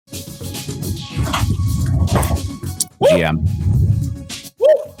GM.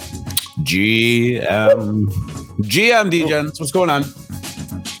 GM Degens. What's going on?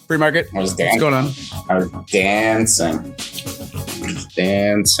 Free market. What's going on? I was dancing.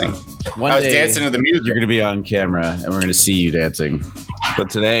 One I was day, dancing to the music. You're going to be on camera, and we're going to see you dancing. But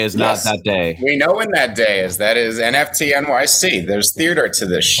today is not that day. We know when that day is. That is NFT NYC. There's theater to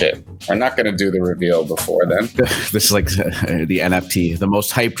this shit. We're not going to do the reveal before then. This is like the NFT, the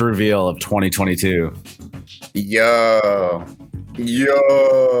most hyped reveal of 2022. Yo.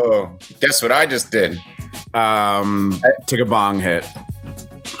 Guess what I just did? Took a bong hit.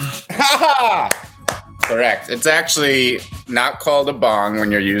 Correct. It's actually not called a bong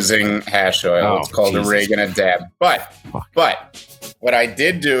when you're using hash oil. It's called a rig and a dab. But what I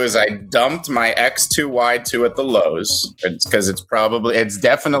did do is I dumped my X2Y2 at the lows. It's because it's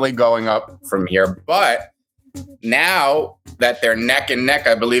definitely going up from here. But now that they're neck and neck,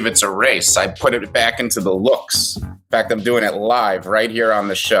 I believe it's a race. I put it back into the looks. In fact, I'm doing it live right here on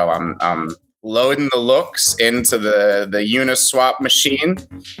the show. I'm loading the looks into the Uniswap machine.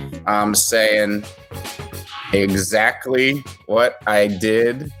 I'm saying exactly what I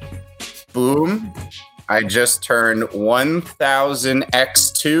did. Boom. I just turned 1,000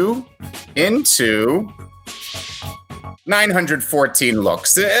 X2 into 914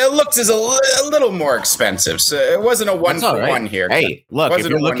 looks. Looks is a little more expensive, so it wasn't a one-for-one here. Hey, look, if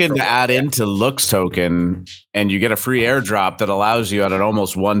you're looking to add into Looks token and you get a free airdrop that allows you at an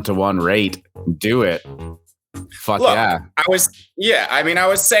almost one-to-one rate, do it. Fuck Look, yeah. I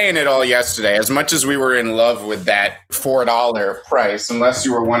was saying it all yesterday. As much as we were in love with that $4 price, unless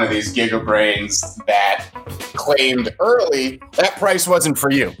you were one of these gigabrains that claimed early, that price wasn't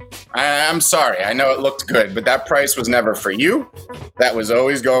for you. I'm sorry. I know it looked good, but that price was never for you. That was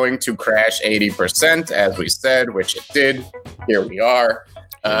always going to crash 80%, as we said, which it did. Here we are.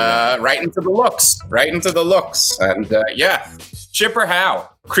 Right into the looks. And Chipper Howe,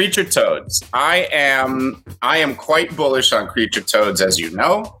 Creature Toads. I am quite bullish on Creature Toads, as you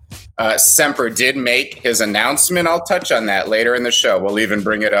know. Semper did make his announcement. I'll touch on that later in the show. We'll even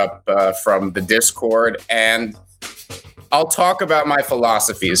bring it up from the Discord, and I'll talk about my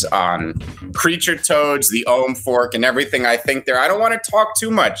philosophies on Creature Toads, the Ohm fork, and everything I think there. I don't want to talk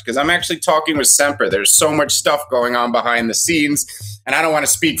too much because I'm actually talking with Semper. There's so much stuff going on behind the scenes, and I don't want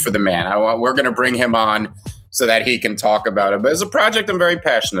to speak for the man. We're going to bring him on so that he can talk about it. But it's a project I'm very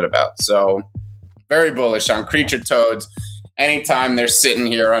passionate about. So very bullish on Creature Toads. Anytime they're sitting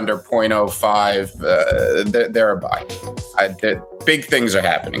here under 0.05, they're a buy. Big things are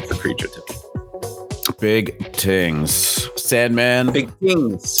happening for Creature Toads. Big things. Sandman. Big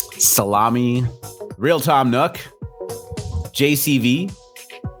things. Salami. Real Tom Nook. JCV.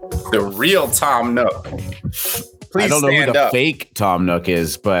 The real Tom Nook. Please I don't know who the up. fake Tom Nook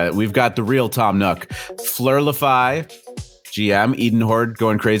is, but we've got the real Tom Nook. Flurlify, GM, Eden Horde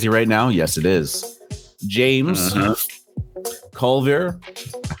going crazy right now. Yes, it is. James, Culver.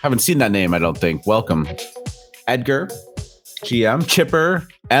 Haven't seen that name, I don't think. Welcome. Edgar, GM. Chipper,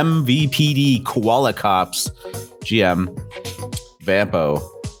 MVPD, Koala Cops, GM. Vampo,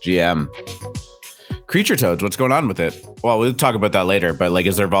 GM. Creature Toads, what's going on with it? Well, we'll talk about that later, but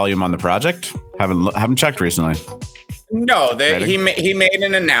is there volume on the project? Haven't checked recently. No, he made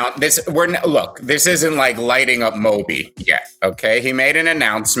an announcement. This isn't like lighting up Moby yet. Okay, he made an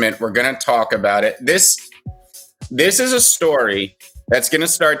announcement. We're gonna talk about it. This is a story that's gonna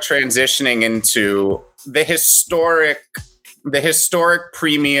start transitioning into the historic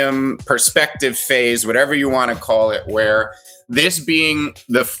premium perspective phase, whatever you want to call it, where this being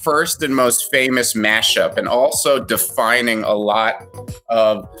the first and most famous mashup and also defining a lot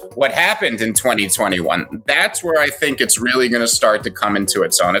of what happened in 2021. That's where I think it's really going to start to come into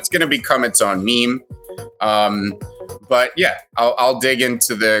its own. It's going to become its own meme. But yeah, I'll dig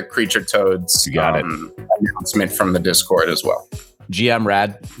into the Creature Toads announcement from the Discord as well. GM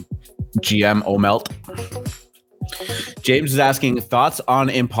Rad, GM Omelt. James is asking thoughts on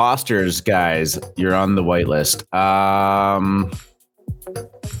imposters, guys. You're on the whitelist.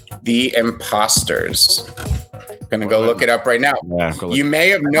 The imposters. Gonna go look it up right now. Yeah, you may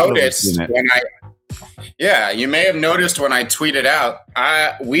have noticed when I tweeted out,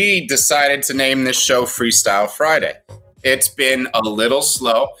 we decided to name this show Freestyle Friday. It's been a little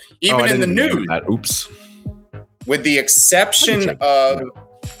slow, even in the news. Oops. With the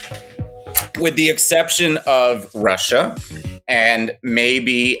exception of Russia and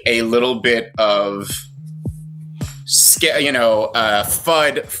maybe a little bit of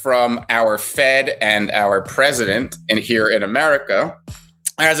FUD from our Fed and our president here in America,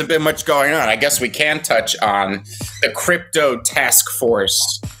 there hasn't been much going on. I guess we can touch on the crypto task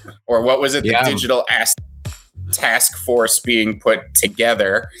force, or what was it? The digital asset. task force being put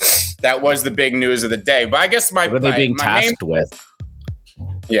together. That was the big news of the day. But I guess what are they being tasked with?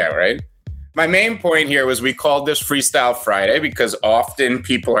 Yeah, right. My main point here was we called this Freestyle Friday because often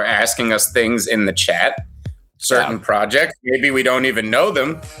people are asking us things in the chat, certain projects. Maybe we don't even know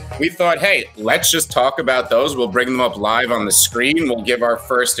them. We thought, hey, let's just talk about those. We'll bring them up live on the screen. We'll give our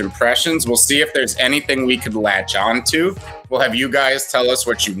first impressions. We'll see if there's anything we could latch onto. We'll have you guys tell us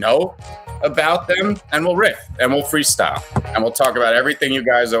what you know about them, and we'll riff and we'll freestyle and we'll talk about everything you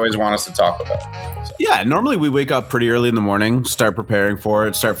guys always want us to talk about. So. Yeah, normally we wake up pretty early in the morning, start preparing for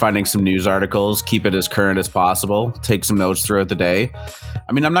it, start finding some news articles, keep it as current as possible, take some notes throughout the day.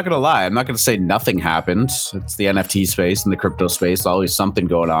 I mean, I'm not going to lie. I'm not going to say nothing happened. It's the NFT space and the crypto space, always something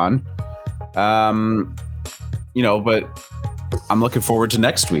going on. But I'm looking forward to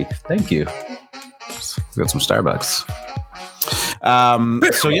next week. Thank you. We got some Starbucks.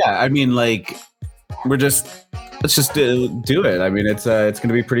 So yeah, I mean, like, let's just do it. I mean, it's going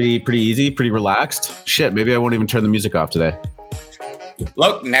to be pretty easy, pretty relaxed. Shit, maybe I won't even turn the music off today.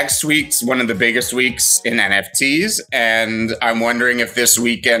 Look, next week's one of the biggest weeks in NFTs, and I'm wondering if this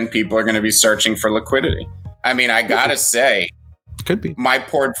weekend people are going to be searching for liquidity. I mean, I gotta say, could be my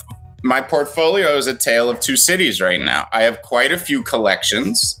portfolio is a tale of two cities right now. I have quite a few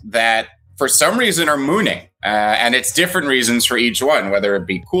collections that, for some reason, are mooning. And it's different reasons for each one, whether it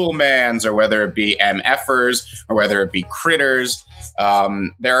be Cool Mans or whether it be MFers or whether it be Critters.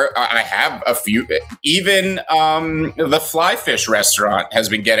 I have a few, even the Flyfish restaurant has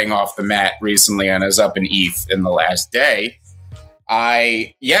been getting off the mat recently and is up in ETH in the last day.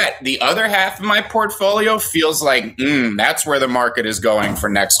 The other half of my portfolio feels like that's where the market is going for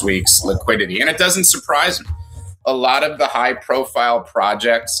next week's liquidity. And it doesn't surprise me. A lot of the high profile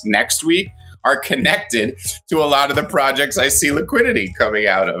projects next week are connected to a lot of the projects I see liquidity coming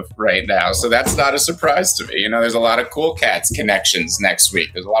out of right now. So that's not a surprise to me. You know, there's a lot of Cool Cats connections next week.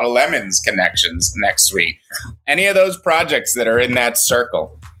 There's a lot of Lemons connections next week. Any of those projects that are in that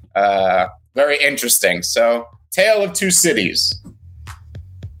circle. Very interesting. So, tale of two cities.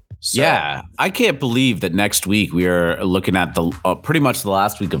 So, yeah, I can't believe that next week we are looking at the pretty much the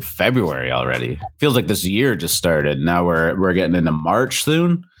last week of February already. Feels like this year just started. Now we're getting into March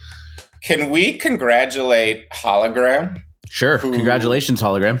soon. Can we congratulate Hologram? Sure. Congratulations,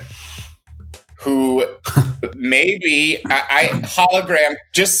 Hologram. Who maybe Hologram,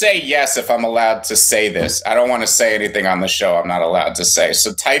 just say yes if I'm allowed to say this. I don't want to say anything on the show I'm not allowed to say.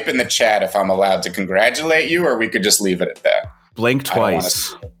 So type in the chat if I'm allowed to congratulate you, or we could just leave it at that. Blink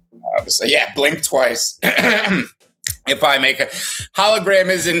twice. Yeah, blink twice. If I make a Hologram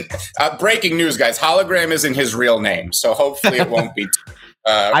isn't breaking news, guys. Hologram isn't his real name, so hopefully it won't be.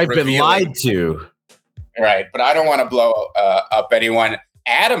 I've been lied to. Right, but I don't want to blow up anyone.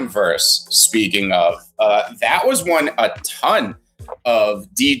 Atomverse, speaking of, that was one a ton of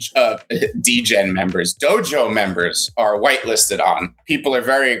DGen members, Dojo members are whitelisted on. People are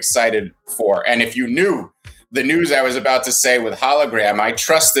very excited for. And if you knew the news I was about to say with Hologram, I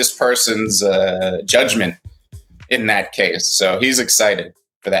trust this person's judgment in that case. So he's excited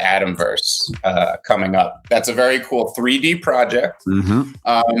for the Atomverse coming up. That's a very cool 3D project. Mm-hmm.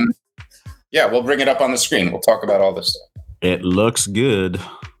 We'll bring it up on the screen. We'll talk about all this stuff. It looks good.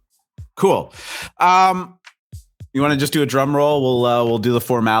 Cool. You want to just do a drum roll? We'll do the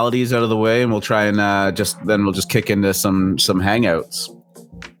formalities out of the way, and we'll try and we'll just kick into some hangouts.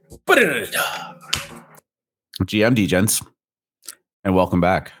 GM DGens, and welcome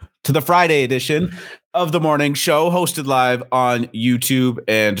back to the Friday edition of the morning show, hosted live on YouTube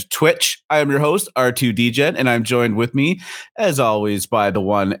and Twitch. I am your host, R2DGen, and I'm joined with me, as always, by the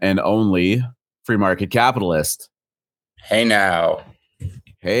one and only Free Market Capitalist. Hey now.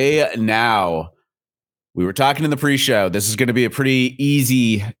 We were talking in the pre-show. This is going to be a pretty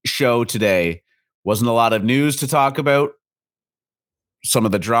easy show today. Wasn't a lot of news to talk about. Some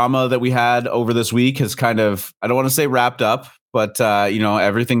of the drama that we had over this week has kind of, I don't want to say wrapped up, but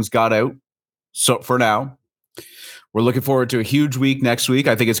everything's got out. So for now, we're looking forward to a huge week next week.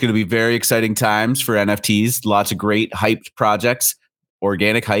 I think it's going to be very exciting times for NFTs. Lots of great hyped projects,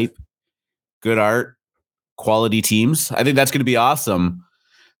 organic hype, good art, quality teams. I think that's going to be awesome.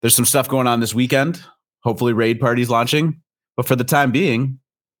 There's some stuff going on this weekend. Hopefully Raid Party's launching. But for the time being,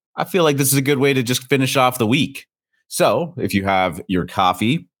 I feel like this is a good way to just finish off the week. So if you have your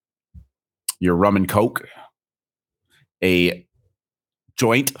coffee, your rum and coke, a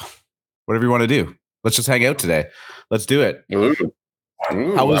joint, whatever you want to do, let's just hang out today. Let's do it. Ooh,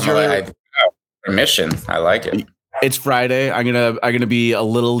 how was your mission? I like it. It's Friday. I'm gonna be a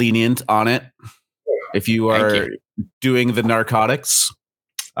little lenient on it. If you are doing the narcotics,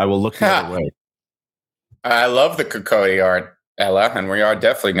 I will look the other way. I love the Kokoti art, Ella, and we are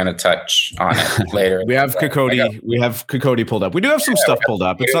definitely going to touch on it later. We have Kokoti pulled up. We do have some stuff pulled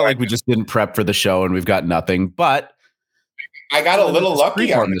up. It's not like we just didn't prep for the show and we've got nothing, but I got a little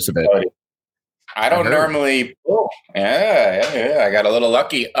lucky on this a bit. I don't normally. Oh, yeah. I got a little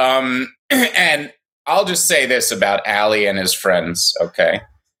lucky. And I'll just say this about Ali and his friends. Okay,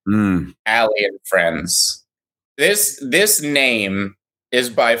 Ali and friends. This name is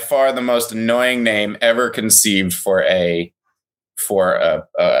by far the most annoying name ever conceived for an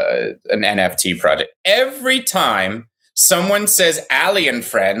NFT project. Every time someone says Ali and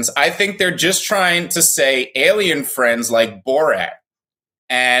friends, I think they're just trying to say alien friends like Borat.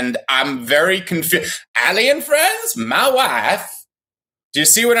 And I'm very confused. Ali and friends? My wife. Do you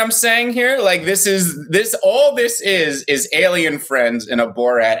see what I'm saying here? Like all this is alien friends in a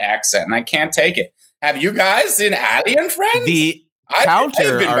Borat accent, and I can't take it. Have you guys seen Ali and friends? The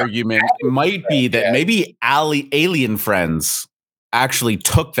counter argument might be that maybe Alien Friends actually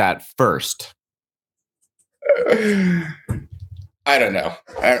took that first. I don't know.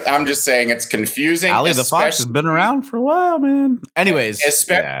 I'm just saying it's confusing. Ali the Fox has been around for a while, man. Anyways.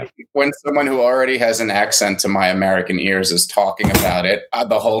 Especially when someone who already has an accent to my American ears is talking about it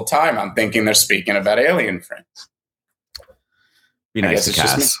the whole time. I'm thinking they're speaking about alien friends. Be nice to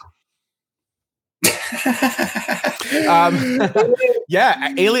Cass.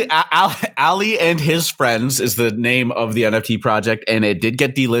 Ali and his friends is the name of the NFT project, and it did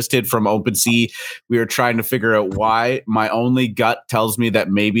get delisted from OpenSea. We were trying to figure out why. My only gut tells me that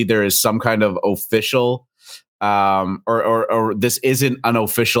maybe there is some kind of official or this isn't an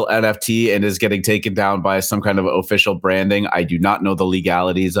official NFT and is getting taken down by some kind of official branding. I do not know the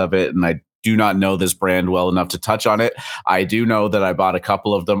legalities of it, and I do not know this brand well enough to touch on it. I do know that I bought a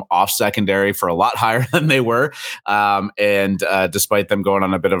couple of them off secondary for a lot higher than they were. And despite them going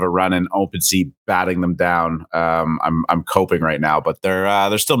on a bit of a run and OpenSea batting them down, I'm coping right now, but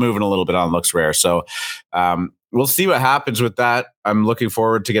they're still moving a little bit on LooksRare. So we'll see what happens with that. I'm looking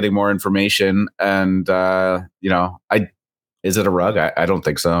forward to getting more information. And, is it a rug? I don't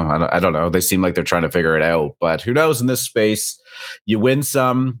think so. I don't know. They seem like they're trying to figure it out, but who knows in this space? You win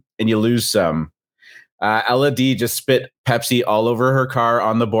some and you lose some. Ella D just spit Pepsi all over her car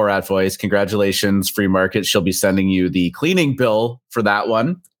on the Borat voice. Congratulations, free market. She'll be sending you the cleaning bill for that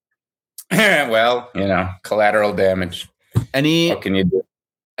one. Well, collateral damage. What can you do?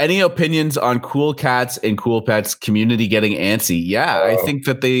 Any opinions on Cool Cats and Cool Pets community getting antsy? Yeah, I think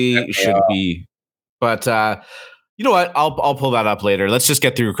that they should be. But you know what? I'll pull that up later. Let's just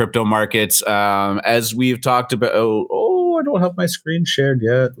get through crypto markets. As we've talked about. I don't have my screen shared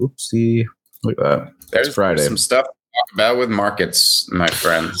yet. Oopsie. Look at that. There's Friday. Some stuff to talk about with markets, my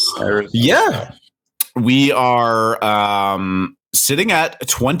friends. We are sitting at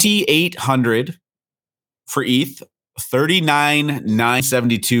 2,800 for ETH,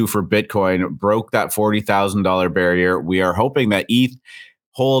 39,972 for Bitcoin. Broke that $40,000 barrier. We are hoping that ETH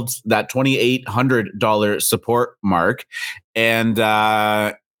holds that $2,800 support mark, and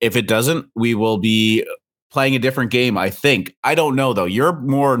if it doesn't, we will be playing a different game, I think. I don't know, though. You're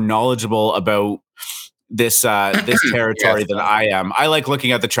more knowledgeable about this territory than I am. I like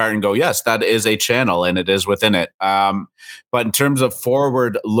looking at the chart and go, yes, that is a channel, and it is within it. But in terms of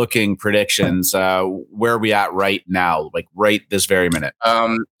forward-looking predictions, where are we at right now, like right this very minute?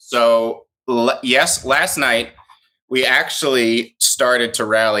 Yes, last night, we actually started to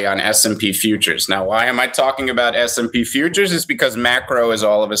rally on S&P futures. Now, why am I talking about S&P futures? It's because macro is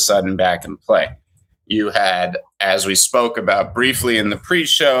all of a sudden back in play. You had, as we spoke about briefly in the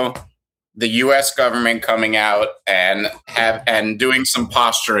pre-show, the U.S. government coming out and doing some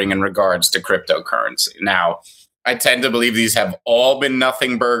posturing in regards to cryptocurrency. Now, I tend to believe these have all been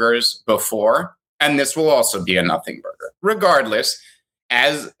nothing burgers before, and this will also be a nothing burger. Regardless,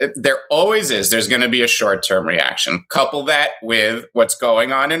 as there always is, there's going to be a short-term reaction. Couple that with what's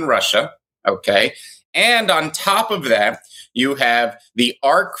going on in Russia, okay? And on top of that, you have the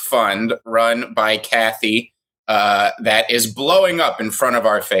ARK fund run by Kathy that is blowing up in front of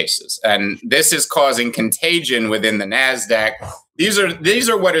our faces. And this is causing contagion within the NASDAQ. These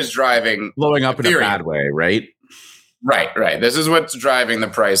are what is driving blowing up in a bad way, right? Right. This is what's driving the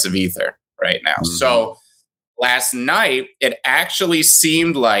price of Ether right now. Mm-hmm. So last night, it actually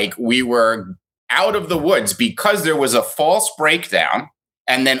seemed like we were out of the woods because there was a false breakdown.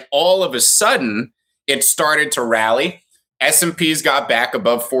 And then all of a sudden, it started to rally. S&Ps got back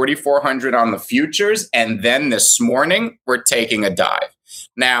above 4,400 on the futures. And then this morning, we're taking a dive.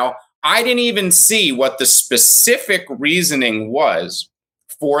 Now, I didn't even see what the specific reasoning was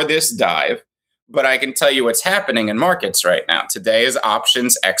for this dive, but I can tell you what's happening in markets right now. Today is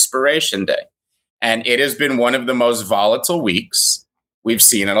options expiration day. And it has been one of the most volatile weeks we've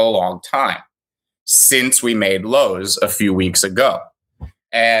seen in a long time since we made lows a few weeks ago.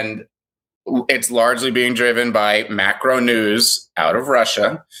 And it's largely being driven by macro news out of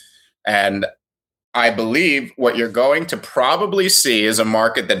Russia. And I believe what you're going to probably see is a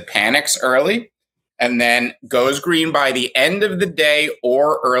market that panics early and then goes green by the end of the day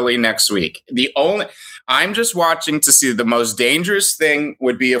or early next week. I'm just watching to see the most dangerous thing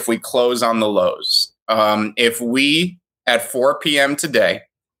would be if we close on the lows. If we at 4 p.m. today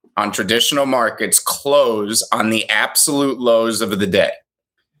on traditional markets close on the absolute lows of the day,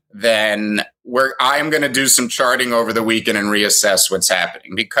 then I'm going to do some charting over the weekend and reassess what's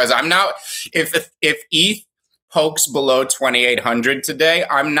happening, because I'm not, if ETH pokes below 2,800 today,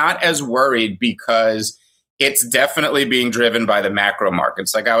 I'm not as worried because it's definitely being driven by the macro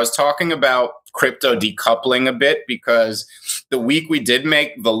markets. Like I was talking about crypto decoupling a bit, because the week we did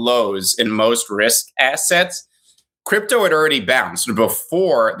make the lows in most risk assets, crypto had already bounced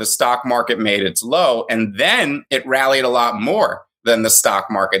before the stock market made its low, and then it rallied a lot more than the stock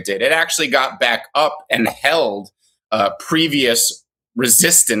market did. It actually got back up and held previous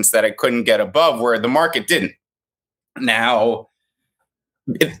resistance that it couldn't get above, where the market didn't. Now,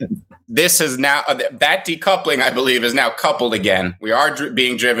 this is now that decoupling, I believe, is now coupled again. We are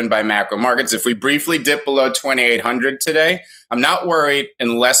being driven by macro markets. If we briefly dip below 2,800 today, I'm not worried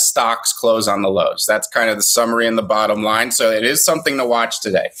unless stocks close on the lows. That's kind of the summary and the bottom line. So it is something to watch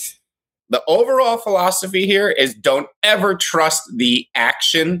today. The overall philosophy here is don't ever trust the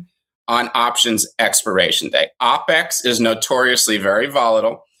action on options expiration day. OPEX is notoriously very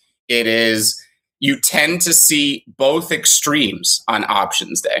volatile. You tend to see both extremes on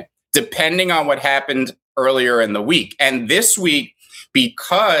options day, depending on what happened earlier in the week. And this week,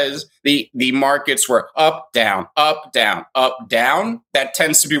 because the markets were up, down, up, down, up, down, that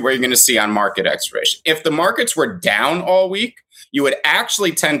tends to be where you're going to see on market expiration. If the markets were down all week, you would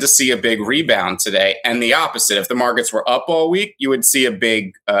actually tend to see a big rebound today, and the opposite. If the markets were up all week, you would see a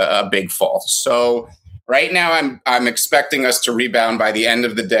big fall. So right now, I'm expecting us to rebound by the end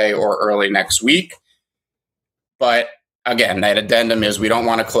of the day or early next week. But again, that addendum is we don't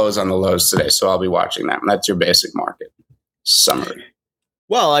want to close on the lows today, so I'll be watching that. And that's your basic market summary.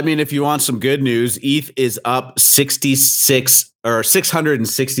 Well, I mean, if you want some good news, ETH is up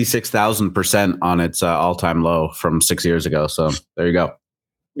 666,000% on its all-time low from 6 years ago. So there you go.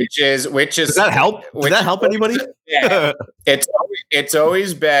 Which is does that help? Does that help anybody? Yeah. It's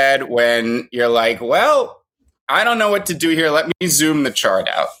always bad when you're like, well, I don't know what to do here. Let me zoom the chart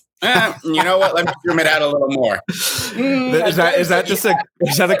out. You know what? Let me zoom it out a little more. Is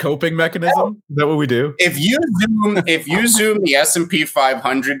that a coping mechanism? Is that what we do? If you zoom the S&P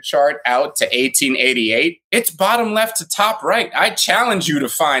 500 chart out to 1888, it's bottom left to top right. I challenge you to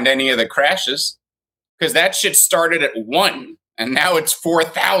find any of the crashes, because that shit started at 1 and now it's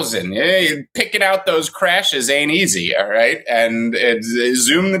 4,000. Picking out those crashes ain't easy, all right? And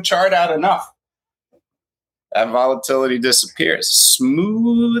zoom the chart out enough. That volatility disappears.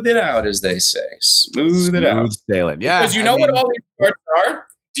 Smooth it out, as they say. Smooth it out. Sailing. Yeah. Because what all these charts are?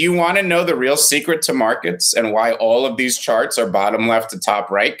 Do you want to know the real secret to markets and why all of these charts are bottom left to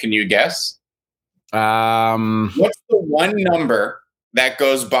top right? Can you guess? What's the one number that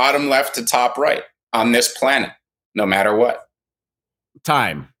goes bottom left to top right on this planet, no matter what?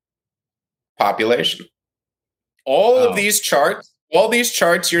 Time. Population. All of these charts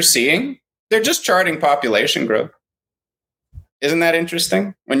you're seeing, they're just charting population growth. Isn't that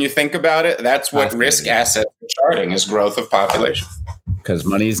interesting? When you think about it, that's what risk assets are charting, is growth of population. Because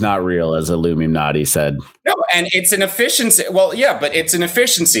money's not real, as Illuminati said. No, and it's an efficiency. Well, yeah, but it's an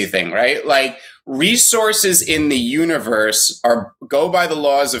efficiency thing, right? Like resources in the universe go by the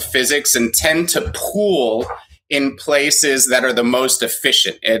laws of physics and tend to pool in places that are the most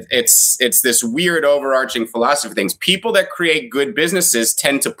efficient. It's this weird overarching philosophy things. People that create good businesses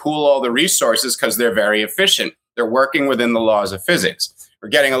tend to pool all the resources because they're very efficient. They're working within the laws of physics. We're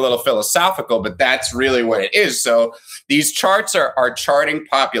getting a little philosophical, but that's really what it is. So these charts are charting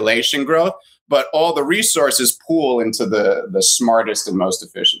population growth, but all the resources pool into the smartest and most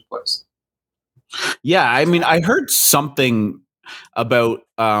efficient place. Yeah, I mean, I heard something about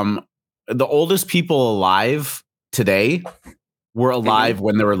the oldest people alive today were alive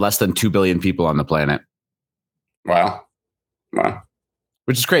when there were less than 2 billion people on the planet. Wow.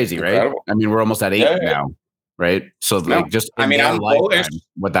 Which is crazy, incredible. Right? I mean, we're almost at 8 now, right? So I'm bullish.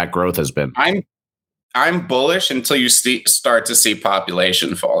 What that growth has been. I'm bullish until you start to see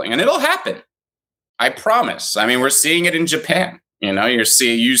population falling, and it'll happen. I promise. I mean, we're seeing it in Japan. You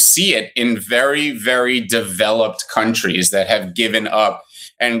see it in very, very developed countries that have given up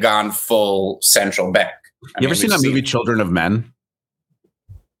and gone full central bank. You ever seen that movie Children of Men?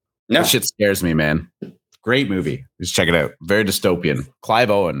 No. That shit scares me, man. Great movie. Just check it out. Very dystopian. Clive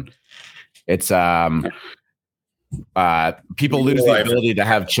Owen. It's people lose the ability to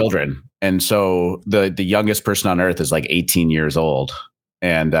have children, and so the youngest person on Earth is like 18 years old,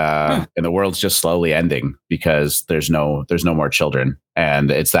 and the world's just slowly ending because there's no more children, and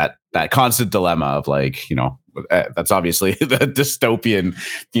it's that constant dilemma of like, you know, that's obviously the dystopian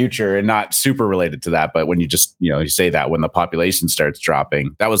future and not super related to that, but when you just, you know, you say that when the population starts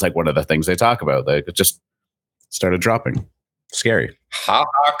dropping, that was like one of the things they talk about. Like it just started dropping. Scary. Ha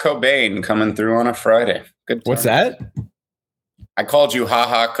Ha Cobain coming through on a Friday. Good. What's that? I called you Ha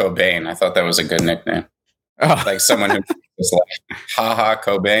Ha Cobain. I thought that was a good nickname. Oh. Like someone who was like Ha Ha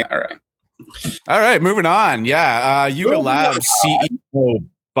Cobain. All right, moving on. Yeah, Yuga Labs CEO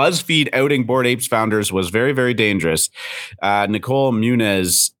BuzzFeed outing Bored Apes founders was very, very dangerous. Nicole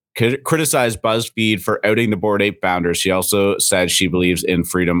Muniz criticized BuzzFeed for outing the Bored Ape founders. She also said she believes in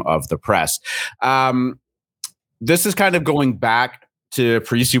freedom of the press. This is kind of going back to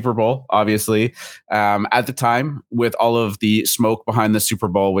pre-Super Bowl, obviously. At the time, with all of the smoke behind the Super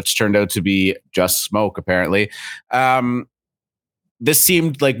Bowl, which turned out to be just smoke, apparently. This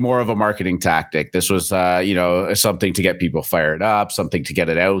seemed like more of a marketing tactic. This was, something to get people fired up, something to get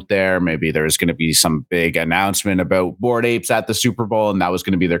it out there. Maybe there's going to be some big announcement about Bored Apes at the Super Bowl, and that was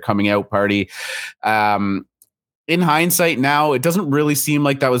going to be their coming out party. In hindsight now, it doesn't really seem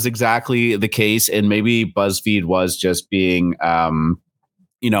like that was exactly the case. And maybe BuzzFeed was just being,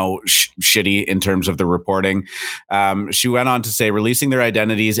 shitty in terms of the reporting. She went on to say releasing their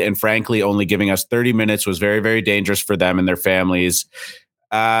identities and frankly only giving us 30 minutes was very, very dangerous for them and their families.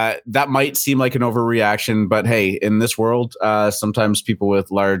 That might seem like an overreaction, but hey, in this world, sometimes people with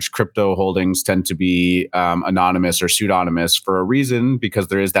large crypto holdings tend to be anonymous or pseudonymous for a reason, because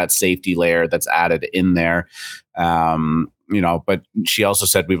there is that safety layer that's added in there. But she also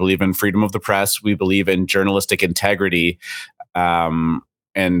said, we believe in freedom of the press. We believe in journalistic integrity.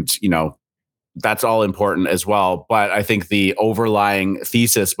 That's all important as well. But I think the overlying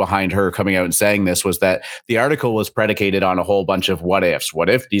thesis behind her coming out and saying this was that the article was predicated on a whole bunch of what ifs. What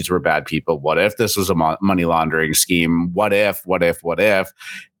if these were bad people? What if this was a money laundering scheme? What if?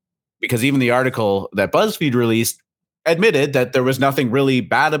 Because even the article that BuzzFeed released admitted that there was nothing really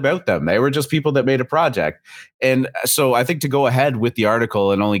bad about them. They were just people that made a project. And so I think to go ahead with the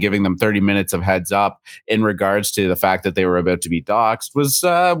article and only giving them 30 minutes of heads up in regards to the fact that they were about to be doxxed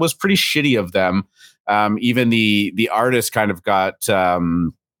was pretty shitty of them. Even the artist kind of got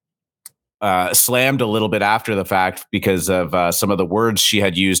slammed a little bit after the fact because of some of the words she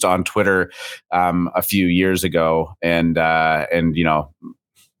had used on Twitter a few years ago. And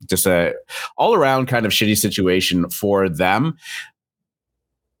just a all around kind of shitty situation for them.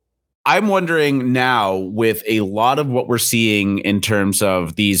 I'm wondering now, with a lot of what we're seeing in terms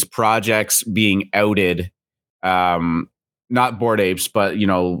of these projects being outed, not Bored Apes, but,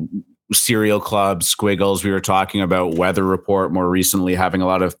 Serial Club, Squiggles. We were talking about Weather Report more recently, having a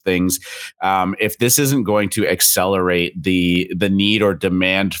lot of things. If this isn't going to accelerate the need or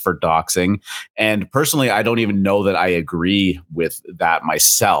demand for doxing, and personally, I don't even know that I agree with that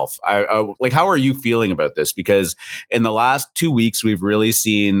myself. Like, how are you feeling about this? Because in the last 2 weeks, we've really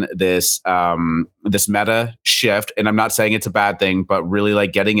seen this this meta shift, and I'm not saying it's a bad thing, but really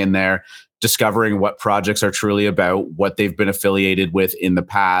like getting in there, discovering what projects are truly about, what they've been affiliated with in the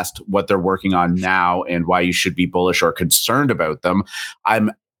past, what they're working on now, and why you should be bullish or concerned about them. I'm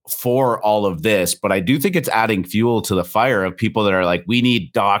for all of this, but I do think it's adding fuel to the fire of people that are like, we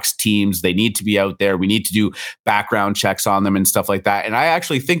need docs teams. They need to be out there. We need to do background checks on them and stuff like that. And I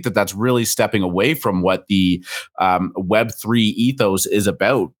actually think that that's really stepping away from what the Web3 ethos is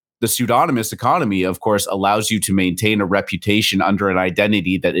about. The pseudonymous economy, of course, allows you to maintain a reputation under an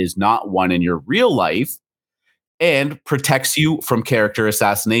identity that is not one in your real life, and protects you from character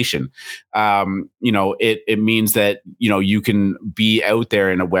assassination. It means that, you can be out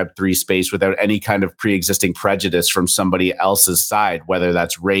there in a Web3 space without any kind of pre-existing prejudice from somebody else's side, whether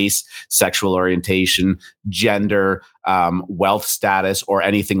that's race, sexual orientation, gender, wealth status, or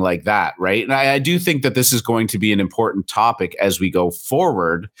anything like that, right? And I do think that this is going to be an important topic as we go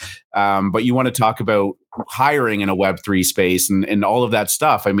forward. But you want to talk about hiring in a Web3 space and all of that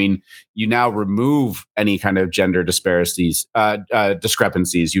stuff. I mean, you now remove any kind of gender discrepancies.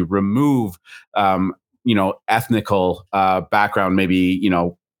 You remove, ethnical background, maybe,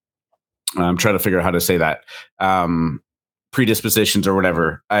 I'm trying to figure out how to say that. Predispositions or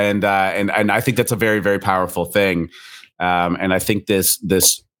whatever. And I think that's a very, very powerful thing. And I think this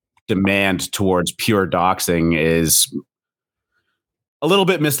demand towards pure doxing is a little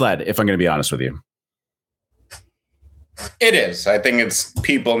bit misled, if I'm going to be honest with you. It is. I think it's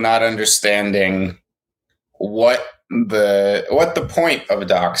people not understanding what the point of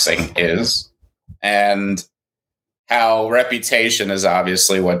doxing is, and how reputation is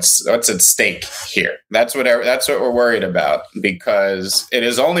obviously what's at stake here. That's what we're worried about, because it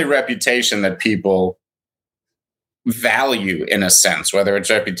is only reputation that people value, in a sense, whether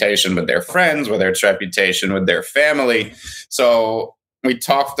it's reputation with their friends, whether it's reputation with their family. So we've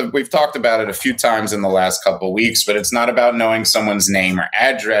talked about it a few times in the last couple of weeks, but it's not about knowing someone's name or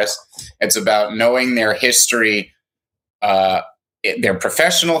address. It's about knowing their history, their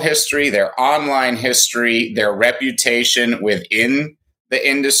professional history, their online history, their reputation within the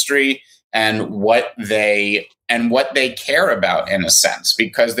industry, and what they care about, in a sense,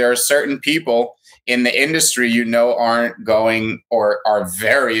 because there are certain people in the industry, aren't going, or are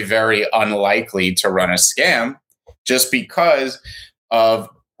very, very unlikely to run a scam, just because of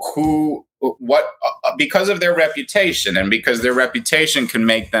because of their reputation, and because their reputation can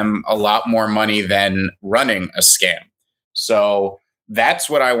make them a lot more money than running a scam. So that's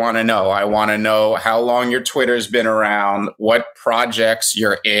what I want to know. I want to know how long your Twitter's been around, what projects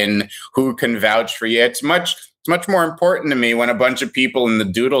you're in, who can vouch for you. It's much more important to me when a bunch of people in the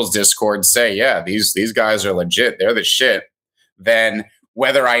Doodles Discord say, yeah, these guys are legit, they're the shit, than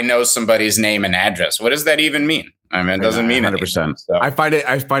whether I know somebody's name and address. What does that even mean? I mean, it doesn't mean 100%. So. I find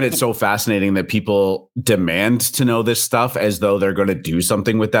it so fascinating that people demand to know this stuff as though they're going to do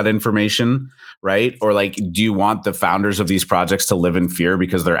something with that information, right? Or like, do you want the founders of these projects to live in fear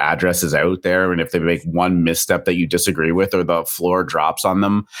because their address is out there, and if they make one misstep that you disagree with, or the floor drops on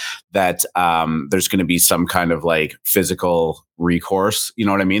them, that there's going to be some kind of like physical recourse? You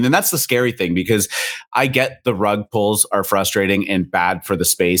know what I mean? And that's the scary thing, because I get the rug pulls are frustrating and bad for the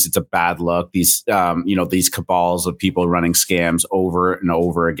space. It's a bad look. These these cabals of people running scams over and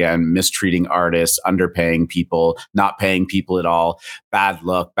over again, mistreating artists, underpaying people, not paying people at all. Bad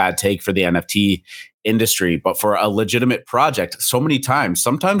look, bad take for the NFT industry. But for a legitimate project,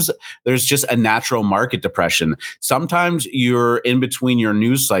 sometimes there's just a natural market depression. Sometimes you're in between your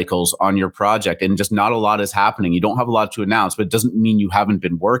news cycles on your project and just not a lot is happening. You don't have a lot to announce, but it doesn't mean you haven't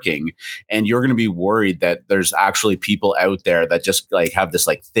been working. And you're going to be worried that there's actually people out there that just like have this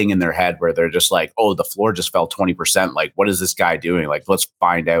like thing in their head where they're just like, oh, the floor just fell 20%. Like, what is this guy doing? Like, let's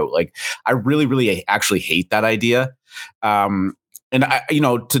find out. Like, I really, really actually hate that idea. And I,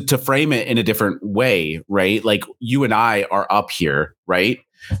 to frame it in a different way, right? Like, you and I are up here, right?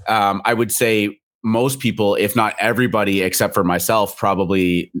 I would say most people, if not everybody, except for myself,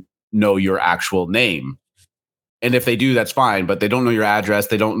 probably know your actual name. And if they do, that's fine. But they don't know your address.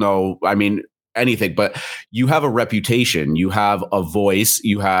 They don't know, anything. But you have a reputation. You have a voice.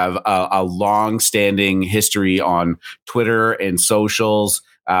 You have a long-standing history on Twitter and socials.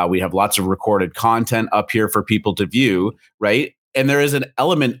 We have lots of recorded content up here for people to view, right? And there is an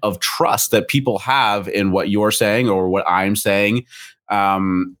element of trust that people have in what you're saying or what I'm saying,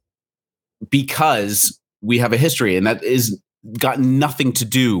 because we have a history, and that is got nothing to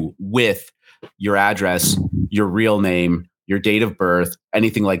do with your address, your real name, your date of birth,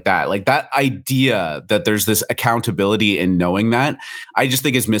 anything like that. Like, that idea that there's this accountability in knowing that, I just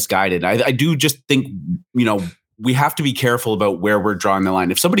think is misguided. I do just think, we have to be careful about where we're drawing the line.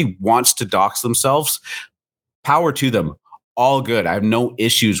 If somebody wants to dox themselves, power to them. All good. I have no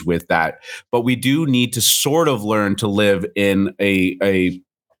issues with that. But we do need to sort of learn to live in a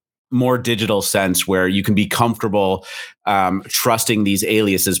more digital sense where you can be comfortable trusting these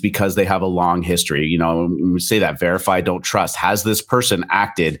aliases because they have a long history. We say that verify, don't trust. Has this person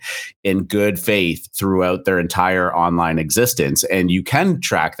acted in good faith throughout their entire online existence? And you can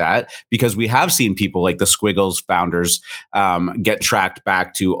track that, because we have seen people like the Squiggles founders get tracked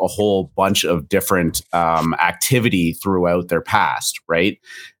back to a whole bunch of different activity throughout their past, right?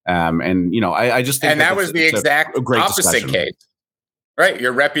 I just think that was the exact opposite case. Right.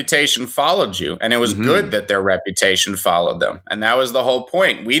 Your reputation followed you, and it was good that their reputation followed them. And that was the whole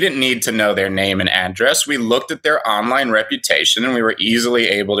point. We didn't need to know their name and address. We looked at their online reputation, and we were easily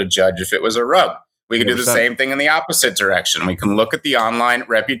able to judge if it was a rub. We can do the same thing in the opposite direction. We can look at the online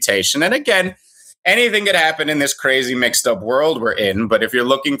reputation. And again, anything could happen in this crazy mixed up world we're in. But if you're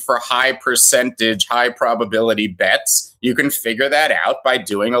looking for high percentage, high probability bets, you can figure that out by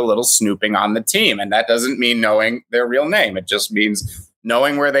doing a little snooping on the team. And that doesn't mean knowing their real name. It just means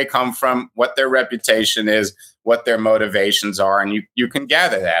knowing where they come from, what their reputation is, what their motivations are. And you can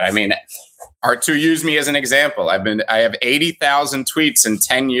gather that. I mean, R2 used me as an example. I have 80,000 tweets in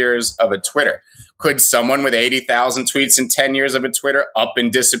 10 years of a Twitter. Could someone with 80,000 tweets in 10 years of a Twitter up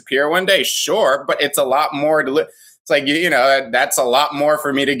and disappear one day? Sure, but it's a lot more like, that's a lot more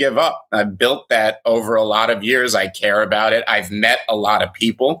for me to give up. I've built that over a lot of years. I care about it. I've met a lot of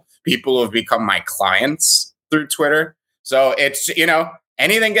people who have become my clients through Twitter. So it's,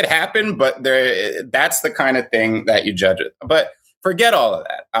 anything could happen, but that's the kind of thing that you judge it. But forget all of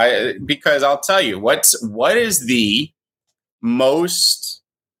that. Because I'll tell you, what's the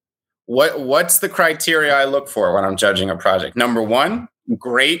criteria I look for when I'm judging a project? Number one,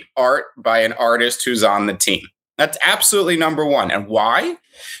 great art by an artist who's on the team. That's absolutely number one. And why?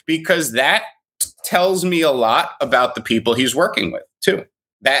 Because that tells me a lot about the people he's working with too.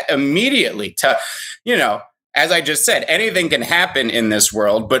 That immediately as I just said, anything can happen in this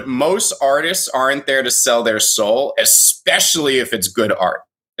world, but most artists aren't there to sell their soul, especially if it's good art.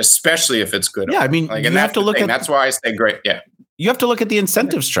 Yeah, I mean, you have to look at. That's why I say great. Yeah. You have to look at the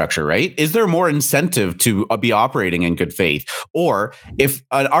incentive structure, right? Is there more incentive to be operating in good faith? Or if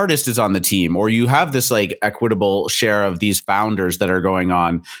an artist is on the team, or you have this like equitable share of these founders that are going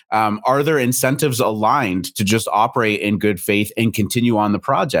on, are there incentives aligned to just operate in good faith and continue on the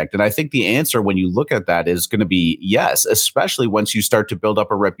project? And I think the answer when you look at that is going to be yes, especially once you start to build up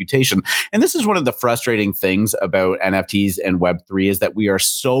a reputation. And this is one of the frustrating things about NFTs and Web3 is that we are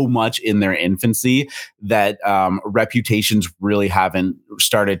so much in their infancy that reputations really haven't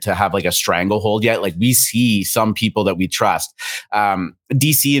started to have like a stranglehold yet. Like we see some people that we trust.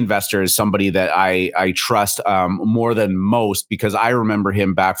 DC Investor is somebody that I trust more than most because I remember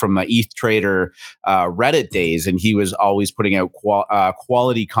him back from the ETH Trader Reddit days, and he was always putting out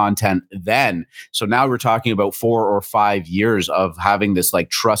quality content then. So now we're talking about 4 or 5 years of having this like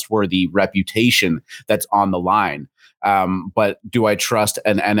trustworthy reputation that's on the line. But do I trust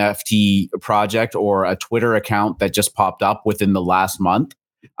an NFT project or a Twitter account that just popped up within the last month?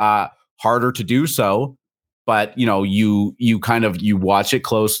 Harder to do so, but you watch it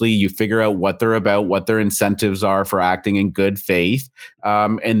closely, you figure out what they're about, what their incentives are for acting in good faith,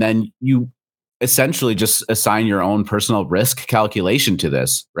 and then you essentially just assign your own personal risk calculation to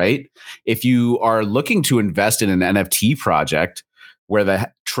this, right? If you are looking to invest in an NFT project where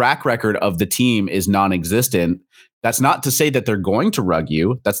the track record of the team is non-existent, that's not to say that they're going to rug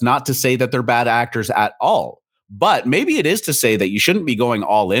you. That's not to say that they're bad actors at all. But maybe it is to say that you shouldn't be going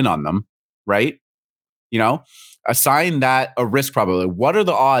all in on them, right? Assign that a risk probability. What are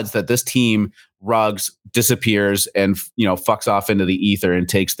the odds that this team rugs, disappears, and fucks off into the ether and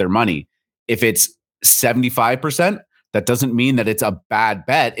takes their money? If it's 75%, that doesn't mean that it's a bad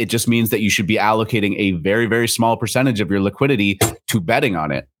bet. It just means that you should be allocating a very, very small percentage of your liquidity to betting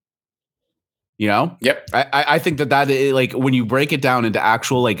on it. Yep. I think that is, like, when you break it down into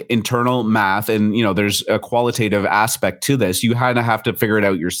actual like internal math, and there's a qualitative aspect to this, you kind of have to figure it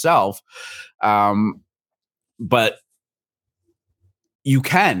out yourself. But you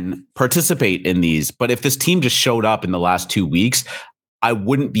can participate in these. But if this team just showed up in the last 2 weeks, I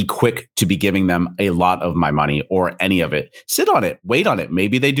wouldn't be quick to be giving them a lot of my money or any of it. Sit on it, wait on it.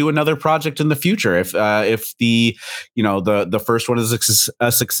 Maybe they do another project in the future. If the first one is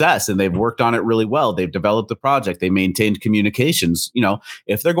a success and they've worked on it really well, they've developed the project, they maintained communications.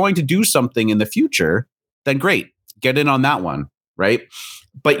 If they're going to do something in the future, then great, get in on that one, right?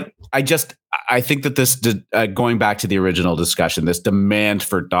 But I think that this, going back to the original discussion, this demand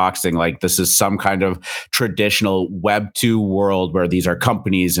for doxing, like this is some kind of traditional Web 2 world where these are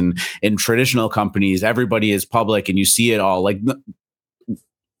companies, and in traditional companies, everybody is public and you see it all. Like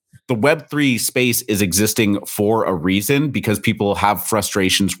the Web3 space is existing for a reason, because people have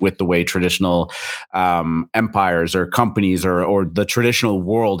frustrations with the way traditional empires or companies or the traditional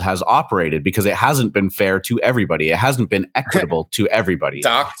world has operated, because it hasn't been fair to everybody. It hasn't been equitable to everybody.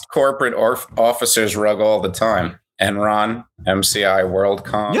 Docked corporate officers rug all the time. Enron, MCI,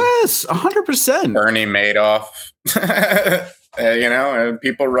 WorldCom. Yes, 100%. Bernie Madoff.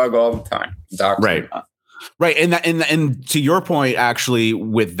 People rug all the time. Docked. Right. Right. And to your point, actually,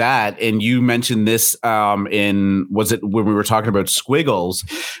 with that, and you mentioned this was it when we were talking about Squiggles,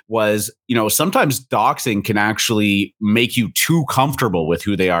 was, sometimes doxing can actually make you too comfortable with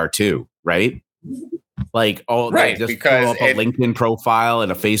who they are too. Right. Like, right, they just throw up a LinkedIn profile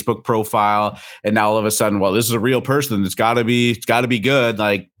and a Facebook profile. And now all of a sudden, well, this is a real person. It's gotta be good.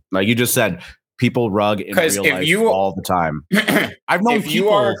 Like you just said, people rug in real life all the time. I've known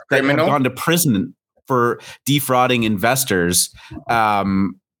people that have gone to prison for defrauding investors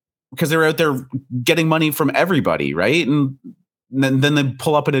because they're out there getting money from everybody, right? And then they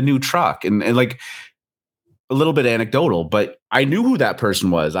pull up in a new truck and like a little bit anecdotal, but I knew who that person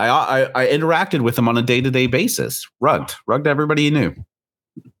was. I interacted with them on a day-to-day basis. Rugged everybody you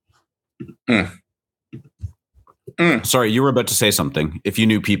knew. Sorry, you were about to say something. If you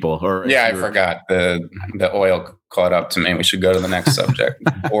knew people, or I forgot the oil caught up to me. We should go to the next subject.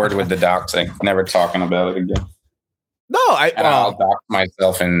 Bored with the doxing. Never talking about it again. No, I'll dox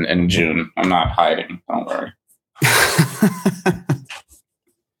myself in June. I'm not hiding. Don't worry.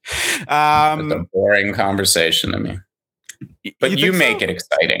 It's a boring conversation to me. But you make it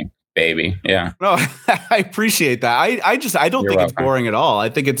exciting, baby. Yeah. No, I appreciate that. I don't think it's boring at all. I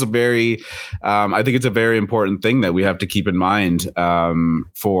think it's a very important thing that we have to keep in mind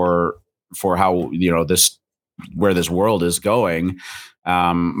for how, where this world is going.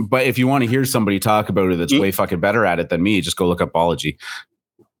 But if you want to hear somebody talk about it that's way fucking better at it than me, just go look up Bology.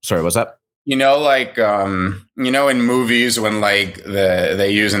 Sorry, what's that? In movies when like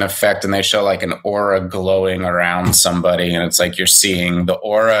they use an effect and they show like an aura glowing around somebody, and it's like you're seeing the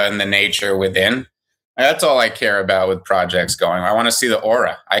aura and the nature within. That's all I care about with projects going. I want to see the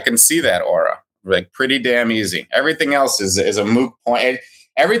aura. I can see that aura like pretty damn easy. Everything else is a moot point.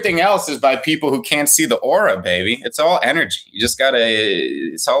 Everything else is by people who can't see the aura, baby. It's all energy. You just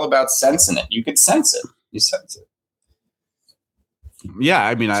it's all about sensing it. You could sense it. You sense it. Yeah,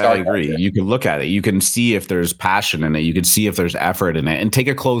 I mean, I agree. You can look at it. You can see if there's passion in it. You can see if there's effort in it, and take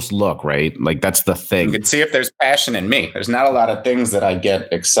a close look, right? Like, that's the thing. You can see if there's passion in me. There's not a lot of things that I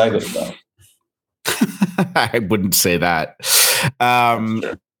get excited about. I wouldn't say that.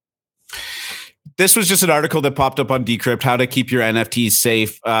 Sure. This was just an article that popped up on Decrypt, how to keep your NFTs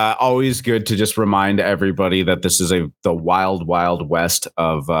safe. Always good to just remind everybody that this is the wild, wild west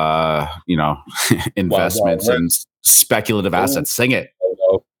of, investments and speculative assets. Sing it.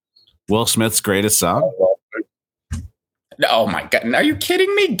 Will Smith's greatest song. Oh my God. Are you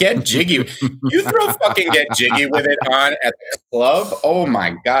kidding me? Get jiggy. You throw fucking Get Jiggy with it on at the club. Oh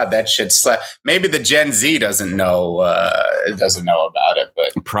my God. That shit slap. Maybe the Gen Z doesn't know about it,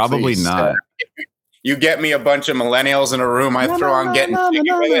 but probably please, not. You get me a bunch of millennials in a room. I throw on Getting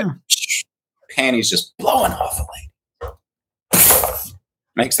Jiggy with it. Panties just blowing off the lady.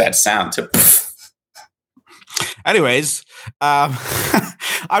 Makes that sound too. Anyways,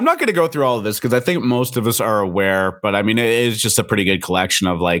 I'm not going to go through all of this because I think most of us are aware, but I mean, it is just a pretty good collection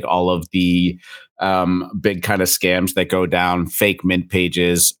of like all of the big kind of scams that go down, fake mint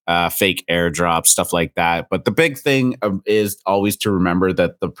pages, fake airdrops, stuff like that. But the big thing is always to remember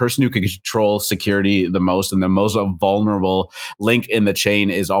that the person who can control security the most and the most vulnerable link in the chain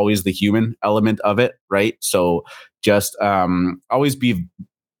is always the human element of it, right? So just always be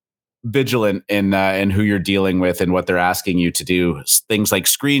vigilant in who you're dealing with and what they're asking you to do. Things like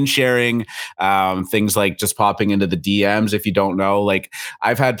screen sharing, things like just popping into the DMs if you don't know. Like,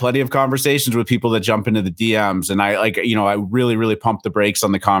 I've had plenty of conversations with people that jump into the DMs, and I really, really pump the brakes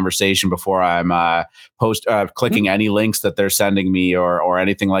on the conversation before I'm clicking any links that they're sending me or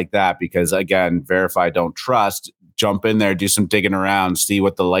anything like that, because again, verify, don't trust. Jump in there, do some digging around, see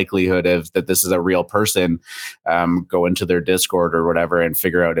what the likelihood is that this is a real person. Go into their Discord or whatever and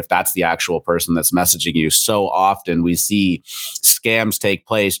figure out if that's the actual person that's messaging you. So often we see scams take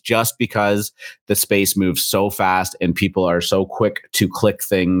place just because the space moves so fast and people are so quick to click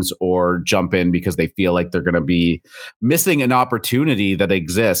things or jump in because they feel like they're going to be missing an opportunity that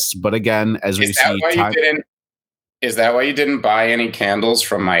exists. But again, as we see, is that why you didn't buy any candles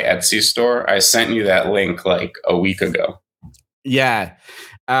from my Etsy store? I sent you that link like a week ago. Yeah.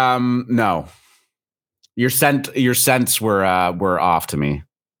 No. Your scents were off to me.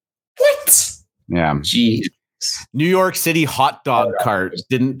 What? Yeah. Jeez. New York City hot dog cart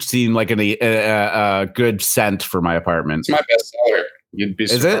didn't seem like a good scent for my apartment. It's my best seller. You'd be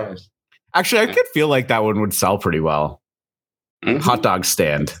surprised. Is it? Actually, I could feel like that one would sell pretty well. Mm-hmm. Hot dog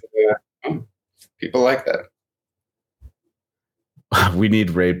stand. Yeah. People like that. We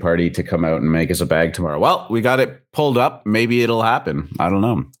need Raid Party to come out and make us a bag tomorrow. Well, we got it pulled up. Maybe it'll happen. I don't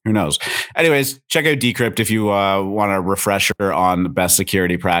know. Who knows? Anyways, check out Decrypt if you want a refresher on the best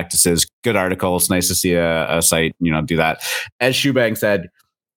security practices. Good article. It's nice to see a site, do that. As Shoebang said,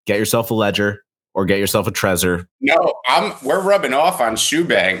 get yourself a Ledger or get yourself a Trezor. No, we're rubbing off on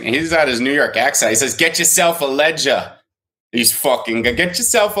Shoebang. He's got his New York accent. He says, get yourself a Ledger. He's fucking, get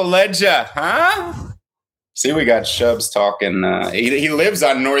yourself a Ledger, huh? See, we got Shubs talking. He lives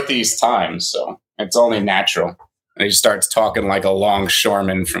on Northeast time, so it's only natural. And he starts talking like a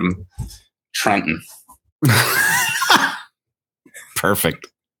longshoreman from Trenton. Perfect.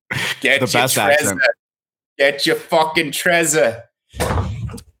 Get the best accent. Get your fucking Trezor.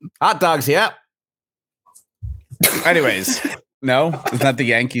 Hot dogs, yeah. Anyways, no, it's not the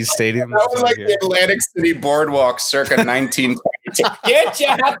Yankees Stadium. That was like the Atlantic City Boardwalk circa 1922. Get your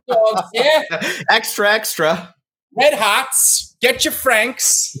hot dogs, yeah. Extra. Red Hots. Get your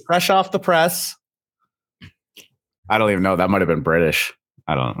Franks. Fresh off the press. I don't even know. That might have been British.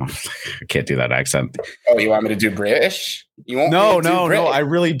 I don't know. I can't do that accent. Oh, you want me to do British? You won't. No. I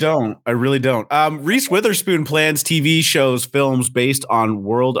really don't. Reese Witherspoon plans TV shows, films based on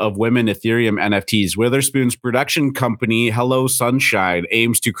World of Women Ethereum NFTs. Witherspoon's production company, Hello Sunshine,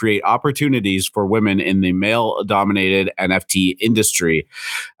 aims to create opportunities for women in the male-dominated NFT industry.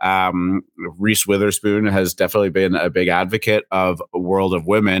 Reese Witherspoon has definitely been a big advocate of World of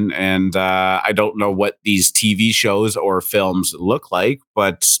Women, and I don't know what these TV shows or films look like,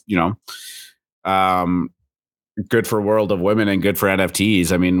 but good for World of Women and good for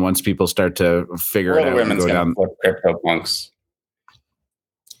NFTs. I mean, once people start to figure World it out, of Women's and go down. Flip CryptoPunks.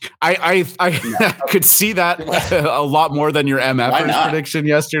 I could see that a lot more than your MFers prediction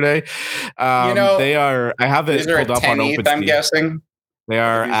yesterday. They are. I have it pulled up on OpenSea. I'm guessing they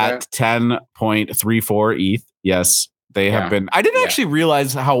are at 10.34 ETH. Yes. They have been. I didn't actually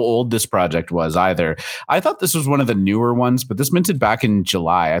realize how old this project was either. I thought this was one of the newer ones, but this minted back in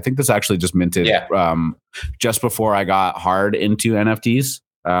July. I think this actually just minted just before I got hard into NFTs.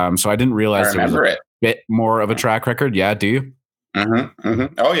 So I didn't realize there was a bit more of a track record. Yeah, do you? Mm-hmm,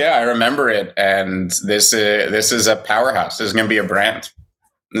 mm-hmm. Oh yeah, I remember it. And this is a powerhouse. This is going to be a brand.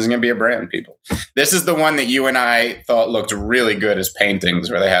 This is going to be a brand, people. This is the one that you and I thought looked really good as paintings,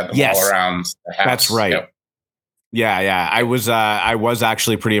 where they had them all around the house. That's right. Yep. Yeah. I was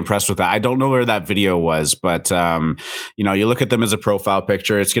actually pretty impressed with that. I don't know where that video was, but you look at them as a profile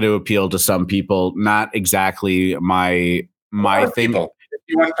picture. It's going to appeal to some people. Not exactly my thing.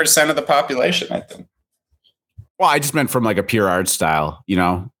 51% of the population, I think. Well, I just meant from like a pure art style.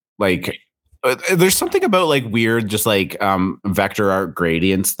 Like there's something about like weird, just like vector art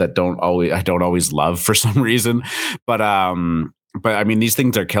gradients that I don't always love for some reason, but I mean, these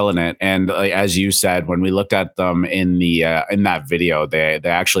things are killing it. And as you said, when we looked at them in that video, they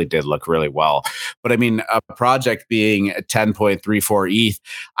actually did look really well. But I mean, a project being 10.34 ETH,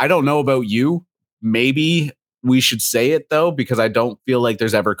 I don't know about you. Maybe we should say it though, because I don't feel like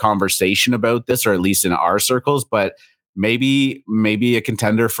there's ever conversation about this, or at least in our circles. But maybe a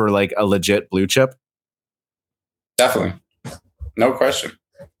contender for like a legit blue chip. Definitely, no question.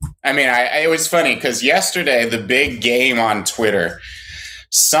 I mean, it was funny because yesterday, the big game on Twitter,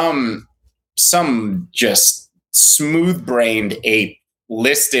 some just smooth-brained ape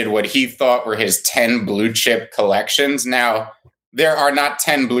listed what he thought were his 10 blue chip collections. Now, there are not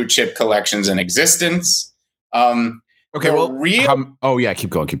 10 blue chip collections in existence. Okay, keep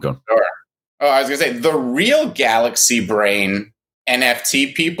going. Sure. Oh, I was going to say, the real Galaxy Brain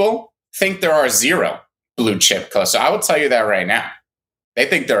NFT people think there are 0 blue chip collections. So I will tell you that right now. They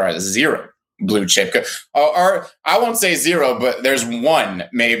think there are 0 blue chip, or I won't say 0, but there's 1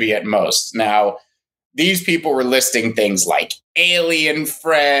 maybe at most. Now, these people were listing things like Alien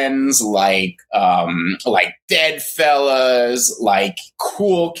Friends, like Dead Fellas, like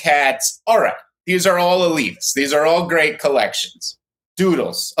Cool Cats. All right, these are all elites. These are all great collections.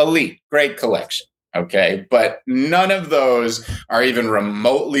 Doodles, elite, great collection. Okay, but none of those are even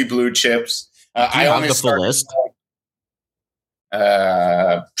remotely blue chips. I only have the full list.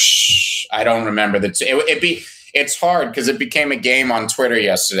 I don't remember it's hard because it became a game on Twitter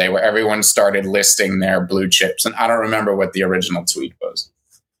yesterday where everyone started listing their blue chips, and I don't remember what the original tweet was.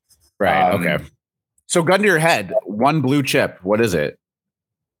 Right. Okay. So gun to your head, 1 blue chip. What is it?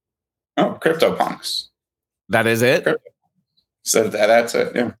 Oh, CryptoPunks. That is it? So that's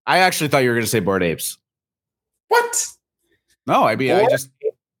it. Yeah. I actually thought you were going to say Bored Apes. What? No,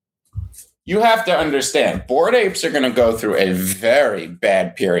 you have to understand, Bored Apes are going to go through a very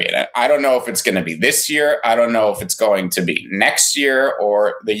bad period. I don't know if it's going to be this year. I don't know if it's going to be next year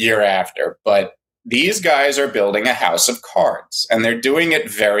or the year after. But these guys are building a house of cards, and they're doing it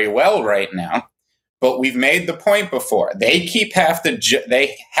very well right now. But we've made the point before. They have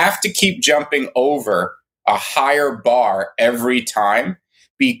to keep jumping over a higher bar every time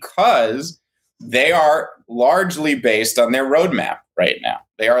because they are largely based on their roadmap right now.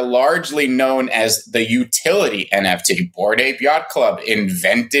 They are largely known as the utility NFT. Bored Ape Yacht Club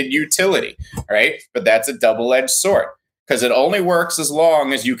invented utility, right? But that's a double-edged sword because it only works as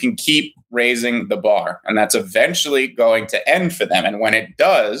long as you can keep raising the bar. And that's eventually going to end for them. And when it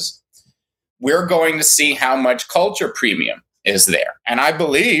does, we're going to see how much culture premium is there. And I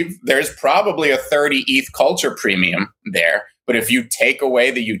believe there's probably a 30 ETH culture premium there. But if you take away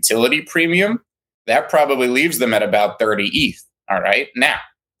the utility premium, that probably leaves them at about 30 ETH. All right. Now,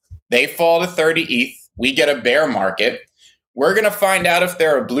 they fall to 30 ETH. We get a bear market. We're going to find out if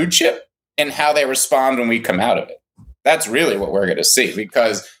they're a blue chip and how they respond when we come out of it. That's really what we're going to see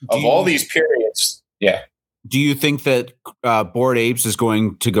because of all these periods. Yeah. Do you think that Bored Apes is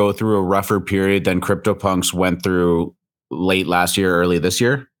going to go through a rougher period than CryptoPunks went through late last year, early this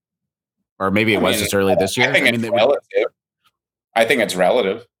year, or maybe it was just early this year. I think it's relative. I think it's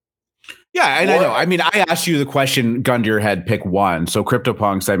relative. Yeah, and I know. I mean, I asked you the question, gun to your head, pick one. So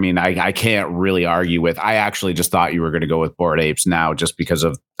CryptoPunks, I mean, I can't really argue with. I actually just thought you were going to go with Bored Apes now just because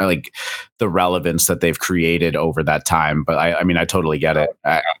of like the relevance that they've created over that time. But I mean, I totally get it.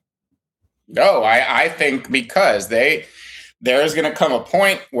 No, I think because there's going to come a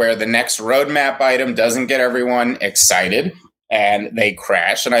point where the next roadmap item doesn't get everyone excited and they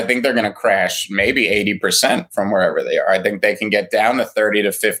crash. And I think they're going to crash maybe 80% from wherever they are. I think they can get down to 30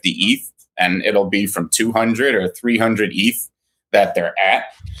 to 50 ETH. And it'll be from 200 or 300 ETH that they're at.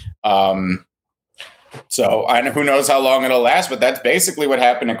 So who knows how long it'll last, but that's basically what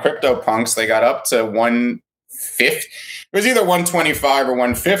happened to CryptoPunks. They got up to 150. It was either 125 or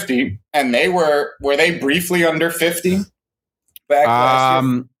 150. And were they briefly under 50 back last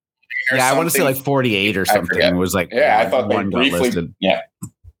year? Yeah, I want to say like 48 or something. It was like, I thought they briefly listed. Yeah.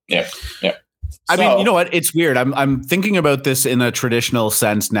 I mean, you know what? It's weird. I'm thinking about this in a traditional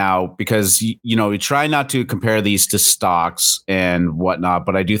sense now because, you know, we try not to compare these to stocks and whatnot.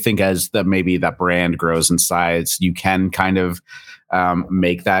 But I do think as maybe that brand grows in size, you can kind of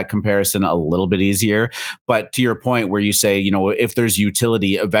make that comparison a little bit easier. But to your point where you say, you know, if there's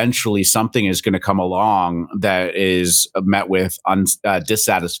utility, eventually something is going to come along that is met with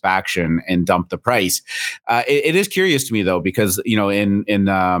dissatisfaction and dump the price. It is curious to me, though, because, you know,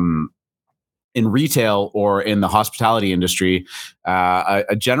 in retail or in the hospitality industry,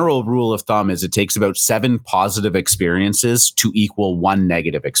 a general rule of thumb is it takes about 7 positive experiences to equal 1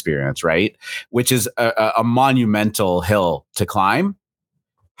 negative experience, right? Which is a monumental hill to climb.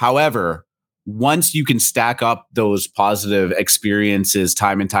 However, once you can stack up those positive experiences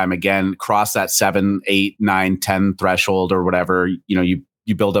time and time again, cross that 7, 8, 9, 10 threshold or whatever, you know, you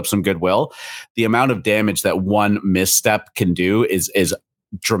build up some goodwill. The amount of damage that one misstep can do is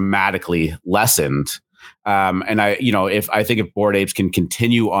dramatically lessened. And if Bored Apes can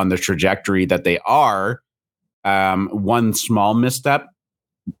continue on the trajectory that they are, one small misstep,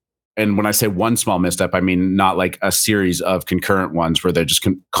 and when I say one small misstep, I mean not like a series of concurrent ones where they're just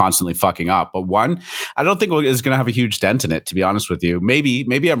constantly fucking up, but one, I don't think is going to have a huge dent in it, to be honest with you.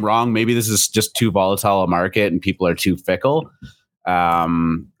 Maybe I'm wrong. Maybe this is just too volatile a market and people are too fickle.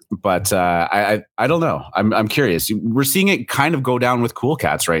 But I don't know. I'm curious. We're seeing it kind of go down with Cool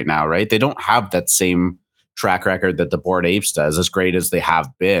Cats right now, right? They don't have that same track record that the Bored Apes does, as great as they have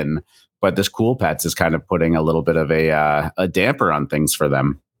been. But this Cool Pets is kind of putting a little bit of a damper on things for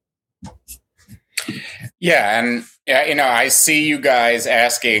them. Yeah, and I see you guys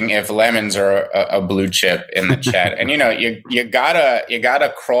asking if lemons are a blue chip in the chat, and you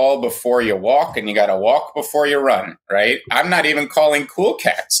gotta crawl before you walk, and you gotta walk before you run, right? I'm not even calling Cool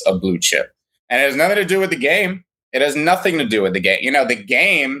Cats a blue chip, and it has nothing to do with the game. It has nothing to do with the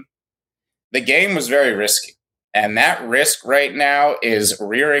game. The game was very risky, and that risk right now is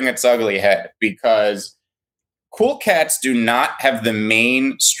rearing its ugly head because Cool Cats do not have the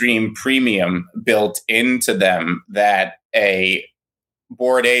mainstream premium built into them that a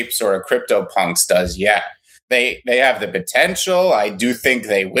Bored Apes or a CryptoPunks does yet. They have the potential. I do think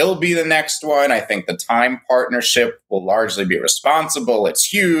they will be the next one. I think the Time partnership will largely be responsible.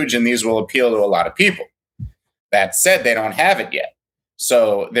 It's huge, and these will appeal to a lot of people. That said, they don't have it yet.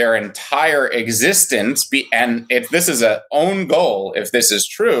 So their entire existence, and if this is a own goal, if this is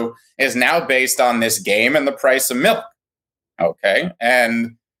true, is now based on this game and the price of milk. Okay.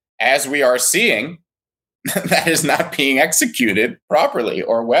 And as we are seeing, that is not being executed properly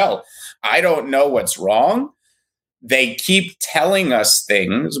or well. I don't know what's wrong. They keep telling us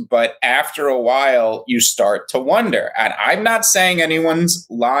things, but after a while, you start to wonder. And I'm not saying anyone's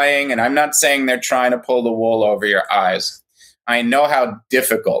lying, and I'm not saying they're trying to pull the wool over your eyes. I know how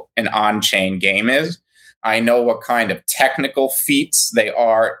difficult an on-chain game is. I know what kind of technical feats they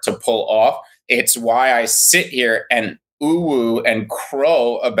are to pull off. It's why I sit here and ooh and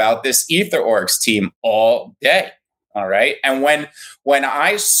crow about this EtherOrcs team all day. All right. And when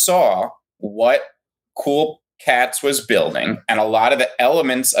I saw what Cool Cats was building and a lot of the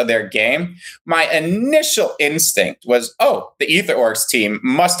elements of their game, my initial instinct was, oh, the EtherOrcs team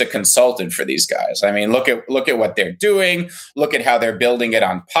must have consulted for these guys. I mean, look at what they're doing. Look at how they're building it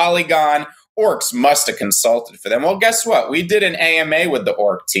on Polygon. Orcs must have consulted for them. Well, guess what? We did an AMA with the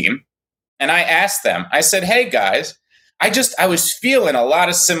Orc team, and I asked them, I said, hey, guys, I was feeling a lot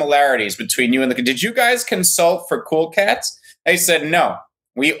of similarities between you and did you guys consult for Cool Cats? They said, no,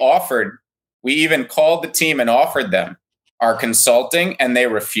 we even called the team and offered them our consulting, and they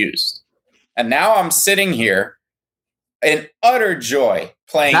refused. And now I'm sitting here in utter joy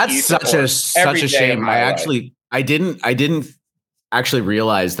playing. That's such a shame. I didn't actually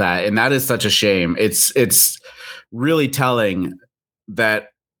realize that, and that is such a shame. It's really telling that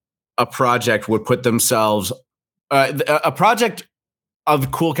a project would put themselves a project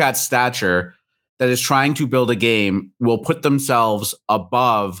of Cool Cat's stature that is trying to build a game will put themselves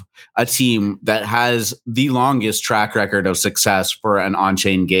above a team that has the longest track record of success for an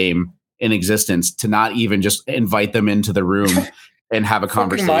on-chain game in existence, to not even just invite them into the room and have a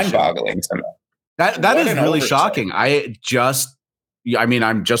conversation. Mind-boggling to me. That is really shocking. I'm just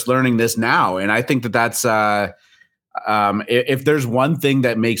learning this now, and I think that's if there's one thing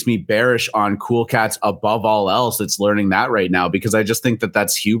that makes me bearish on Cool Cats above all else, it's learning that right now, because I just think that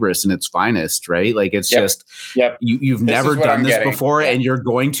that's hubris in its finest, right? Like it's just you've never done this before, and you're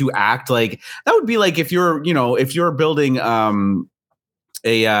going to act like that would be like if you're building an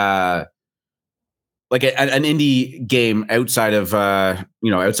indie game outside of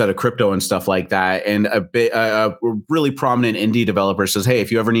crypto and stuff like that, and a really prominent indie developer says, "Hey,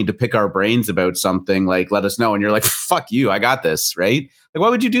 if you ever need to pick our brains about something, like let us know." And you're like, "Fuck you, I got this," right? Like, why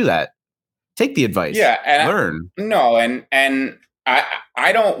would you do that? Take the advice. Yeah, and learn.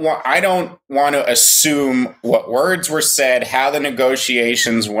 I don't want to assume what words were said, how the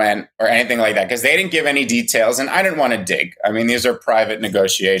negotiations went, or anything like that, because they didn't give any details, and I didn't want to dig. I mean, these are private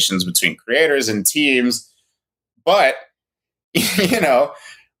negotiations between creators and teams, but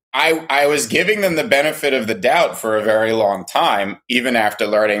I was giving them the benefit of the doubt for a very long time, even after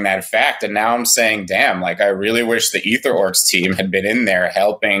learning that fact, and now I'm saying, damn, like I really wish the EtherOrcs team had been in there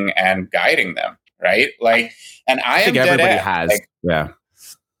helping and guiding them, right? Like. And I think everybody has. Like,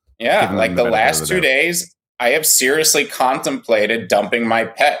 yeah. Like the last 2 days, I have seriously contemplated dumping my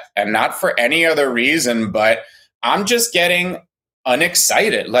pet, and not for any other reason, but I'm just getting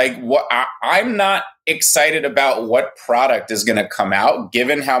unexcited. Like I'm not excited about what product is going to come out,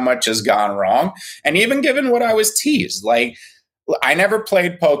 given how much has gone wrong, and even given what I was teased. Like I never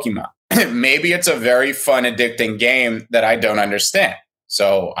played Pokemon. Maybe it's a very fun, addicting game that I don't understand.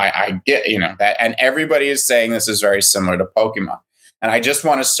 So I get, that, and everybody is saying this is very similar to Pokemon. And I just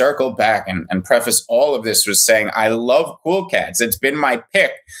want to circle back and preface all of this with saying, I love Cool Cats. It's been my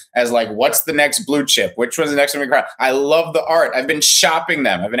pick as like, what's the next blue chip? Which one's the next one? I love the art. I've been shopping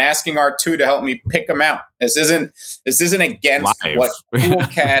them. I've been asking R2 to help me pick them out. This isn't against what Cool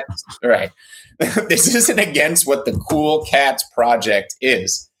Cats, right? This isn't against what the Cool Cats project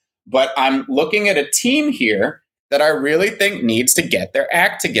is. But I'm looking at a team here that I really think needs to get their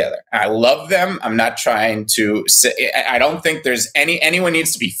act together. I love them. I'm not trying to say, I don't think there's anyone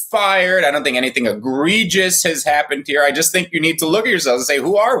needs to be fired. I don't think anything egregious has happened here. I just think you need to look at yourselves and say,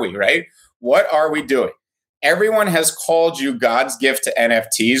 who are we, right? What are we doing? Everyone has called you God's gift to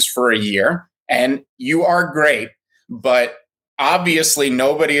NFTs for a year, and you are great, but obviously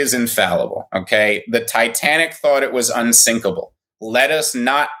nobody is infallible, okay? The Titanic thought it was unsinkable. Let us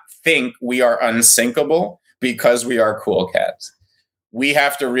not think we are unsinkable because we are Cool Cats. We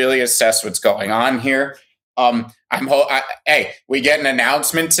have to really assess what's going on here. Hey, we get an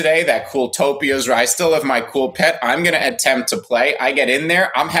announcement today that Cooltopia's, I still have my cool pet. I'm going to attempt to play. I get in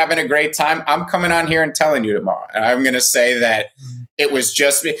there. I'm having a great time. I'm coming on here and telling you tomorrow. And I'm going to say that it was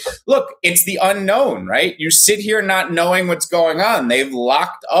just, look, it's the unknown, right? You sit here not knowing what's going on. They've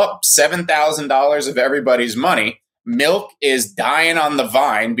locked up $7,000 of everybody's money. Milk is dying on the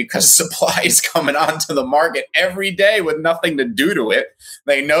vine because supply is coming onto the market every day with nothing to do to it.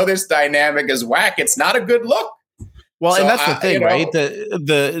 They know this dynamic is whack. It's not a good look. Well, so, and that's the thing, right?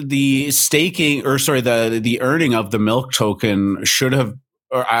 The staking, or sorry, the earning of the Milk token should have,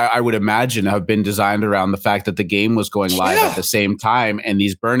 or I would imagine, have been designed around the fact that the game was going live at the same time, and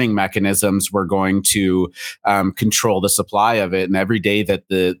these burning mechanisms were going to control the supply of it. And every day that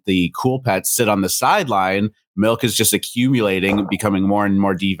the Cool Pets sit on the sideline, Milk is just accumulating, becoming more and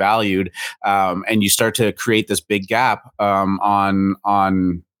more devalued, and you start to create this big gap on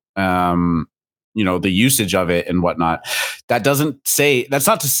the usage of it and whatnot. That's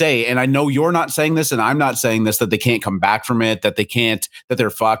not to say, and I know you're not saying this, and I'm not saying this, that they can't come back from it, that they're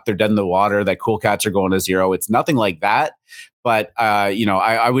fucked, they're dead in the water, that Cool Cats are going to zero. It's nothing like that. But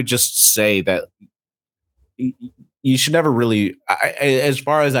I would just say that you should never really, as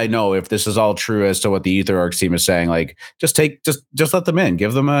far as I know, if this is all true as to what the EtherOrcs team is saying, like just let them in,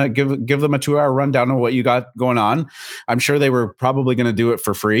 give them a 2-hour rundown of what you got going on. I'm sure they were probably going to do it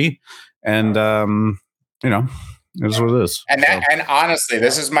for free, and it is what it is. And honestly,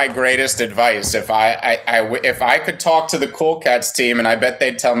 this is my greatest advice. If I could talk to the Cool Cats team, and I bet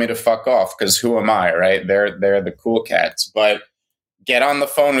they'd tell me to fuck off, because who am I, right? They're the Cool Cats, but get on the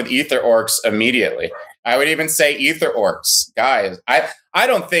phone with Ether Orcs immediately. I would even say Ether Orcs, guys. I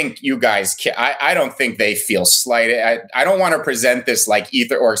don't think you guys I don't think they feel slighted. I don't want to present this like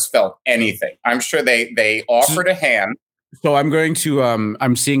Ether Orcs felt anything. I'm sure they offered a hand. So I'm going to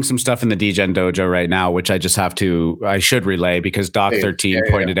I'm seeing some stuff in the DGen dojo right now, which I should relay because Doc 13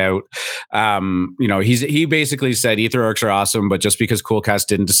 pointed out. He basically said Ether Orcs are awesome, but just because Cool Cats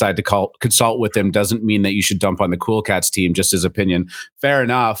didn't decide to consult with him doesn't mean that you should dump on the Cool Cats team. Just his opinion. Fair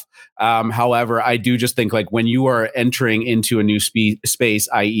enough. However, I do just think like when you are entering into a new space,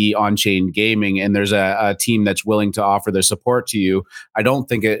 i.e. on-chain gaming, and there's a team that's willing to offer their support to you, I don't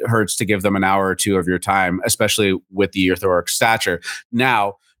think it hurts to give them an hour or two of your time, especially with the Ether Orc stature.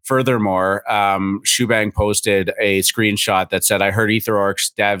 Now, furthermore, Shubang posted a screenshot that said, I heard Ether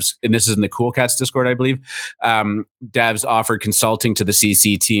Orcs devs, and this is in the Cool Cats Discord, I believe, devs offered consulting to the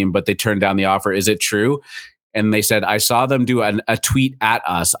CC team, but they turned down the offer. Is it true? And they said, I saw them do a tweet at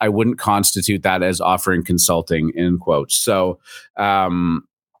us. I wouldn't constitute that as offering consulting, in quotes. So, I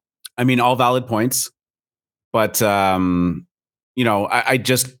mean, all valid points. But, I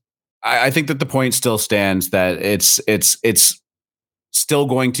think that the point still stands that it's still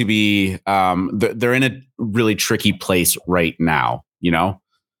going to be, they're in a really tricky place right now,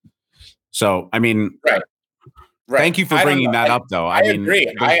 So, I mean... Right. Thank you for bringing that up, though. I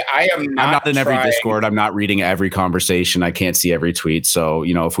agree. I'm not in every Discord. I'm not reading every conversation. I can't see every tweet. So,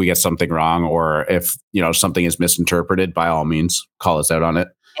 if we get something wrong or if, something is misinterpreted, by all means, call us out on it.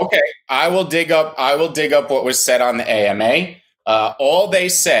 Okay. I will dig up what was said on the AMA. All they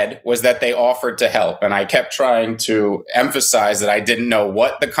said was that they offered to help. And I kept trying to emphasize that I didn't know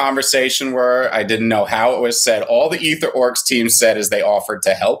what the conversation were. I didn't know how it was said. All the Ether Orcs team said is they offered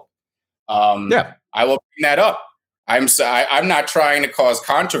to help. I will bring that up. I'm not trying to cause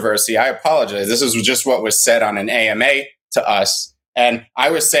controversy. I apologize. This is just what was said on an AMA to us. And I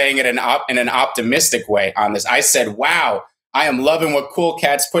was saying it in an optimistic way on this. I said, wow, I am loving what Cool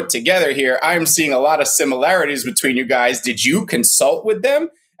Cats put together here. I am seeing a lot of similarities between you guys. Did you consult with them?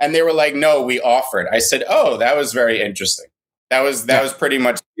 And they were like, no, we offered. I said, oh, that was very interesting. That was pretty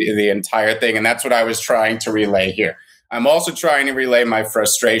much the entire thing. And that's what I was trying to relay here. I'm also trying to relay my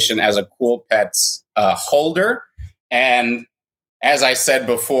frustration as a Cool Pets holder. And as I said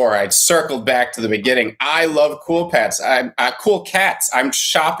before, I circled back to the beginning. I love Cool Pets. Cool Cats. I'm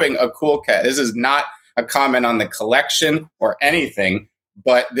shopping a Cool Cat. This is not a comment on the collection or anything,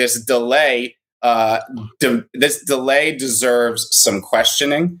 but this delay deserves some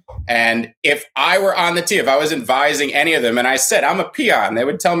questioning. And if I were on the team, if I was advising any of them, and I said I'm a peon, they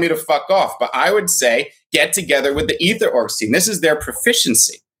would tell me to fuck off. But I would say get together with the Ether Orcs team. This is their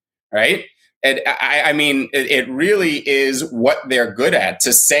proficiency, right? And I mean, it really is what they're good at.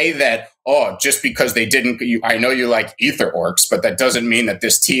 To say that, oh, just because they didn't, I know you like Ether Orcs, but that doesn't mean that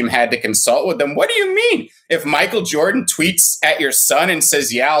this team had to consult with them. What do you mean? If Michael Jordan tweets at your son and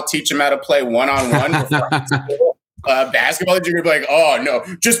says, yeah, I'll teach him how to play one-on-one basketball, you're going to be like, oh, no,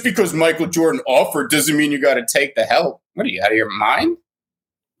 just because Michael Jordan offered doesn't mean you got to take the help. What are you, out of your mind?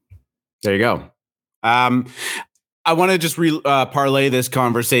 There you go. I want to just parlay this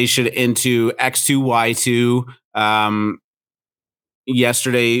conversation into X2Y2.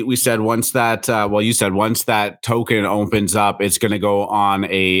 Yesterday, we said once that token opens up, it's going to go on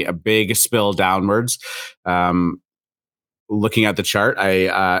a big spill downwards. Looking at the chart,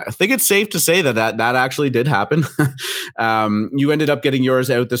 I think it's safe to say that actually did happen. You ended up getting yours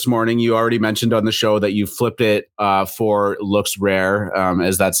out this morning. You already mentioned on the show that you flipped it for Looks Rare,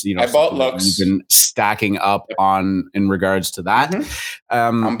 as that's I bought Looks. You've been stacking up on in regards to that.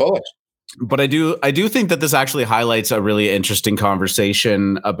 Mm-hmm. I'm bullish. But I do think that this actually highlights a really interesting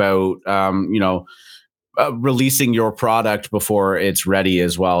conversation about releasing your product before it's ready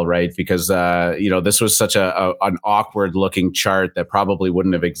as well, right? Because this was such an awkward looking chart that probably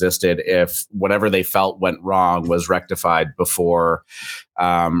wouldn't have existed if whatever they felt went wrong was rectified before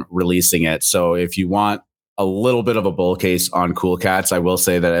releasing it. So if you want a little bit of a bull case on Cool Cats, I will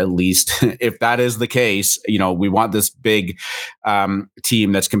say that at least if that is the case, we want this big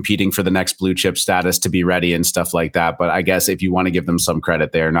team that's competing for the next blue chip status to be ready and stuff like that. But I guess if you want to give them some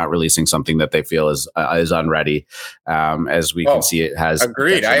credit, they're not releasing something that they feel is unready. As we can see, it has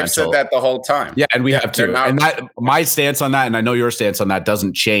agreed. I have said that the whole time. Yeah, and we have too. And my stance on that, and I know your stance on that,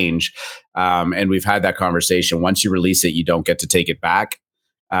 doesn't change. And we've had that conversation. Once you release it, you don't get to take it back.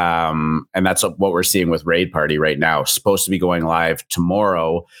 And that's what we're seeing with Raid Party right now. Supposed to be going live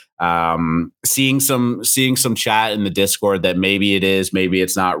tomorrow. Seeing some chat in the Discord that maybe it is, maybe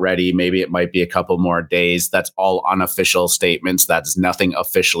it's not ready, maybe it might be a couple more days. That's all unofficial statements. That's nothing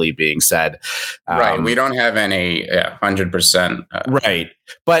officially being said. Right. We don't have any 100%. Right.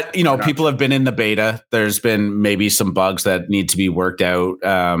 But, people have been in the beta. There's been maybe some bugs that need to be worked out.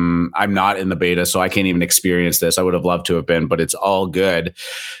 I'm not in the beta, so I can't even experience this. I would have loved to have been, but it's all good.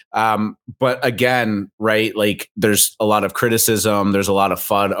 But again, right, like there's a lot of criticism. There's a lot of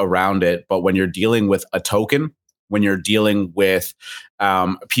FUD around it. But when you're dealing with a token, when you're dealing with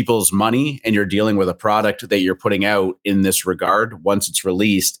people's money and you're dealing with a product that you're putting out in this regard, once it's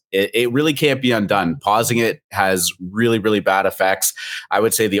released, it really can't be undone. Pausing it has really, really bad effects. I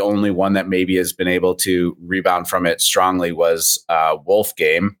would say the only one that maybe has been able to rebound from it strongly was Wolf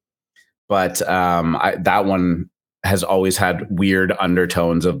Game. But that one has always had weird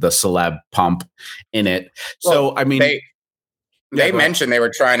undertones of the celeb pump in it. So, I mean... They mentioned they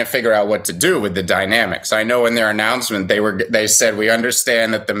were trying to figure out what to do with the dynamics. I know in their announcement, they said, we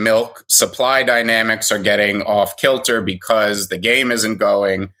understand that the milk supply dynamics are getting off kilter because the game isn't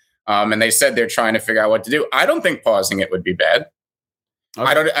going. And they said they're trying to figure out what to do. I don't think pausing it would be bad.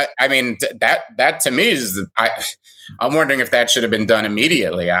 Okay. I mean, that to me is, I'm wondering if that should have been done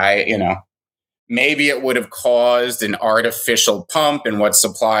immediately. Maybe it would have caused an artificial pump in what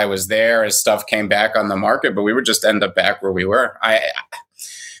supply was there as stuff came back on the market, but we would just end up back where we were. I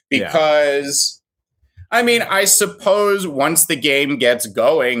suppose once the game gets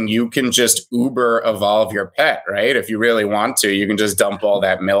going, you can just Uber evolve your pet, right? If you really want to, you can just dump all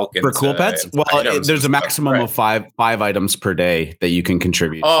that milk for cool pets. Well, there's a maximum of five items per day that you can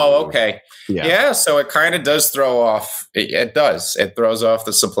contribute. Oh, okay. Yeah. So it kind of does throw off. It does. It throws off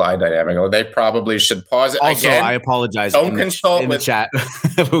the supply dynamic. Or they probably should pause it. Also, again, I apologize. Don't consult with the chat.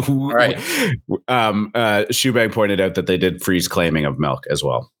 Right. Shoebag pointed out that they did freeze claiming of milk as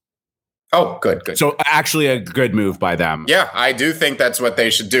well. Oh, good. So actually a good move by them. Yeah, I do think that's what they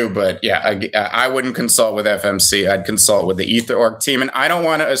should do. But yeah, I wouldn't consult with FMC. I'd consult with the EtherOrg team. And I don't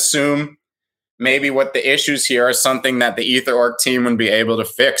want to assume maybe what the issues here are something that the EtherOrg team would be able to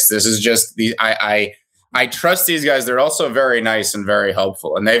fix. This is just I trust these guys. They're also very nice and very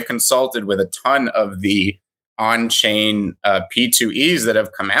helpful. And they've consulted with a ton of the on-chain P2Es that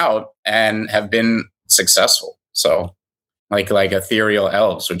have come out and have been successful. So... Like ethereal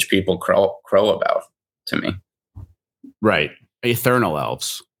elves, which people crow about to me. Right. Eternal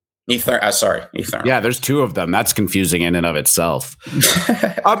elves. Eternal. Yeah, there's two of them. That's confusing in and of itself.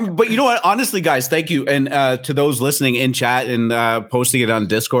 But you know what? Honestly, guys, thank you. And to those listening in chat and posting it on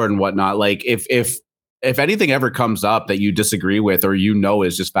Discord and whatnot, like if anything ever comes up that you disagree with or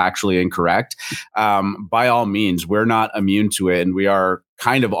is just factually incorrect, by all means, we're not immune to it. And we are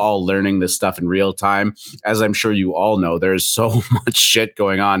kind of all learning this stuff in real time. As I'm sure you all know, there's so much shit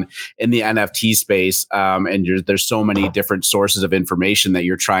going on in the NFT space. And there's so many different sources of information that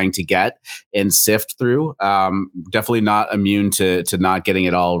you're trying to get and sift through. Definitely not immune to not getting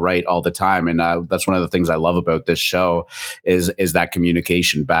it all right all the time. And that's one of the things I love about this show is that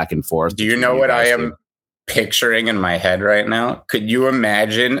communication back and forth. Do you know what I am picturing in my head right now? Could you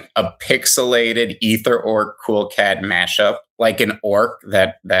imagine a pixelated EtherOrg Cool Cat mashup, like an orc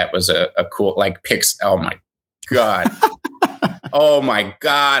that was a cool oh my god. Oh my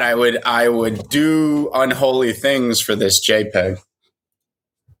god, I would do unholy things for this JPEG.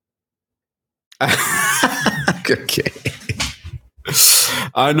 Okay.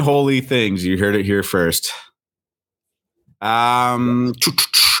 Unholy things, you heard it here first.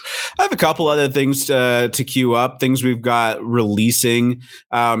 I have a couple other things to queue up. Things we've got releasing.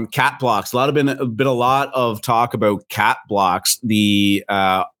 Cat blocks. Been a lot of talk about cat blocks. The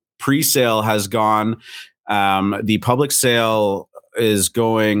pre-sale has gone. The public sale is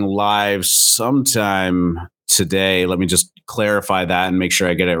going live sometime today. Let me just clarify that and make sure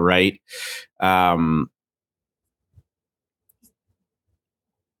I get it right.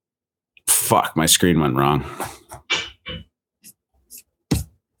 Fuck, my screen went wrong.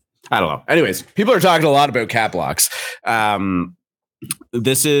 I don't know. Anyways, people are talking a lot about cat blocks.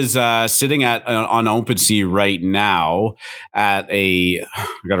 This is sitting on OpenSea right now at I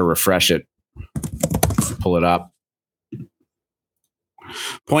got to refresh it. Pull it up.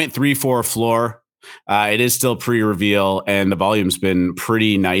 0.34 floor. It is still pre-reveal, and the volume's been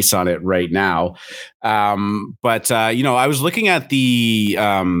pretty nice on it right now. But I was looking at the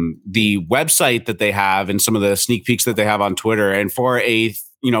website that they have and some of the sneak peeks that they have on Twitter, and for a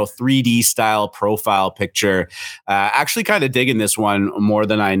 3D style profile picture. Actually kind of digging this one more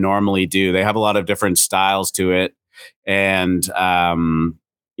than I normally do. They have a lot of different styles to it. And,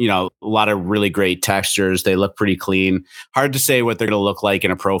 a lot of really great textures. They look pretty clean. Hard to say what they're going to look like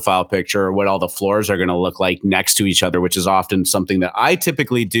in a profile picture or what all the floors are going to look like next to each other, which is often something that I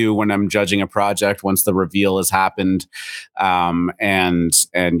typically do when I'm judging a project once the reveal has happened, and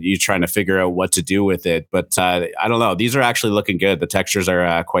you're trying to figure out what to do with it. But I don't know. These are actually looking good. The textures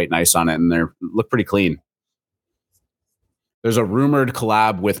are quite nice on it, and they look pretty clean. There's a rumored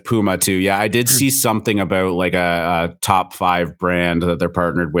collab with Puma too. Yeah, I did see something about like a top 5 brand that they're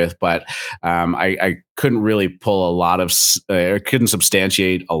partnered with, but I couldn't really pull a lot of, couldn't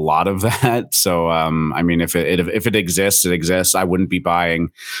substantiate a lot of that. So I mean, if it exists, it exists. I wouldn't be buying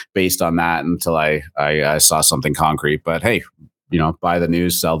based on that until I saw something concrete. But hey, buy the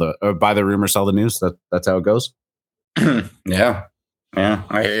news, buy the rumor, sell the news. That's how it goes. Yeah.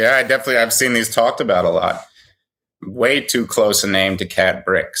 I definitely, I've seen these talked about a lot. Way too close a name to Cat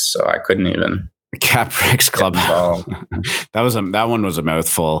Bricks, so I couldn't even. Cat Bricks Club. that one was a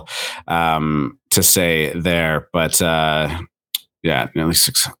mouthful to say there, but yeah, nearly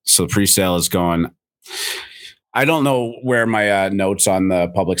 6. So the pre-sale is going. I don't know where my notes on the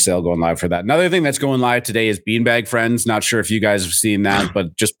public sale going live for that. Another thing that's going live today is Beanbag Friends. Not sure if you guys have seen that,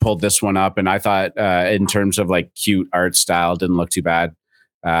 but just pulled this one up, and I thought in terms of like cute art style, didn't look too bad.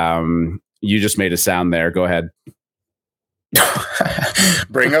 You just made a sound there. Go ahead.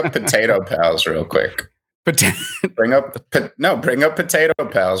 Bring up Potato Pals real quick. Bring up Potato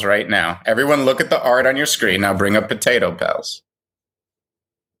Pals right now. Everyone look at the art on your screen. Now bring up Potato Pals.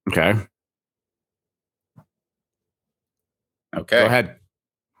 Okay. Go ahead.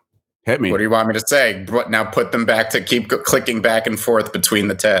 Hit me. What do you want me to say? Now put them back to keep clicking back and forth between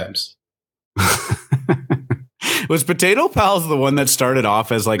the tabs. Was Potato Pals the one that started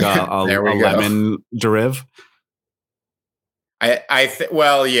off as like a lemon deriv?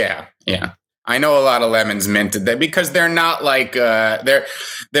 Well, yeah. I know a lot of lemons minted that because they're not like they're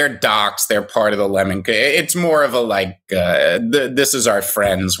docs. They're part of the lemon. It's more of a like this is our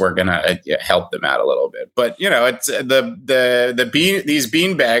friends. We're gonna help them out a little bit. But it's these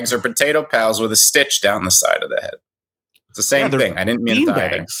bean bags are Potato Pals with a stitch down the side of the head. It's the same thing. I didn't mean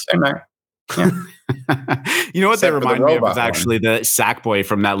that. Yeah. You know what they remind me of is actually the Sackboy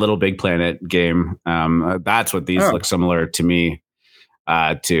from that Little Big Planet game. That's what these look similar to me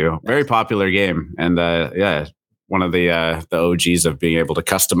to. Very popular game, and one of the OGs of being able to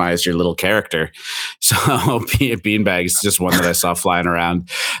customize your little character. So Beanbag is just one that I saw flying around.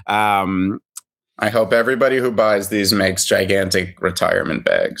 I hope everybody who buys these makes gigantic retirement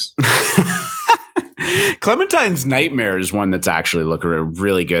bags. Clementine's Nightmare is one that's actually looking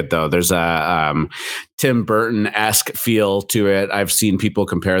really good, though. There's a Tim Burton-esque feel to it. I've seen people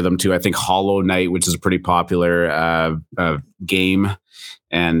compare them to, I think, Hollow Knight, which is a pretty popular game.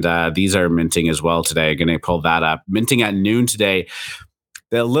 And these are minting as well today. Going to pull that up. Minting at noon today.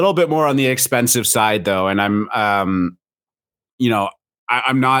 They're a little bit more on the expensive side, though. And I'm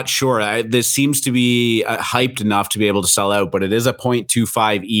not sure. This seems to be hyped enough to be able to sell out, but it is a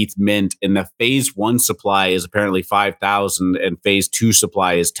 0.25 ETH mint, and the phase 1 supply is apparently 5,000 and phase 2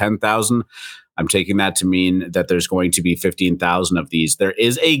 supply is 10,000. I'm taking that to mean that there's going to be 15,000 of these. There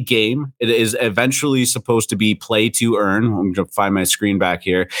is a game. It is eventually supposed to be play to earn. I'm going to find my screen back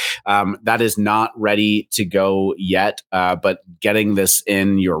here. That is not ready to go yet, but getting this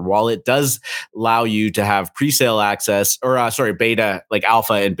in your wallet does allow you to have pre-sale access beta, like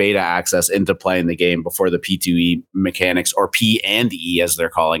alpha and beta access into playing the game before the P2E mechanics, or P and E as they're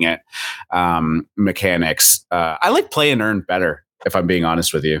calling it, mechanics. I like play and earn better, if I'm being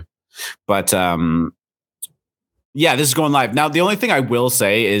honest with you. But this is going live now. The only thing I will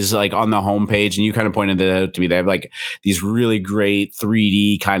say is, like, on the homepage, and you kind of pointed it out to me, they have like these really great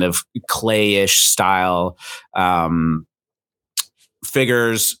 3D kind of clayish style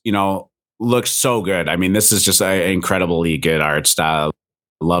figures. Looks so good. I mean, this is just an incredibly good art style.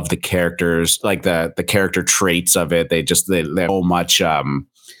 Love the characters, like the character traits of it. They have so much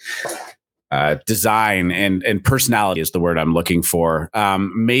design and personality is the word I'm looking for.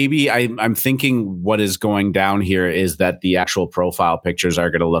 Maybe I'm thinking what is going down here is that the actual profile pictures are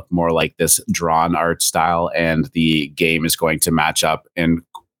going to look more like this drawn art style, and the game is going to match up and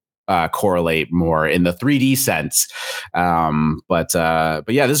correlate more in the 3D sense. But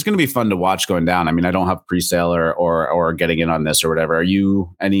yeah, this is going to be fun to watch going down. I mean, I don't have pre-sale or getting in on this or whatever. Are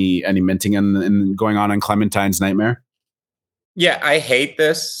you any minting in going on in Clementine's Nightmare? Yeah, I hate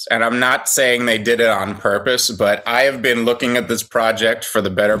this, and I'm not saying they did it on purpose, but I have been looking at this project for the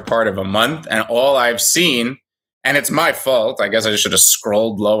better part of a month, and all I've seen, and it's my fault, I guess I should have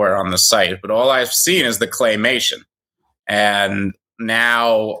scrolled lower on the site, but all I've seen is the claymation. And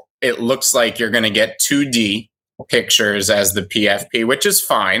now it looks like you're going to get 2D pictures as the PFP, which is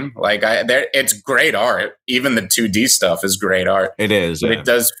fine. Like it's great art. Even the 2D stuff is great art. It is, but it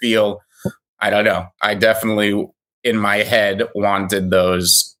does feel. I don't know. I definitely in my head wanted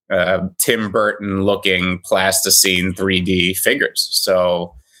those Tim Burton looking plasticine 3D figures.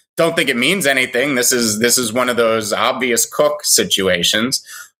 So don't think it means anything. This is one of those obvious Cook situations.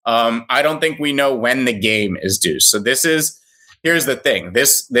 I don't think we know when the game is due. So here's the thing.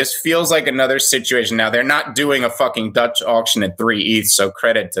 This feels like another situation. Now they're not doing a fucking Dutch auction at 3 ETH, so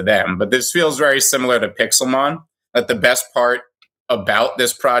credit to them. But this feels very similar to Pixelmon. That the best part about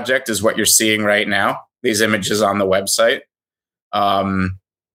this project is what you're seeing right now. These images on the website.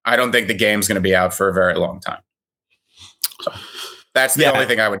 I don't think the game's going to be out for a very long time. So that's the only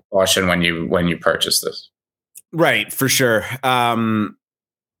thing I would caution when you purchase this. Right, for sure.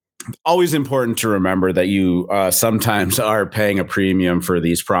 Always important to remember that you sometimes are paying a premium for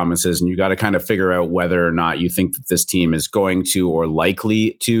these promises, and you got to kind of figure out whether or not you think that this team is going to or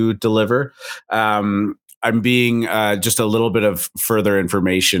likely to deliver. I'm being just a little bit of further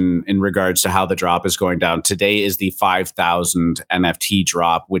information in regards to how the drop is going down. Today is the 5,000 NFT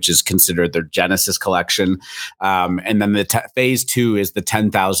drop, which is considered their Genesis collection. And then the phase 2 is the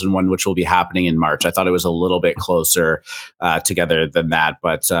 10,000 one, which will be happening in March. I thought it was a little bit closer together than that.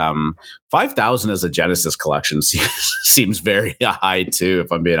 But 5,000 as a Genesis collection seems very high too,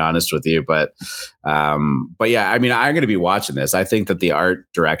 if I'm being honest with you. But yeah, I mean, I'm going to be watching this. I think that the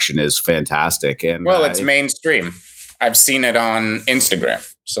art direction is fantastic. And it's mainstream. I've seen it on Instagram.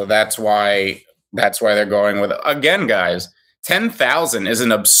 So that's why they're going with it. Again, guys, 10,000 is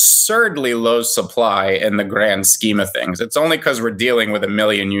an absurdly low supply in the grand scheme of things. It's only because we're dealing with 1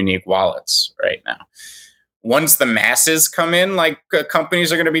 million unique wallets right now. Once the masses come in, like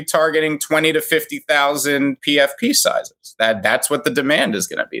companies are going to be targeting 20 to 50,000 PFP sizes. That's what the demand is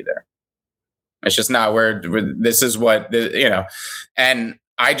going to be there. It's just not where this is what, and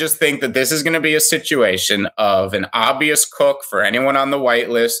I just think that this is going to be a situation of an obvious Cook for anyone on the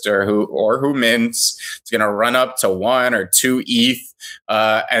whitelist or who mints. It's going to run up to 1 or 2 ETH.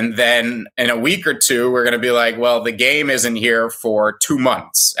 And then in a week or two, we're going to be like, well, the game isn't here for 2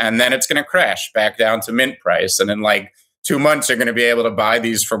 months. And then it's going to crash back down to mint price. And in like 2 months, you're going to be able to buy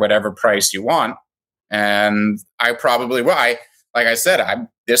these for whatever price you want. And I probably will. Like I said,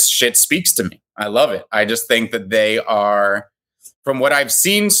 this shit speaks to me. I love it. I just think that they are, from what I've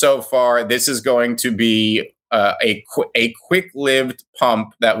seen so far, this is going to be a quick-lived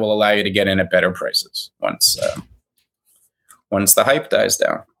pump that will allow you to get in at better prices once the hype dies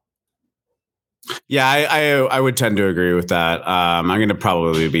down. Yeah, I would tend to agree with that. I'm going to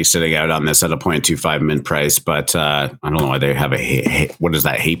probably be sitting out on this at a 0.25 mint price, but I don't know why they have what is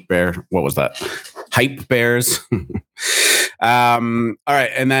that, hate bear? What was that? Hype bears. All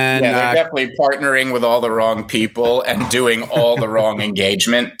right, and then they're definitely partnering with all the wrong people and doing all the wrong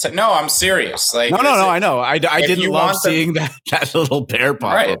engagement. No, I'm serious. Like, no, I know. I didn't love seeing that little bear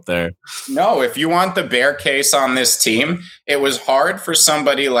pop up there. No, if you want the bear case on this team, it was hard for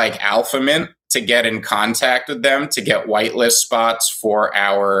somebody like AlphaMint to get in contact with them to get whitelist spots for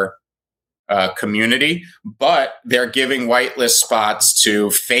our community, but they're giving whitelist spots to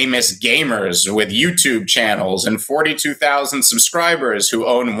famous gamers with YouTube channels and 42,000 subscribers who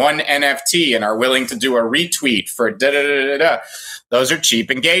own 1 NFT and are willing to do a retweet for da-da-da-da-da. Those are cheap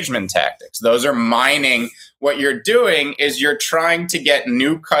engagement tactics. Those are mining. What you're doing is you're trying to get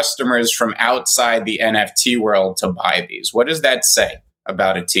new customers from outside the NFT world to buy these. What does that say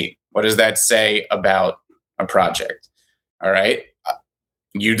about a team? What does that say about a project? All right.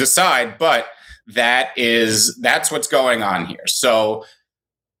 You decide, but that's what's going on here. So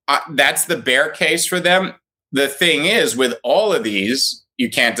that's the bear case for them. The thing is, with all of these, you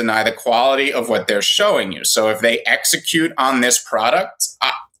can't deny the quality of what they're showing you. So if they execute on this product,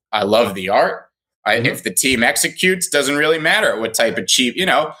 I love the art. If the team executes, doesn't really matter what type of cheap,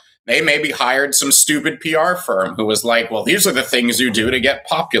 they maybe hired some stupid PR firm who was like, well, these are the things you do to get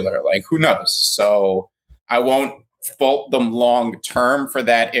popular. Like, who knows? So I won't fault them long term for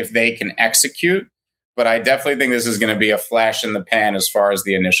that if they can execute. But I definitely think this is going to be a flash in the pan as far as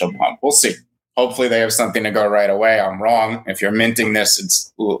the initial pump. We'll see. Hopefully they have something to go right away. I'm wrong. If you're minting this,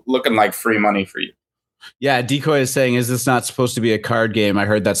 it's looking like free money for you. Yeah, Decoy is saying, is this not supposed to be a card game? I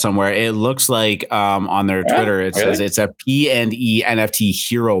heard that somewhere. It looks like on their Twitter, it says it's a P&E NFT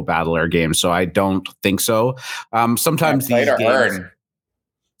hero battler game. So I don't think so.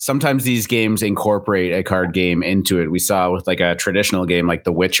 Sometimes these games incorporate a card game into it. We saw with like a traditional game like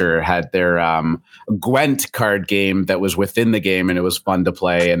The Witcher had their Gwent card game that was within the game, and it was fun to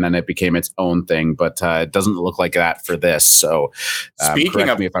play, and then it became its own thing. But it doesn't look like that for this. So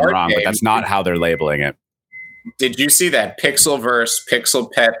correct me if I'm wrong, but that's not how they're labeling it. Did you see that Pixelverse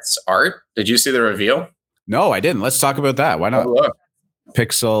Pixel Pets art? Did you see the reveal? No, I didn't. Let's talk about that. Why not? Oh, look.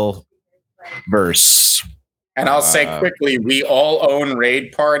 Pixelverse. And I'll say quickly, we all own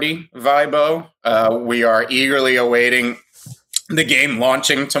Raid Party, Vibo. We are eagerly awaiting the game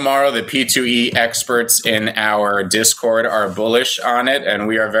launching tomorrow. The P2E experts in our Discord are bullish on it, and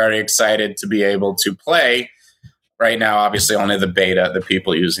we are very excited to be able to play. Right now, obviously, only the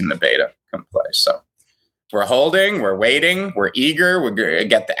people using the beta can play. So we're holding, we're waiting, we're eager. We're going to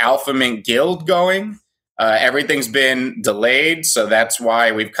get the Alpha Mint Guild going. Everything's been delayed, so that's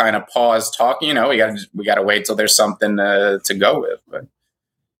why we've kind of paused talking. You know, we got to wait till there's something to go with. But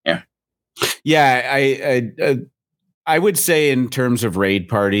I would say in terms of Raid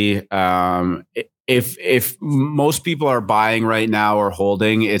Party, if most people are buying right now or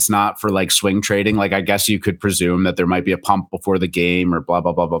holding, it's not for like swing trading. Like, I guess you could presume that there might be a pump before the game or blah,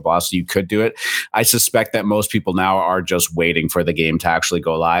 blah, blah, blah, blah. So you could do it. I suspect that most people now are just waiting for the game to actually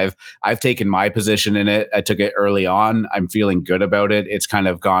go live. I've taken my position in it. I took it early on. I'm feeling good about it. It's kind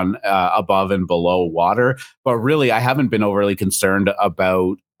of gone above and below water, but really I haven't been overly concerned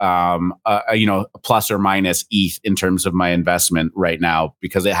about plus or minus ETH in terms of my investment right now,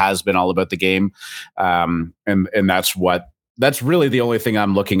 because it has been all about the game. And that's really the only thing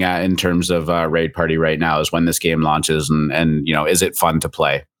I'm looking at in terms of Raid Party right now is when this game launches and is it fun to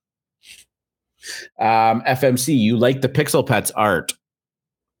play? FMC, you like the Pixel Pets art?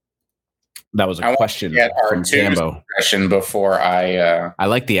 That was a question from Sambo. Before I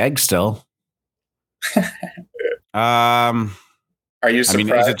like the egg still. Are you surprised?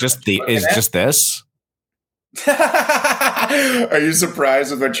 I mean, is it just this? Are you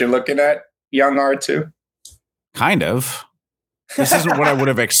surprised with what you're looking at, young R2? Kind of. This isn't what I would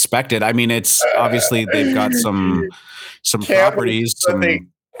have expected. I mean, it's obviously they've got some properties.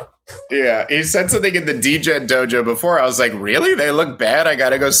 Yeah, he said something in the DJ Dojo before. I was like, really? They look bad? I got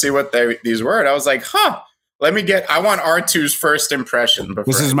to go see what these were. And I was like, I want R2's first impression.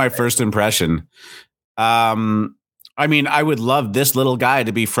 This is my first impression. I mean, I would love this little guy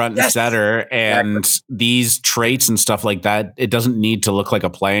to be front and center, and these traits and stuff like that. It doesn't need to look like a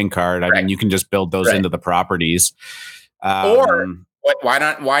playing card. I mean, you can just build those into the properties. Or why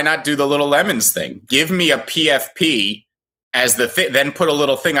not do the little lemons thing? Give me a PFP as the thing, then put a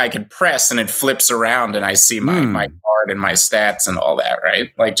little thing I can press, and it flips around, and I see my card and my stats and all that. Right?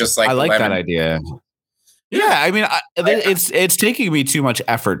 I like that idea. Yeah, I mean, it's taking me too much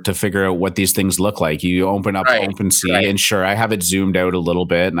effort to figure out what these things look like. You open up OpenSea, and sure, I have it zoomed out a little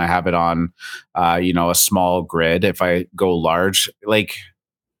bit, and I have it on, a small grid. If I go large, I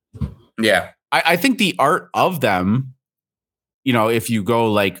think the art of them, if you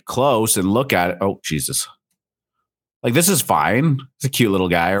go like close and look at it, oh Jesus, like this is fine. It's a cute little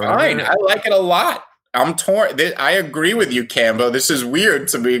guy. Fine, I like it a lot. I'm torn. I agree with you, Cambo. This is weird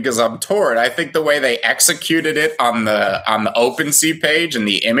to me because I'm torn. I think the way they executed it on the OpenSea page and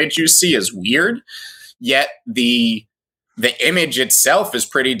the image you see is weird. Yet the image itself is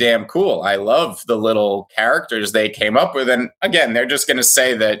pretty damn cool. I love the little characters they came up with. And again, they're just going to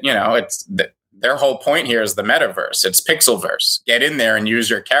say that, it's their whole point here is the metaverse. It's Pixelverse. Get in there and use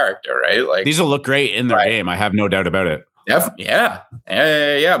your character, right? Like, these will look great in their game. I have no doubt about it. Yeah.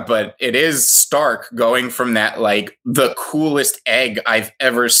 But it is stark going from that, like, the coolest egg I've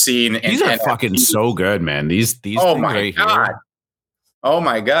ever seen. These are fucking so good, man. These oh my God. Here. Oh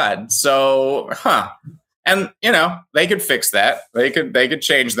my God. So, and they could fix that. They could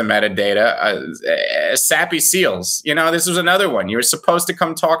change the metadata. Sappy seals. This was another one. You were supposed to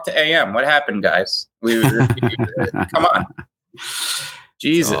come talk to AM. What happened, guys? Come on.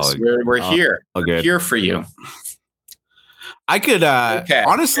 Jesus, we're here. We're here for you. I could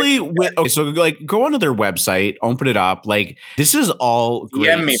honestly, so like go onto their website, open it up. Like, this is all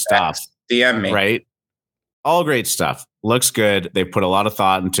great stuff. DM me, right? All great stuff. Looks good. They put a lot of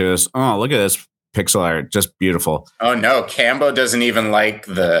thought into this. Oh, look at this pixel art, just beautiful. Oh no, Cambo doesn't even like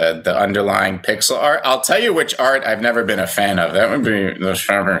the underlying pixel art. I'll tell you which art I've never been a fan of. That would be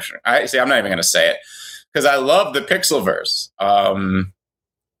the. I'm not even going to say it because I love the Pixelverse.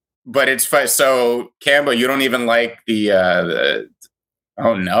 But it's fun. So, Cambo, you don't even like the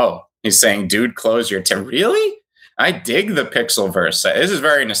oh no. He's saying, dude, close your tab. Really? I dig the Pixelverse. This is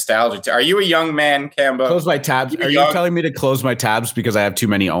very nostalgic. Are you a young man, Cambo? Close my tabs. Are you telling me to close my tabs because I have too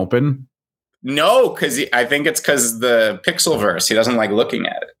many open? No, because I think it's because the Pixelverse. He doesn't like looking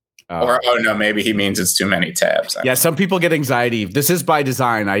at it. Or, no, maybe he means it's too many tabs. Yeah, some people get anxiety. This is by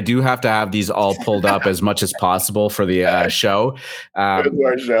design. I do have to have these all pulled up as much as possible for the show.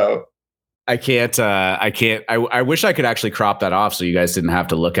 Our show. I can't. I wish I could actually crop that off so you guys didn't have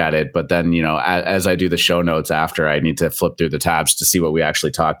to look at it. But then, as I do the show notes after, I need to flip through the tabs to see what we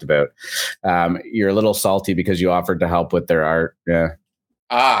actually talked about. You're a little salty because you offered to help with their art. Yeah.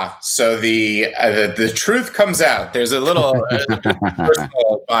 So the truth comes out. There's a little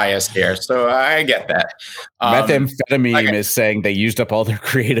personal bias here, so I get that. Methamphetamine is saying they used up all their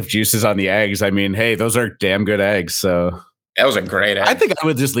creative juices on the eggs. I mean, hey, those are damn good eggs. So those are great eggs. I think I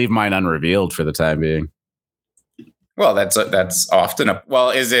would just leave mine unrevealed for the time being. Well, that's often well.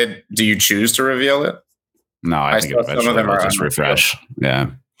 Is it? Do you choose to reveal it? No, I think some of them are just refresh.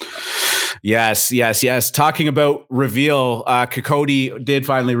 Yeah. Yes. Talking about reveal, Kokoti did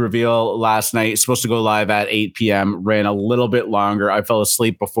finally reveal last night. It's supposed to go live at 8 p.m. Ran a little bit longer. I fell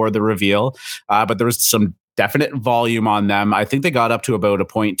asleep before the reveal, but there was some definite volume on them. I think they got up to about a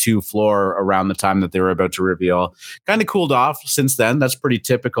 0.2 floor around the time that they were about to reveal. Kind of cooled off since then. That's pretty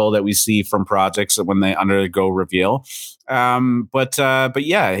typical that we see from projects when they undergo reveal. But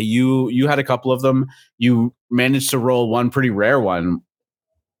yeah, you had a couple of them. You managed to roll one pretty rare one.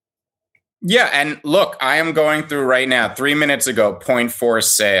 Yeah, and look, I am going through right now. 3 minutes ago, 0.4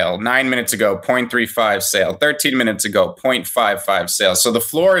 sale. 9 minutes ago, 0.35 sale. 13 minutes ago, 0.55 sale. So the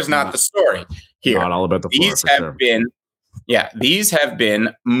floor is not the story here. Not all about the floor. These have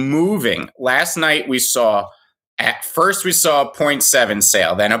been moving. Last night we saw a 0.7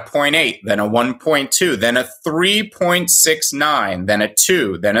 sale, then a 0.8, then a 1.2, then a 3.69, then a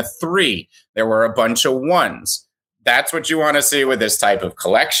 2, then a 3. There were a bunch of ones. That's what you want to see with this type of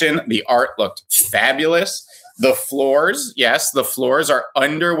collection. The art looked fabulous. The floors, yes, the floors are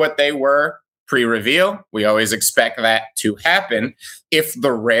under what they were pre-reveal. We always expect that to happen. If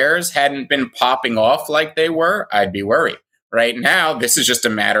the rares hadn't been popping off like they were, I'd be worried. Right now, this is just a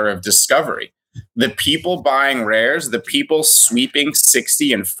matter of discovery. The people buying rares, the people sweeping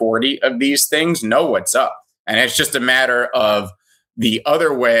 60 and 40 of these things know what's up. And it's just a matter of the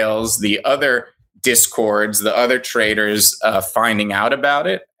other whales, the other discords, the other traders finding out about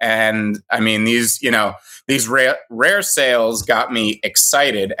it. And I mean, these rare sales got me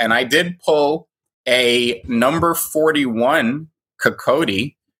excited. And I did pull a number 41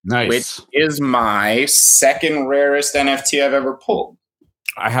 Kokoti, nice, which is my second rarest NFT I've ever pulled.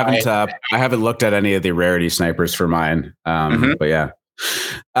 I haven't looked at any of the rarity snipers for mine. But yeah.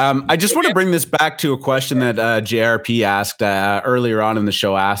 I just want to bring this back to a question that JRP asked earlier on in the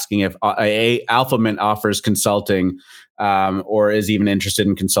show, asking if Alpha Mint offers consulting or is even interested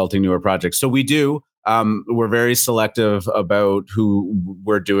in consulting newer projects. So we do. We're very selective about who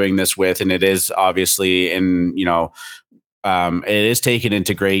we're doing this with, and it is obviously it is taken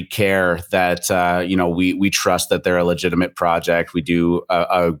into great care that we trust that they're a legitimate project. We do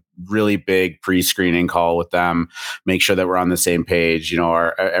a really big pre-screening call with them, make sure that we're on the same page.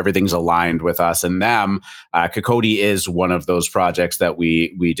 Everything's aligned with us and them. Kokoti is one of those projects that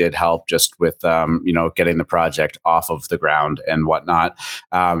we did help just with getting the project off of the ground and whatnot.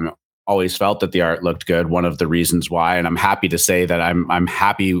 Always felt that the art looked good. One of the reasons why, and I'm happy to say that I'm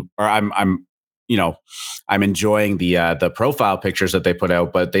happy, or I'm enjoying the profile pictures that they put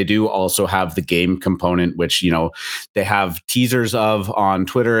out, but they do also have the game component, which, they have teasers of on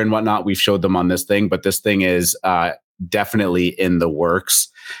Twitter and whatnot. We've showed them on this thing, but this thing is definitely in the works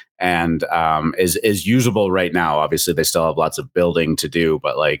and is usable right now. Obviously, they still have lots of building to do,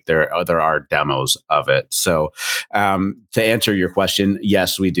 but there are demos of it. So to answer your question,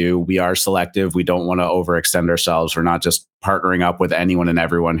 yes, we do. We are selective. We don't want to overextend ourselves. We're not just partnering up with anyone and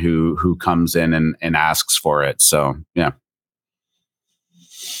everyone who comes in and asks for it. So yeah.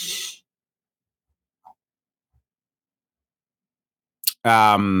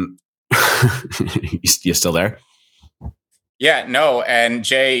 You still there? Yeah, no. And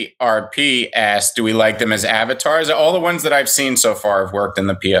JRP asked, do we like them as avatars? All the ones that I've seen so far have worked in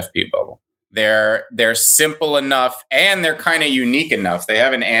the PFP bubble. They're simple enough and they're kind of unique enough. They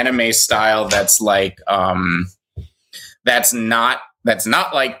have an anime style that's like that's not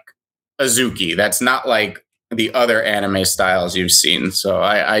like Azuki. That's not like the other anime styles you've seen. So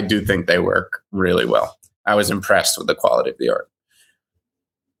I do think they work really well. I was impressed with the quality of the art.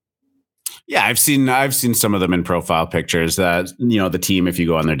 Yeah, I've seen some of them in profile pictures. The team, if you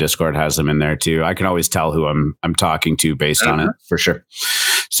go on their Discord, has them in there too. I can always tell who I'm talking to based on it for sure.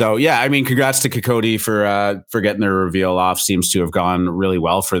 So yeah, I mean, congrats to Kokoti for getting their reveal off. Seems to have gone really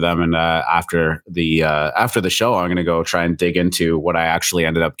well for them. And after the show, I'm going to go try and dig into what I actually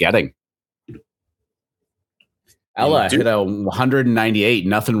ended up getting. Ella hit a 198.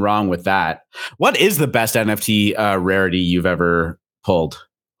 Nothing wrong with that. What is the best NFT rarity you've ever pulled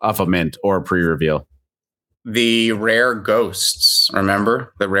off a mint or pre-reveal? the Rare Ghosts.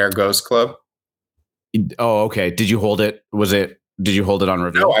 Remember the Rare Ghost Club? Oh, okay. Did you hold it? Did you hold it on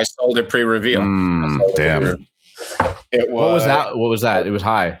reveal? No, I sold it pre-reveal. Damn. It was. What was that? What was that? It was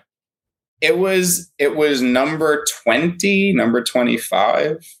high. It was number 20, number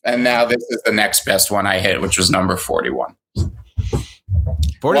 25, and now this is the next best one I hit, which was number 41.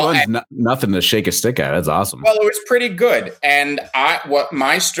 41's nothing to shake a stick at. That's awesome. Well, it was pretty good, and what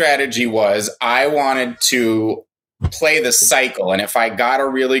my strategy was, I wanted to play the cycle, and if I got a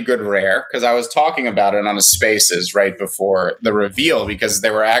really good rare, because I was talking about it on the Spaces right before the reveal, because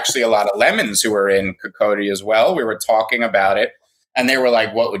there were actually a lot of lemons who were in Cocody as well. We were talking about it, and they were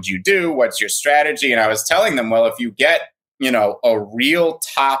like, "What would you do? What's your strategy?" And I was telling them, "Well, if you get a real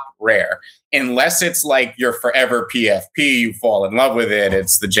top rare, unless it's like your forever PFP, you fall in love with it,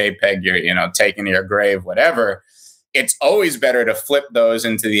 it's the JPEG you're taking to your grave, whatever. It's always better to flip those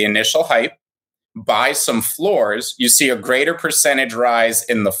into the initial hype, buy some floors, you see a greater percentage rise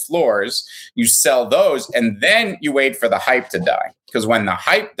in the floors, you sell those, and then you wait for the hype to die. Because when the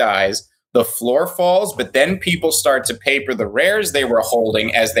hype dies, the floor falls, but then people start to paper the rares they were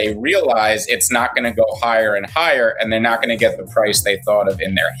holding as they realize it's not going to go higher and higher, and they're not going to get the price they thought of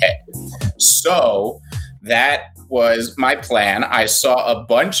in their head." So that was my plan. I saw a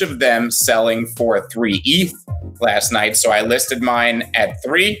bunch of them selling for 3 ETH last night, so I listed mine at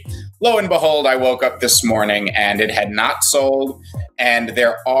 3. Lo and behold, I woke up this morning and it had not sold. And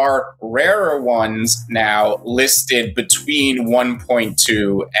there are rarer ones now listed between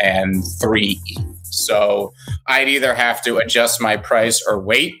 1.2 and 3 ETH. So I'd either have to adjust my price or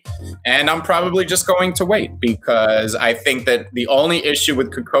wait. And I'm probably just going to wait, because I think that the only issue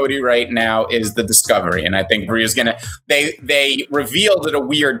with Cocody right now is the discovery. And I think Maria's going to, they revealed at a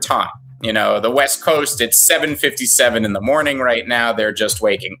weird time. The West Coast, it's 7:57 in the morning right now. They're just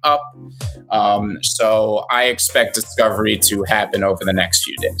waking up. So I expect discovery to happen over the next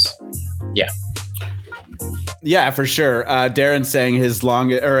few days. Yeah. Yeah, for sure. Darren's saying his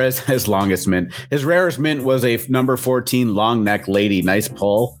longest mint, his rarest mint was a number 14 long neck lady. Nice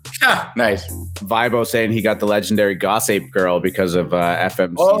pull. Nice. Vibo saying he got the legendary Gossip Girl because of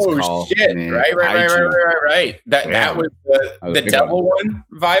FMC's call. Oh shit! Right. That was the devil one.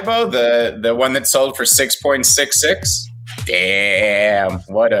 Vibo, the one that sold for 6.66. Damn!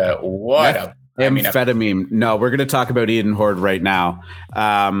 What a amphetamine. No, we're going to talk about Eden Horde right now.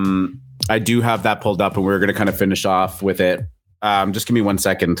 I do have that pulled up, and we're going to kind of finish off with it. Just give me 1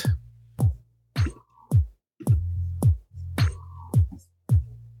 second.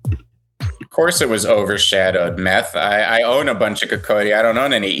 Of course, it was overshadowed. Meth. I own a bunch of Cocody. I don't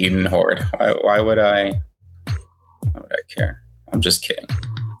own any Eden Horde. Why would I care? I'm just kidding.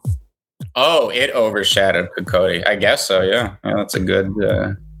 Oh, it overshadowed Cocody. I guess so. Yeah, that's a good.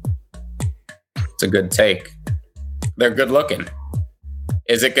 It's a good take. They're good looking.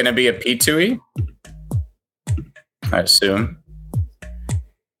 Is it going to be a P2E? I assume.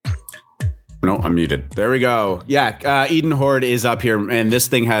 No, I'm muted. There we go. Yeah, Eden Horde is up here, and this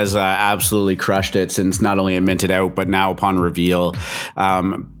thing has absolutely crushed it since not only it minted out, but now upon reveal.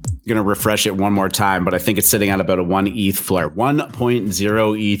 Going to refresh it one more time, but I think it's sitting at about a 1 ETH floor,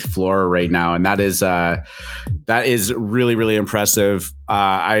 1.0 ETH floor right now, and that is really, really impressive.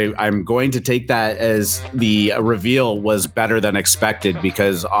 I'm going to take that as the reveal was better than expected,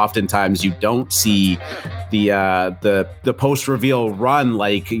 because oftentimes you don't see the post reveal run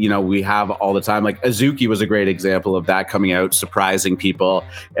like we have all the time. Like Azuki was a great example of that, coming out, surprising people,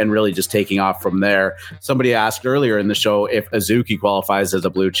 and really just taking off from there. Somebody asked earlier in the show if Azuki qualifies as a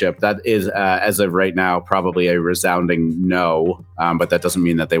blue chip. That is, as of right now, probably a resounding no, but that doesn't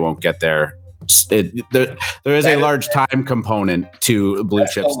mean that they won't get there. There is a large time component to blue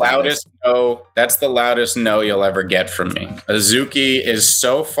chips. That's the loudest no you'll ever get from me. Azuki is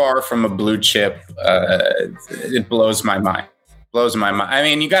so far from a blue chip. It blows my mind. I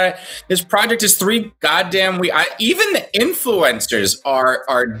mean, this project is 3 goddamn weeks. Even the influencers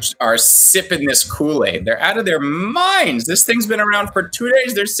are sipping this Kool-Aid. They're out of their minds. This thing's been around for 2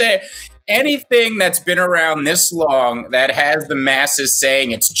 days. They're saying anything that's been around this long that has the masses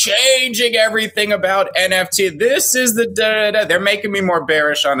saying it's changing everything about NFT. This is the da-da-da. They're making me more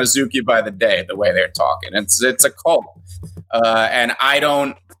bearish on Azuki by the day, the way they're talking. It's a cult. And I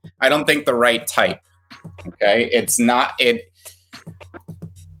don't think the right type. Okay.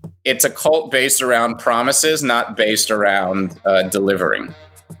 It's a cult based around promises, not based around delivering,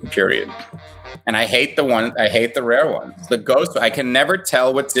 period. And I hate the rare ones. The ghost, I can never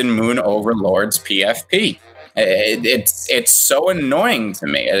tell what's in Moon Overlord's PFP. It's so annoying to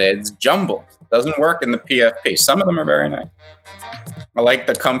me. It's jumbled. It doesn't work in the PFP. Some of them are very nice. I like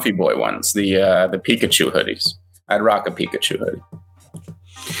the comfy boy ones, the Pikachu hoodies. I'd rock a Pikachu hoodie.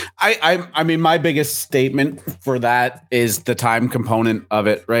 I mean, my biggest statement for that is the time component of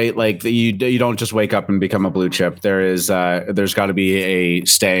it, right? Like you don't just wake up and become a blue chip. There's got to be a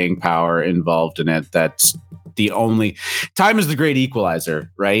staying power involved in it. That's the only time is the great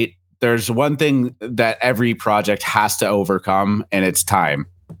equalizer, right? There's one thing that every project has to overcome, and it's time.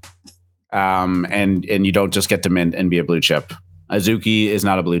 And you don't just get to mint and be a blue chip. Azuki is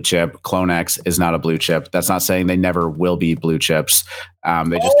not a blue chip. Clonex is not a blue chip. That's not saying they never will be blue chips.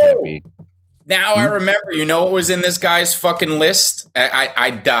 They just can't be. Now I remember. You know what was in this guy's fucking list?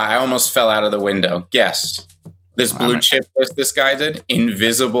 I die. I almost fell out of the window. Guess. This blue chip list this guy did?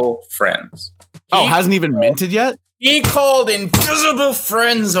 Invisible Friends. Hasn't even minted yet? He called Invisible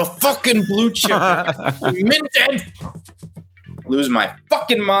Friends a fucking blue chip. Minted. Lose my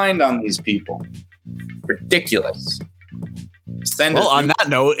fucking mind on these people. Ridiculous. On that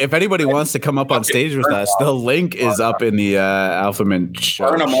note, if anybody wants to come up on stage with us, the link is up in the Alpha Mint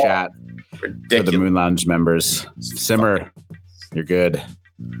show chat for the Moon Lounge members. Simmer, you're good.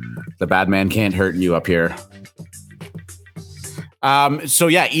 The bad man can't hurt you up here. So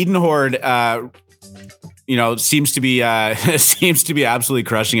yeah, Eden Horde, seems to be absolutely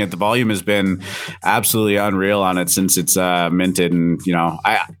crushing it. The volume has been absolutely unreal on it since it's minted, and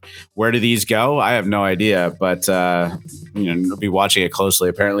where do these go? I have no idea, but I'll be watching it closely.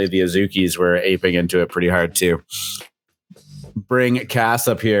 Apparently, the Azukis were aping into it pretty hard too. Bring Cass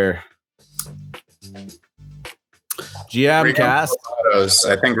up here. GM Cass.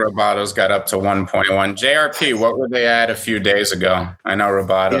 I think Roboto's got up to 1.1. JRP, what were they at a few days ago? I know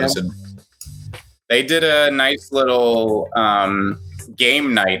Roboto's they did a nice little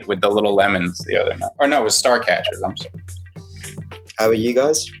game night with the little lemons the other night. Or no, it was Starcatchers. I'm sorry. How are you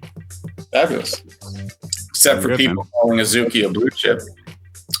guys? Fabulous. Except for people calling Azuki a blue chip.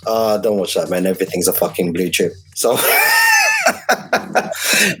 Don't watch that, man. Everything's a fucking blue chip. So,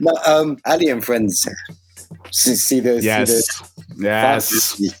 no, Ali and Friends. See the yes.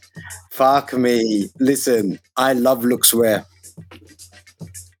 Fuck me. Listen, I love Looks Rare.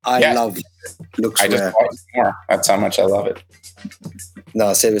 I love Looks Rare. I just bought more. That's how much I love it.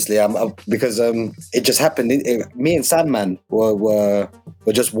 No, seriously, because it just happened. Me and Sandman were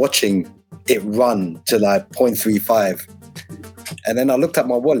just watching it run to like 0.35, and then I looked at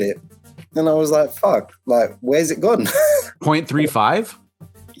my wallet, and I was like, "Fuck! Like, where's it gone?" 0.35.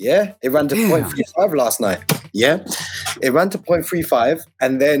 Yeah, it ran to 0.35 last night. Yeah, it ran to 0.35,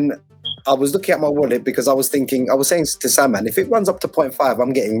 and then I was looking at my wallet because I was saying to Sandman, if it runs up to 0.5,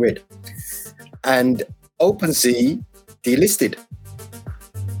 I'm getting rid. And OpenSea delisted.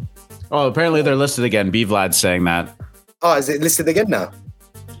 Oh, apparently they're listed again. B Vlad's saying that. Oh, is it listed again now?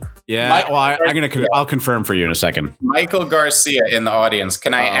 Yeah. I'll confirm for you in a second. Michael Garcia in the audience.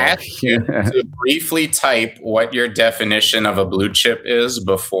 Can I ask you to briefly type what your definition of a blue chip is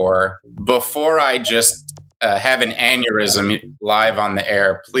before I just have an aneurysm live on the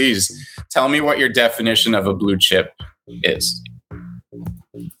air? Please tell me what your definition of a blue chip is.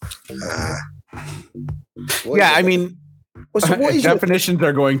 I mean, definitions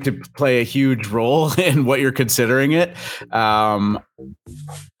are going to play a huge role in what you're considering it.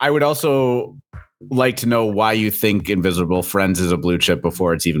 I would also like to know why you think Invisible Friends is a blue chip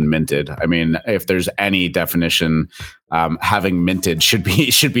before it's even minted. I mean, if there's any definition, having minted should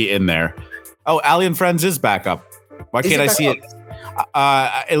be in there. Oh, Alien Friends is back up. Why can't I see it?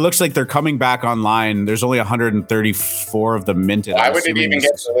 It looks like they're coming back online. There's only 134 of them minted. Why would it even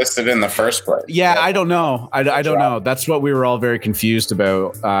get listed in the first place? Yeah, I don't know. I don't know. That's what we were all very confused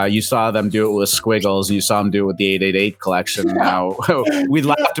about. You saw them do it with Squiggles. You saw them do it with the 888 collection. Now we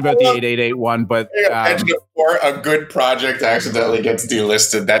laughed about the 888 one, but before a good project accidentally gets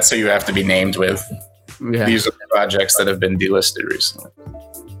delisted, that's who you have to be named with. Yeah. These are the projects that have been delisted recently.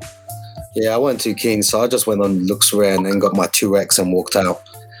 Yeah, I wasn't too keen, so I just went on Looks Rare and then got my 2X and walked out.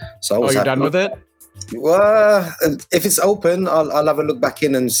 So you're done with it? Well, if it's open, I'll have a look back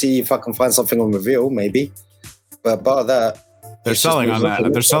in and see if I can find something on Reveal, maybe. But bar that, they're selling on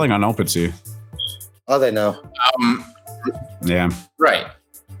that. They're selling on OpenSea. Are they now? Yeah. Right.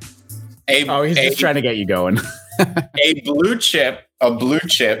 He's just trying to get you going. A blue chip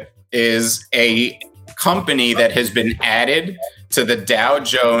is a company that has been added to the Dow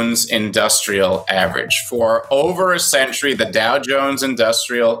Jones Industrial Average. For over a century, the Dow Jones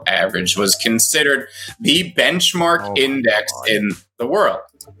Industrial Average was considered the benchmark index in the world.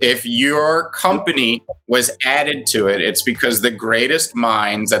 If your company was added to it, it's because the greatest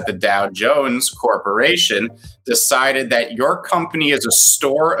minds at the Dow Jones Corporation decided that your company is a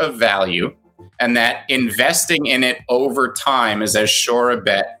store of value and that investing in it over time is as sure a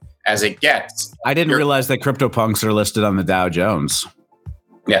bet as it gets. I didn't realize that CryptoPunks are listed on the Dow Jones.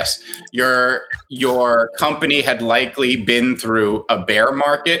 Yes. Your company had likely been through a bear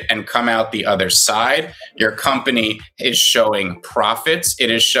market and come out the other side. Your company is showing profits.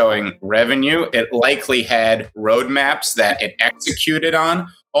 It is showing revenue. It likely had roadmaps that it executed on.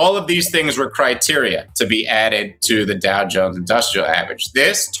 All of these things were criteria to be added to the Dow Jones Industrial Average.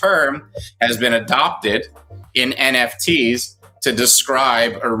 This term has been adopted in NFTs to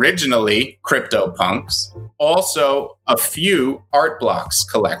describe originally CryptoPunks, also a few Art Blocks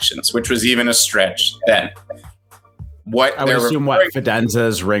collections, which was even a stretch then. What I would assume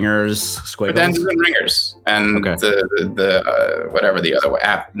Fidenzas, Ringers, Squiggles? Fidenzas and Ringers, and okay. the whatever the other way,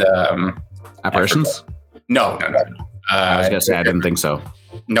 Apparitions? No. I was gonna say I didn't think so.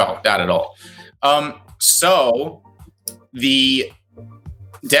 No, not at all. So the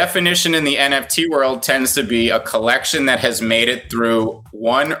definition in the NFT world tends to be a collection that has made it through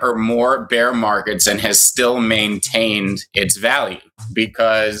one or more bear markets and has still maintained its value.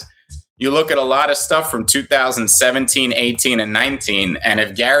 Because you look at a lot of stuff from 2017, 18, and 19, and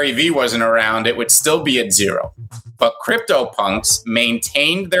if Gary Vee wasn't around, it would still be at zero. But CryptoPunks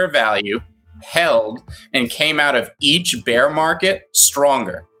maintained their value, held, and came out of each bear market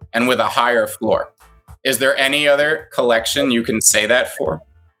stronger and with a higher floor. Is there any other collection you can say that for?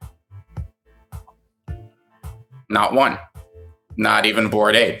 Not one. Not even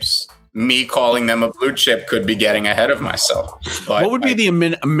Bored Apes. Me calling them a blue chip could be getting ahead of myself. But what would be the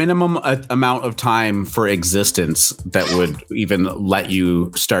minimum amount of time for existence that would even let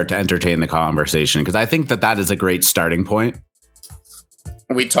you start to entertain the conversation? Because I think that is a great starting point.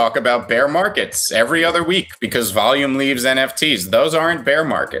 We talk about bear markets every other week because volume leaves NFTs. Those aren't bear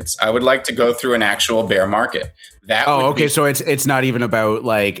markets. I would like to go through an actual bear market. Okay. So it's not even about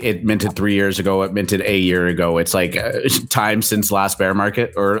like it minted 3 years ago, it minted a year ago. It's like time since last bear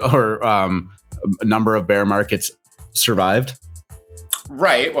market or a number of bear markets survived.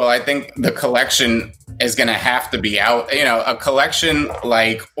 Right. Well, I think the collection is going to have to be out. You know, a collection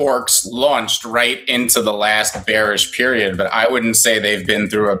like Orcs launched right into the last bearish period, but I wouldn't say they've been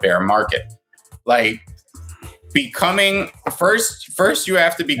through a bear market. Like becoming first you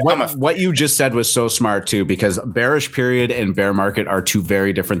have to become what you just said was so smart too, because bearish period and bear market are two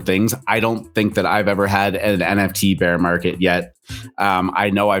very different things. I don't think that I've ever had an NFT bear market yet. I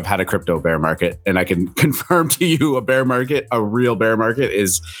know I've had a crypto bear market, and I can confirm to you a real bear market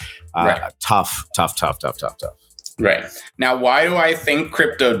is tough. Right. Now, why do I think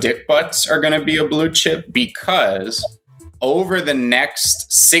crypto dick butts are going to be a blue chip? Because over the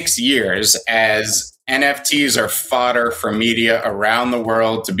next 6 years, as NFTs are fodder for media around the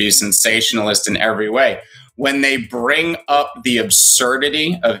world to be sensationalist in every way, when they bring up the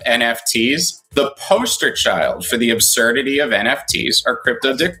absurdity of NFTs, the poster child for the absurdity of NFTs are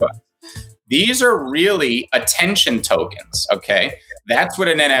crypto dick butts. These are really attention tokens, okay? That's what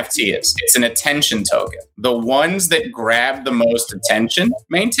an NFT is. It's an attention token. The ones that grab the most attention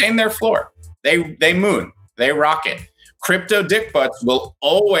maintain their floor. They moon. They rocket. Crypto dick butts will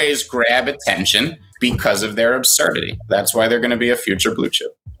always grab attention because of their absurdity. That's why they're going to be a future blue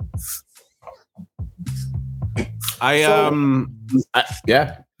chip. I don't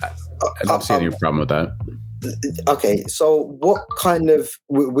see any problem with that. Okay, so what kind of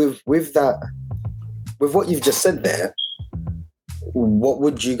with what you've just said there, what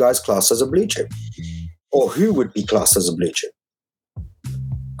would you guys class as a blue chip, or who would be classed as a blue chip?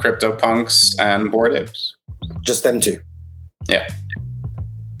 CryptoPunks and Bored Apes. Just them two. Yeah.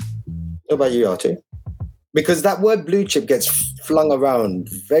 What about you, Artie? Because that word blue chip gets flung around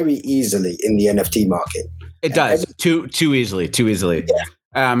very easily in the NFT market. It does too easily.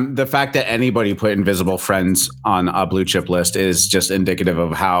 Yeah. The fact that anybody put Invisible Friends on a blue chip list is just indicative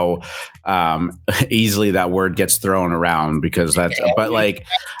of how easily that word gets thrown around. Because that's, but like,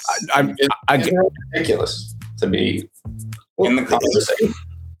 it's ridiculous to be in the conversation.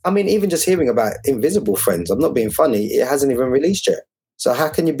 I mean, even just hearing about Invisible Friends, I'm not being funny. It hasn't even released yet. So how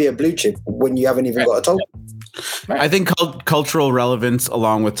can you be a blue chip when you haven't even got a token? I think cultural relevance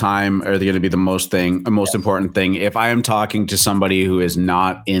along with time are going to be the most important thing. If I am talking to somebody who is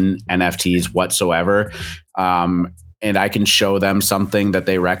not in NFTs whatsoever, and I can show them something that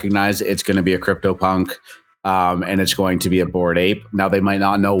they recognize, it's going to be a CryptoPunk, and it's going to be a Bored Ape. Now, they might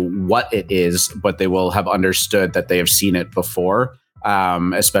not know what it is, but they will have understood that they have seen it before,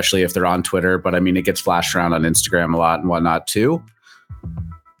 especially if they're on Twitter. But I mean, it gets flashed around on Instagram a lot and whatnot too.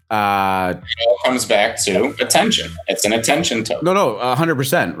 It all comes back to attention. It's an attention token. No,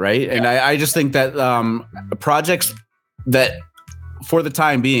 100%, right? Yeah. And I just think that projects that for the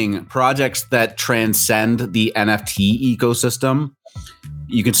time being, projects that transcend the NFT ecosystem,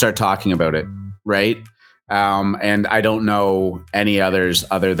 you can start talking about it, right? And I don't know any others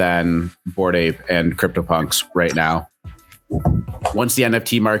other than Bored Ape and CryptoPunks right now. Once the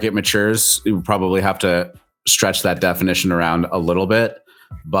NFT market matures, we probably have to stretch that definition around a little bit.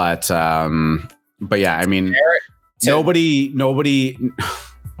 But yeah, I mean, nobody,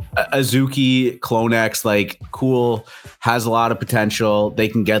 Azuki, CloneX, like cool, has a lot of potential. They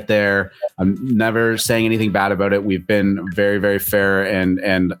can get there. I'm never saying anything bad about it. We've been very, very fair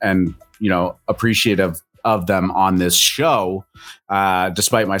and appreciative of them on this show,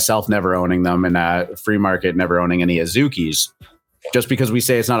 despite myself never owning them and free market never owning any Azukis. Just because we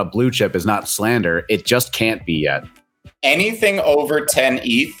say it's not a blue chip is not slander. It just can't be yet. Anything over 10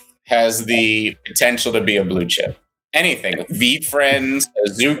 ETH has the potential to be a blue chip. Anything. VeeFriends,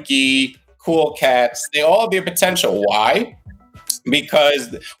 Azuki, Cool Cats, they all have the potential. Why?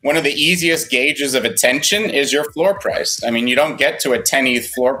 Because one of the easiest gauges of attention is your floor price. I mean, you don't get to a 10 ETH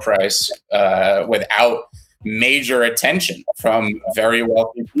floor price without major attention from very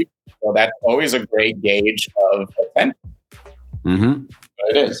wealthy people. So that's always a great gauge of attention. Mm-hmm.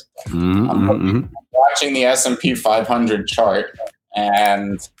 It is. I'm watching the S&P 500 chart,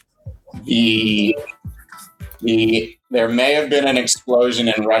 and there may have been an explosion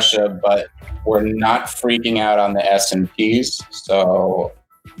in Russia, but we're not freaking out on the S&Ps, so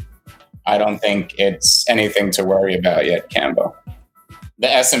I don't think it's anything to worry about yet, Cambo.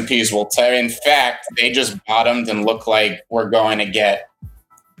 The S&Ps will tear. In fact, they just bottomed and look like we're going to get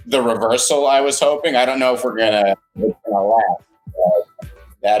the reversal I was hoping. I don't know if it's gonna last.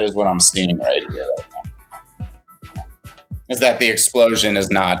 That is what I'm seeing right here right now. Is that the explosion is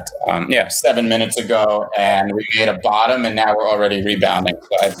not 7 minutes ago, and we made a bottom, and now we're already rebounding. So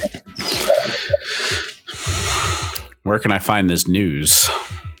I think where can I find this news?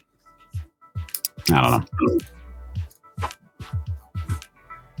 I don't know.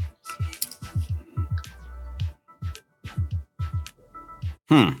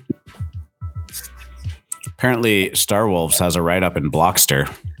 Apparently, Starwolves has a write-up in Blockster.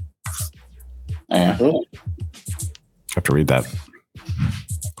 Yeah. Have to read that.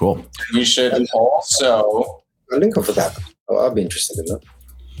 Cool. You should also a link for that. Oh, I'll be interested in that.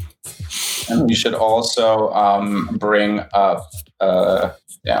 And we should also bring up. Now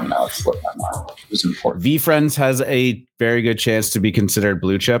it's slipped my mind. It was important. VeeFriends has a very good chance to be considered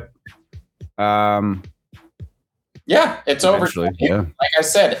blue chip. Yeah, it's over. Yeah. Like I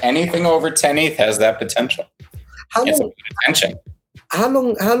said, anything over 10 ETH has that potential. How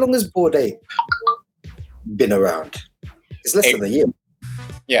long has Bored Ape been around? It's less than a year.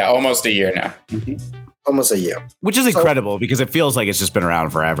 Yeah, almost a year now. Mm-hmm. Almost a year. Which is incredible because it feels like it's just been around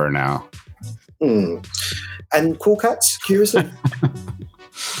forever now. And Cool Cats, curiously?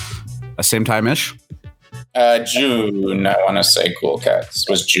 Same time-ish? June, I want to say Cool Cats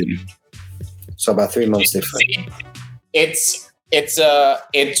was June. So about 3 months different. It's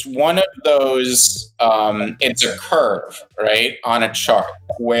one of those, it's a curve, right, on a chart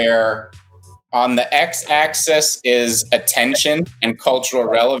where on the x-axis is attention and cultural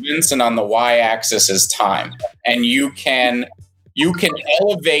relevance, and on the y-axis is time. And you can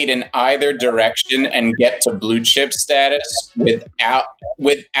elevate in either direction and get to blue chip status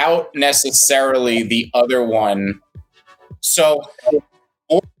without necessarily the other one. So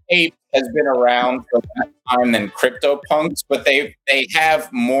Bored Ape has been around for that time than CryptoPunks, but they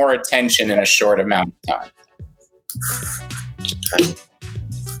have more attention in a short amount of time.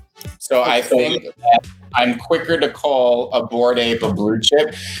 So I think that I'm quicker to call a Bored Ape a blue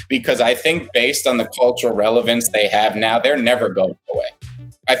chip because I think based on the cultural relevance they have now, they're never going away.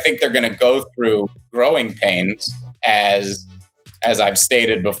 I think they're going to go through growing pains as I've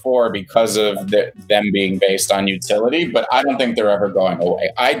stated before, because of them being based on utility, but I don't think they're ever going away.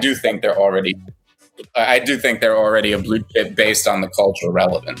 I do think they're already a blue chip based on the cultural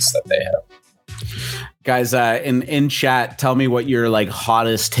relevance that they have. Guys, in chat, tell me what your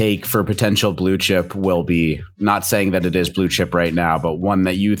hottest take for potential blue chip will be. Not saying that it is blue chip right now, but one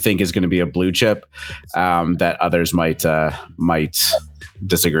that you think is going to be a blue chip that others might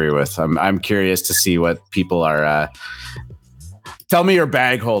disagree with. I'm curious to see what people are. Tell me your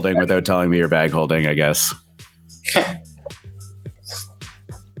bag holding without telling me your bag holding, I guess.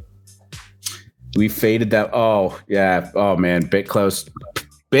 We faded that. Oh, yeah. Oh, man. BitClout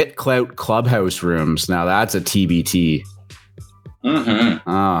Clubhouse rooms. Now that's a TBT. Mm-hmm.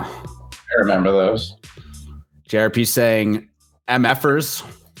 I remember those. JRP saying MFers.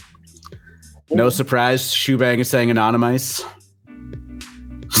 No surprise. Shoebang is saying anonymous.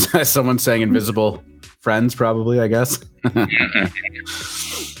 Someone saying invisible. friends, probably, I guess.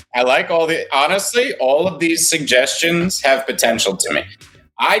 I like honestly, all of these suggestions have potential to me.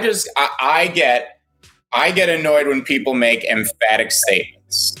 I get annoyed when people make emphatic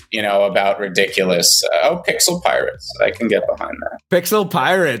statements, about ridiculous. Pixel Pirates. I can get behind that. Pixel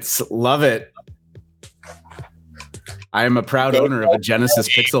Pirates. Love it. I am a proud owner of a Genesis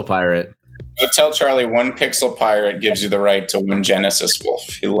Pixel Pirate. Go tell Charlie one Pixel Pirate gives you the right to one Genesis Wolf.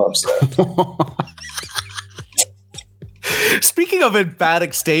 He loves that. Speaking of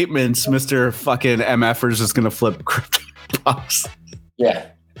emphatic statements, Mr. fucking MFers is going to flip CryptoPunks. Yeah.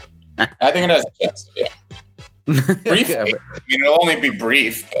 I think it has a chance. Yeah. Brief. It'll only be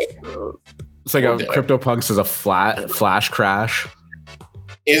brief. But it's like CryptoPunks is a flash crash.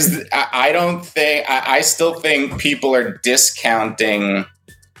 I still think people are discounting.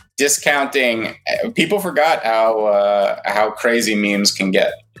 People forgot how crazy memes can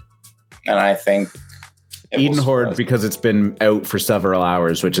get, and I think Eden Horde, because it's been out for several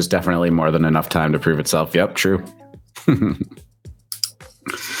hours, which is definitely more than enough time to prove itself. Yep, true.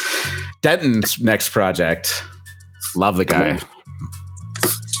 Denton's next project. Love the guy.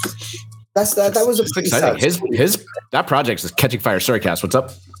 That was a pretty exciting. His that project is catching fire. Sorry, Cass, what's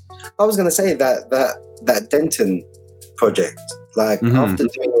up? I was gonna say that Denton project, after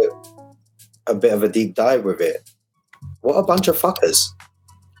doing a bit of a deep dive with it, what a bunch of fuckers.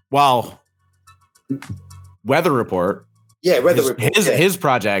 Wow. Weather Report. Yeah, Weather Report. His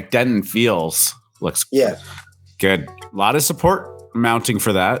project, Denton Feels, looks good. A lot of support mounting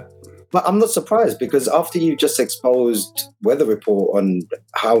for that. But I'm not surprised, because after you just exposed Weather Report on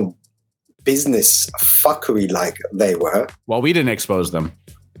how business fuckery like they were. Well, we didn't expose them.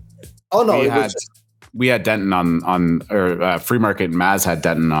 Oh no, we had Denton on Free Market. Maz had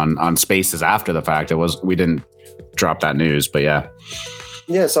Denton on Spaces after the fact. We didn't drop that news, but yeah.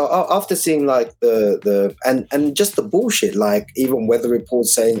 Yeah, so after seeing the and just the bullshit, even Weather Report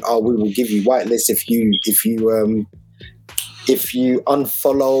saying, "Oh, we will give you whitelist if you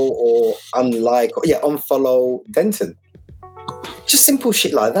unfollow or unfollow Denton." Just simple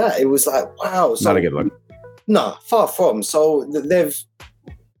shit like that. It was like, wow. So, not a good one. No, far from. So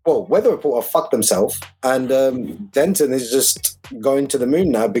Weather Report have fucked themselves, and Denton is just going to the moon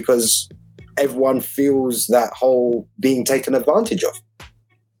now because everyone feels that whole being taken advantage of.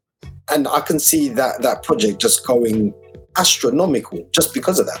 And I can see that project just going astronomical just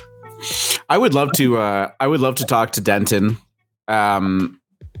because of that. I would love to talk to Denton.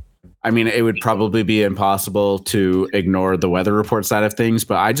 I mean, it would probably be impossible to ignore the Weather Report side of things,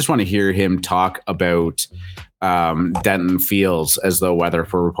 but I just want to hear him talk about Denton Feels as though Weather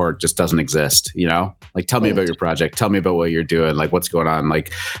Report just doesn't exist. Tell me about your project. Tell me about what you're doing. What's going on.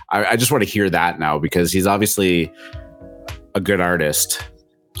 I just want to hear that now, because he's obviously a good artist.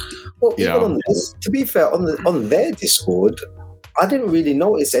 Well, even on this, to be fair, on their Discord, I didn't really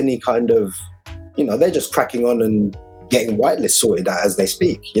notice any kind of, they're just cracking on and getting whitelist sorted out as they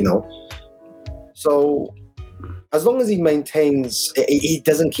speak, So as long as he maintains, he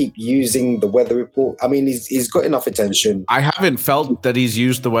doesn't keep using the Weather Report. I mean, he's got enough attention. I haven't felt that he's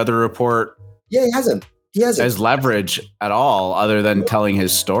used the Weather Report. Yeah, he hasn't. As leverage at all, other than telling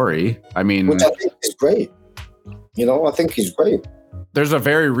his story. I mean, which I think is great. I think he's great. There's a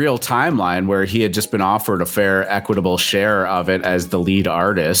very real timeline where he had just been offered a fair, equitable share of it as the lead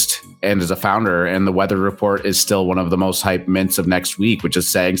artist and as a founder. And the Weather Report is still one of the most hyped mints of next week, which is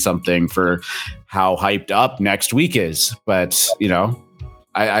saying something for how hyped up next week is. But,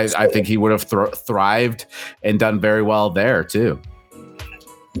 I think he would have thrived and done very well there, too.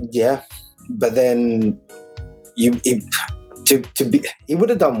 Yeah. But then he would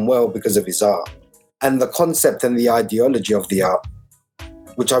have done well because of his art and the concept and the ideology of the art,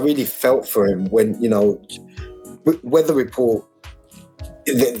 which I really felt for him when, Weather Report,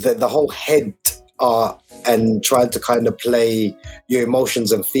 the whole head art and trying to kind of play your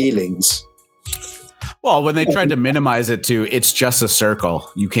emotions and feelings. Well, when they tried to minimize it to, it's just a circle.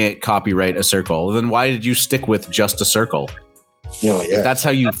 You can't copyright a circle. Then why did you stick with just a circle? If that's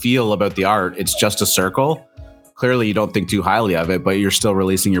how you feel about the art, it's just a circle. Clearly, you don't think too highly of it, but you're still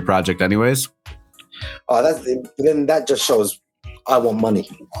releasing your project anyways. Then that just shows I want money.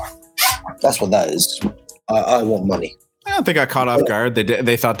 That's what that is. I want money. I don't think I caught off guard.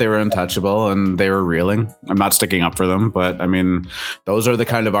 They thought they were untouchable and they were reeling. I'm not sticking up for them, but I mean, those are the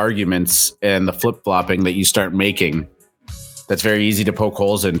kind of arguments and the flip-flopping that you start making that's very easy to poke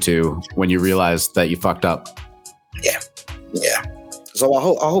holes into when you realize that you fucked up. Yeah. So I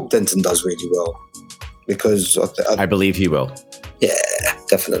hope Denton does really well, because I believe he will. Yeah,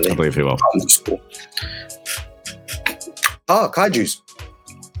 definitely. I believe he will. Kaijus.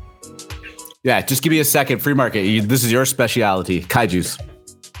 Yeah, just give me a second. Free market. This is your specialty. Kaijus.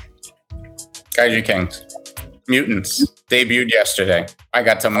 Kaiju Kings. Mutants debuted yesterday. I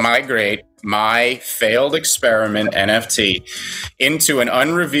got to migrate my failed experiment NFT into an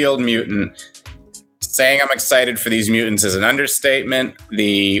unrevealed mutant. Saying I'm excited for these mutants is an understatement.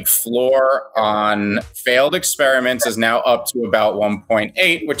 The floor on failed experiments is now up to about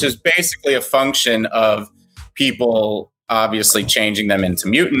 1.8, which is basically a function of people obviously changing them into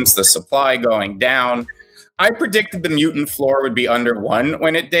mutants, the supply going down. I predicted the mutant floor would be under 1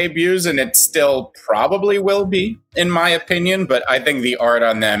 when it debuts, and it still probably will be, in my opinion, but I think the art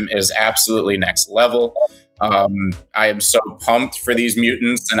on them is absolutely next level. I am so pumped for these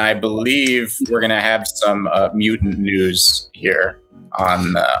mutants, and I believe we're going to have some mutant news here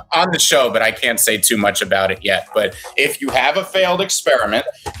on the show, but I can't say too much about it yet. But if you have a failed experiment,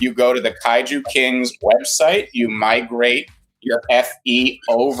 you go to the Kaiju Kings website, you migrate your FE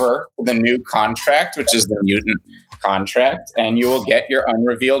over to the new contract, which is the mutant contract, and you will get your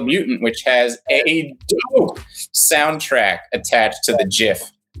unrevealed mutant, which has a dope soundtrack attached to the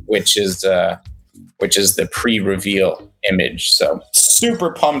GIF, which is the pre-reveal image. So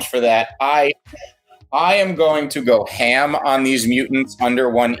super pumped for that. I am going to go ham on these mutants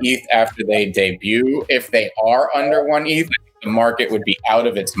under 1 ETH after they debut. If they are under 1 ETH, the market would be out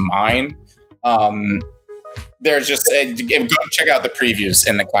of its mind. There's just go check out the previews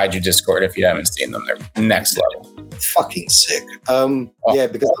in the Kaiju Discord if you haven't seen them. They're next level. Fucking sick. Yeah,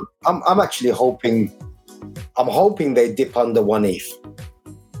 because I'm actually hoping they dip under 1 ETH.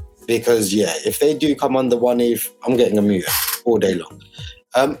 Because yeah, if they do come under 1 ETH, I'm getting a mutant all day long.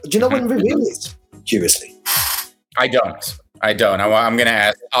 Do you know when reveal is? Curiously, I don't. I'm gonna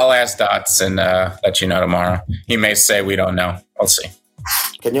ask. I'll ask Dots and let you know tomorrow. He may say we don't know. I'll see.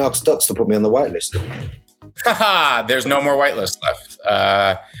 Can you ask Dots to put me on the whitelist? Haha, there's no more whitelist left.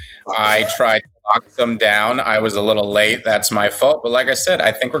 I tried to lock them down. I was a little late. That's my fault. But like I said,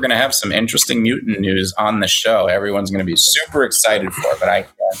 I think we're going to have some interesting mutant news on the show. Everyone's going to be super excited for it, but I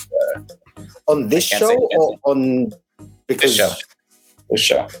can't. On this show or on... Because This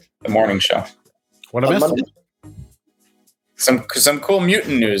show. The morning show. What I missed? Some cool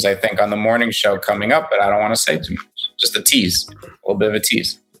mutant news, I think, on the morning show coming up, but I don't want to say too much. Just a tease. A little bit of a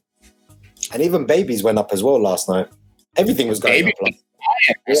tease. And even babies went up as well last night. Everything was going up.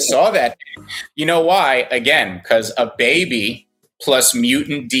 I saw that. You know why? Again, because a baby plus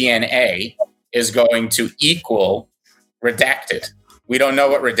mutant DNA is going to equal redacted. We don't know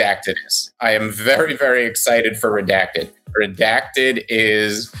what redacted is. I am very, very excited for redacted. Redacted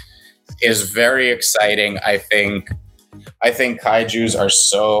is very exciting. I think kaijus are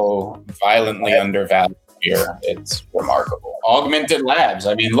so violently undervalued here. It's remarkable. Augmented Labs.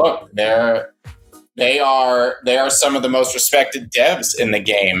 I mean, look, they are some of the most respected devs in the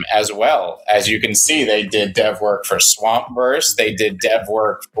game as well. As you can see, they did dev work for Swampverse. They did dev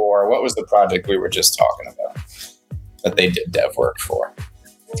work for, what was the project we were just talking about that they did dev work for?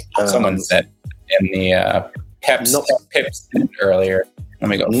 Someone said in the Pips earlier.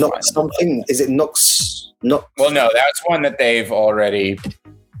 Let me go. Nox something. Is it Nox? No. Well, no, that's one that they've already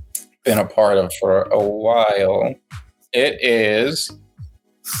been a part of for a while. It is.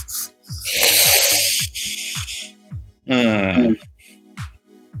 Oh,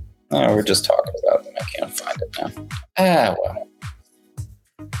 we're just talking about them. I can't find it now. Well.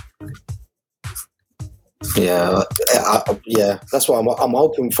 Yeah. That's why I'm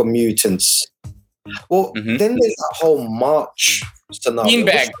hoping for mutants. Well, then there's that whole March scenario.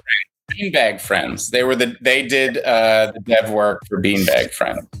 Beanbag Friends. They did the dev work for Beanbag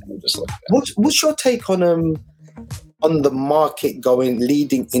Friends. What's your take on the market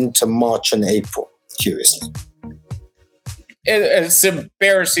leading into March and April? Curiously, it's a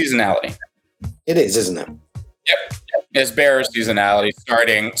bear seasonality. It is, isn't it? Yep. It's bear seasonality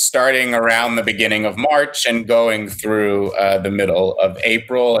starting around the beginning of March and going through the middle of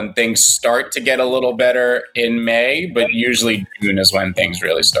April, and things start to get a little better in May, but usually June is when things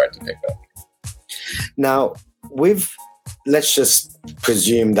really start to pick up. Now, let's just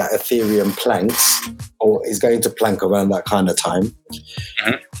presume that Ethereum planks or is going to plank around that kind of time.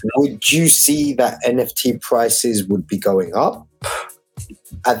 Mm-hmm. Would you see that NFT prices would be going up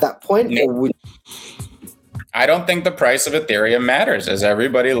at that point? No. Or would... I don't think the price of Ethereum matters, as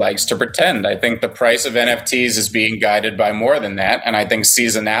everybody likes to pretend. I think the price of NFTs is being guided by more than that, and I think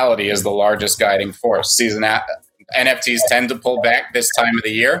seasonality is the largest guiding force. NFTs tend to pull back this time of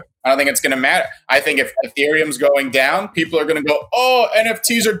the year. I don't think it's going to matter. I think if Ethereum's going down, people are going to go, oh,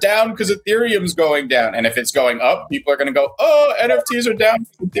 NFTs are down because Ethereum's going down. And if it's going up, people are going to go, oh, NFTs are down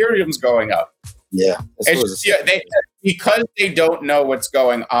because Ethereum's going up. Yeah. Because they don't know what's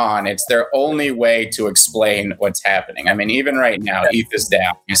going on, it's their only way to explain what's happening. I mean, even right now, ETH is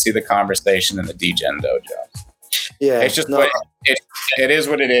down. You see the conversation in the DGen dojo. Yeah. It's just it is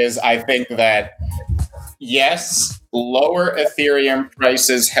what it is. I think that, yes, lower Ethereum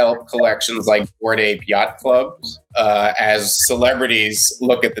prices help collections like Bored Ape Yacht Clubs as celebrities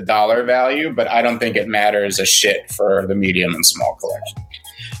look at the dollar value, but I don't think it matters a shit for the medium and small collection.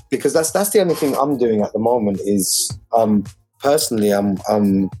 Because that's the only thing I'm doing at the moment is personally I'm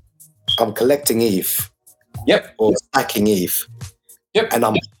collecting ETH. Yep. Or stacking ETH. Yep. And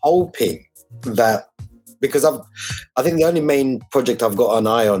I'm hoping that, because I think the only main project I've got an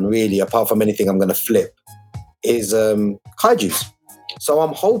eye on really, apart from anything I'm going to flip, is Kaijus. So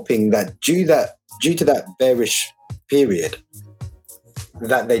I'm hoping that due to that bearish period,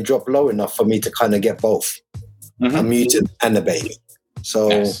 that they drop low enough for me to kind of get both a mutant and a baby. So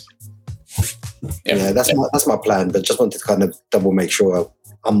nice. Yeah, that's my plan. But just wanted to kind of double make sure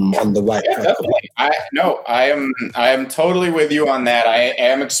I'm on the right track. I am totally with you on that. I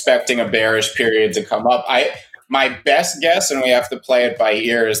am expecting a bearish period to come up. My best guess, and we have to play it by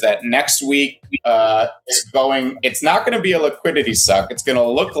ear, is that next week it's not going to be a liquidity suck. It's going to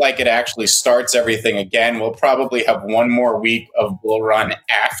look like it actually starts everything again. We'll probably have one more week of bull run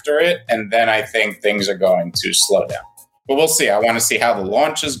after it, and then I think things are going to slow down. But we'll see. I want to see how the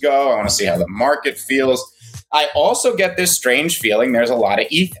launches go. I want to see how the market feels. I also get this strange feeling there's a lot of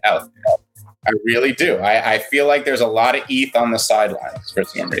ETH out there. I really do. I feel like there's a lot of ETH on the sidelines for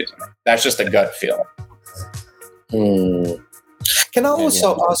some reason. That's just a gut feeling. Can I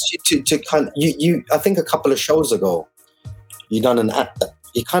also ask you to kind of, you I think a couple of shows ago, you kind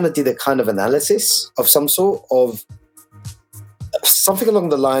of did a kind of analysis of some sort of something along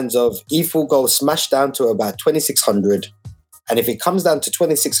the lines of ETH will go smash down to about 2,600, and if it comes down to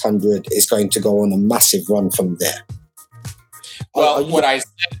 2,600, it's going to go on a massive run from there. Well, I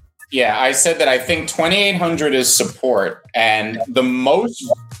said that I think 2,800 is support, and the most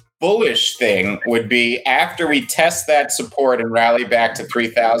bullish thing would be after we test that support and rally back to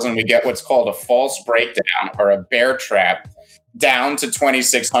 3,000, we get what's called a false breakdown or a bear trap down to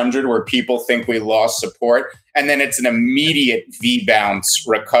 2,600 where people think we lost support. And then it's an immediate V-bounce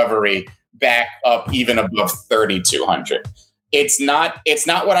recovery back up even above 3,200. It's not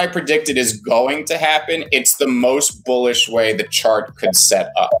what I predicted is going to happen. It's the most bullish way the chart could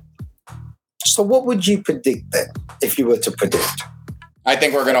set up. So what would you predict then if you were to predict? I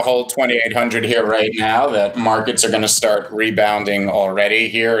think we're going to hold 2,800 here right now, that markets are going to start rebounding already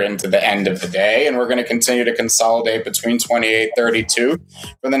here into the end of the day. And we're going to continue to consolidate between 2832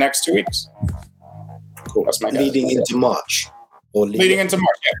 for the next 2 weeks. Cool. That's my leading into March. Leading into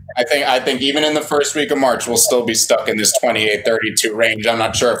March, yeah. I think even in the first week of March, we'll still be stuck in this 2832 range. I'm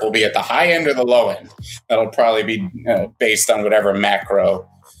not sure if we'll be at the high end or the low end. That'll probably be based on whatever macro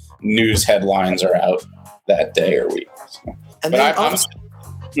news headlines are out that day or week. So. And then I was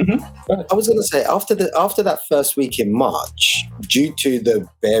going to say, after that first week in March, due to the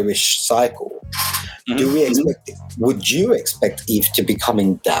bearish cycle, would you expect ETH to be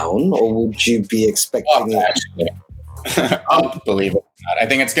coming down, or would you be expecting up, believe it or not?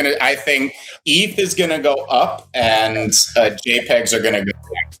 I think ETH is going to go up and JPEGs are going to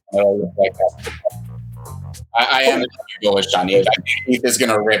go down. I am bullish on ETH. I think ETH is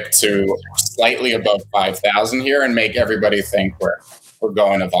going to rip to slightly above 5,000 here and make everybody think we're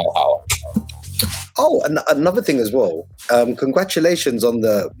going to Valhalla. Oh, and another thing as well. Congratulations on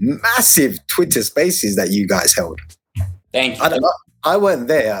the massive Twitter Spaces that you guys held. Thank you. I don't know. I weren't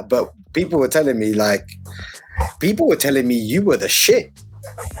there, but people were telling me you were the shit.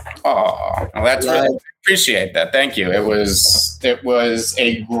 Oh, well, that's really appreciate that. Thank you. It was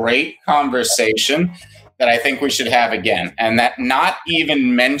a great conversation that I think we should have again, and that not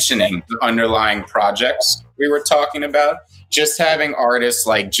even mentioning the underlying projects we were talking about, just having artists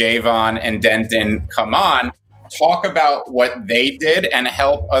like Javon and Denton come on, talk about what they did and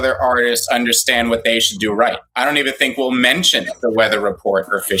help other artists understand what they should do right. I don't even think we'll mention the Weather Report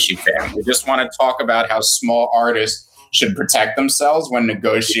or Fishy Fam. We just want to talk about how small artists should protect themselves when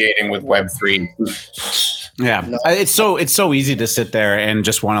negotiating with Web3. Yeah, it's so easy to sit there and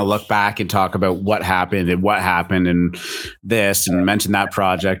just want to look back and talk about what happened and this and mention that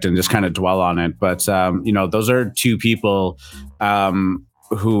project and just kind of dwell on it. But those are two people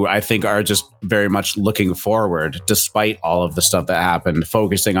who I think are just very much looking forward, despite all of the stuff that happened,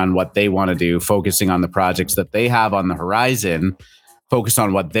 focusing on what they want to do, focusing on the projects that they have on the horizon, focus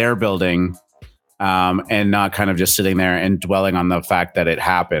on what they're building. and not kind of just sitting there and dwelling on the fact that it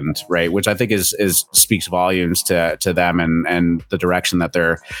happened, right? Which I think is speaks volumes to them and the direction that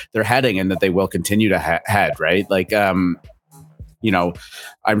they're heading, and that they will continue to head, right? Like, I'm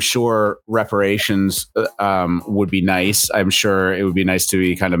sure reparations would be nice. I'm sure it would be nice to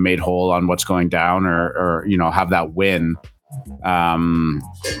be kind of made whole on what's going down, or have that win.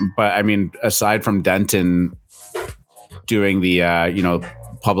 But I mean, aside from Denton doing the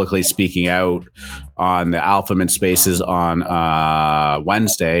publicly speaking out on the Alphamint Spaces on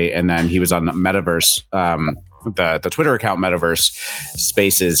Wednesday, and then he was on the Metaverse, the Twitter account Metaverse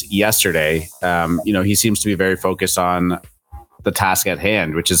Spaces yesterday. He seems to be very focused on the task at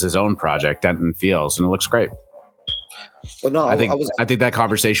hand, which is his own project, Denton Fields, and it looks great. Well, no, I think that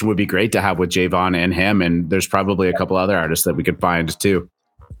conversation would be great to have with Javon and him, and there's probably a couple other artists that we could find too.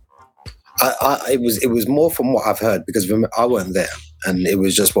 It was more from what I've heard, because I weren't there, and it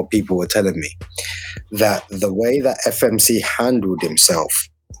was just what people were telling me, that the way that FMC handled himself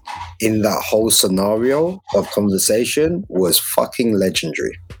in that whole scenario of conversation was fucking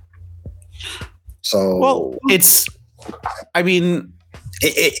legendary. So, well, it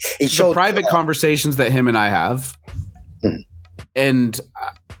showed the private conversations that him and I have, and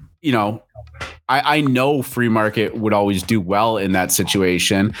I know Free Market would always do well in that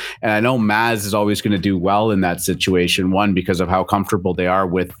situation, and I know Maz is always going to do well in that situation. One, because of how comfortable they are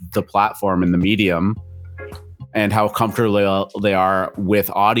with the platform and the medium, and how comfortable they are with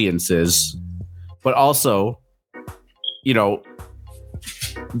audiences, but also, the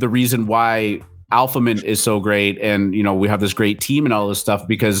reason why Alphamint is so great, and we have this great team and all this stuff,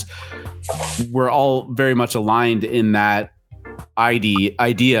 because we're all very much aligned in that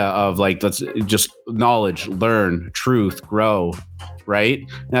idea of, like, let's just knowledge, learn, truth, grow, right?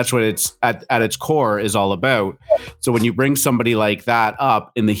 And that's what it's at its core is all about. So when you bring somebody like that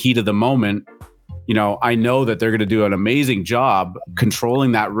up in the heat of the moment, I know that they're going to do an amazing job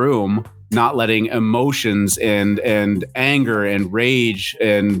controlling that room, not letting emotions and anger and rage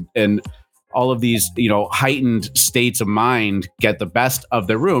and all of these, heightened states of mind get the best of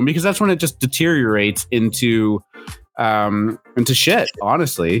the room, because that's when it just deteriorates into shit,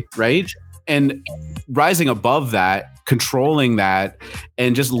 honestly, right? And rising above that, controlling that,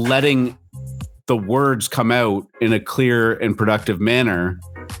 and just letting the words come out in a clear and productive manner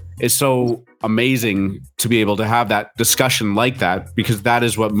is so amazing to be able to have that discussion like that, because that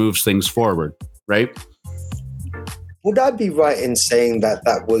is what moves things forward, right? Would I be right in saying that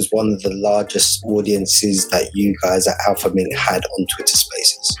that was one of the largest audiences that you guys at Alphamint had on Twitter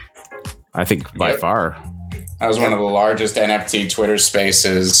Spaces? I think by far. That was one of the largest NFT Twitter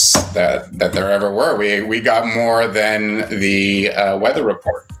Spaces that there ever were. We got more than the Weather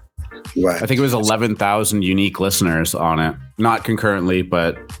Report. Right. I think it was 11,000 unique listeners on it, not concurrently,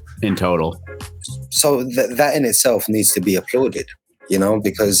 but in total. So that in itself needs to be applauded,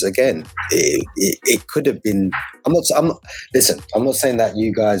 because again, it could have been. Listen, I'm not saying that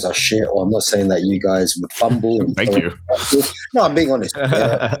you guys are shit, or I'm not saying that you guys would fumble. Thank you. No, I'm being honest.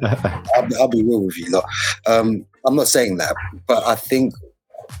 I'll be real with you. Look, I'm not saying that, but I think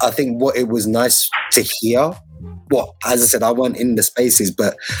what it was nice to hear. Well, as I said, I wasn't in the spaces,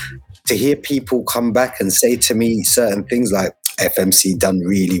 but to hear people come back and say to me certain things like FMC done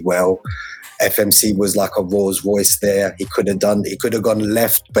really well. FMC was like a Rolls Royce there. He could have gone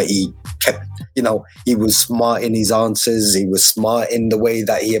left, but he kept, he was smart in his answers. He was smart in the way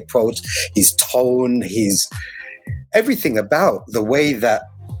that he approached his tone, his everything about the way that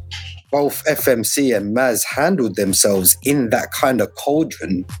both FMC and Maz handled themselves in that kind of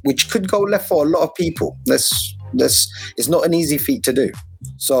cauldron, which could go left for a lot of people. It's not an easy feat to do.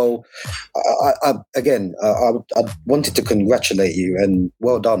 So, I wanted to congratulate you and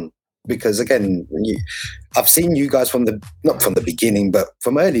well done. Because again, I've seen you guys not from the beginning, but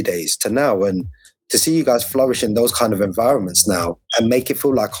from early days to now, and to see you guys flourish in those kind of environments now and make it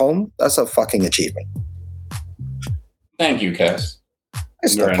feel like home, that's a fucking achievement. Thank you, Kes.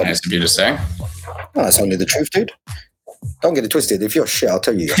 It's very nice of you to say. No, it's only the truth, dude. Don't get it twisted. If you're shit, I'll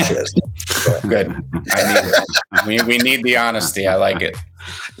tell you you're shit. Good. I need it. We need the honesty. I like it.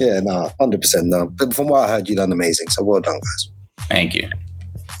 Yeah, no, 100% no. But from what I heard, you've done amazing. So well done, guys. Thank you.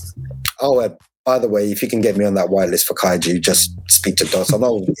 Oh, by the way, if you can get me on that whitelist for Kaiju, just speak to Dos. I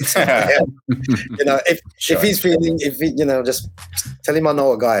know, if he's feeling, just tell him I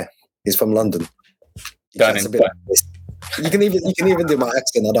know a guy. He's from London. Done. You can even do my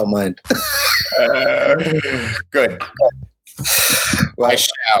accent. I don't mind. Good. Well,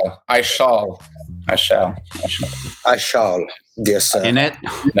 I shall. Dear sir. In it?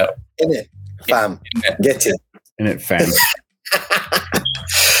 No. In it, fam. Get it. In it, fam.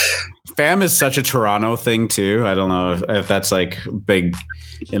 Fam is such a Toronto thing too. I don't know if that's like big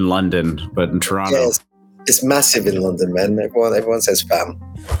in London, but in Toronto, Yeah, it's massive in London, man. Everyone says fam.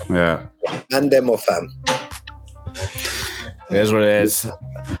 yeah, And them or fam. it is what it is.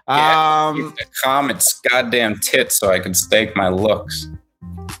 The comments, goddamn tits, so I can stake my looks.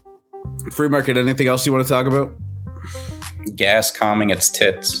 Free market. Anything else you want to talk about? Gas calming its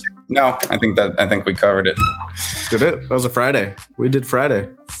tits. No, I think we covered it. Did it? That was a Friday. We did Friday.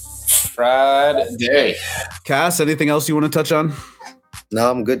 Friday. Cass, anything else you want to touch on? No,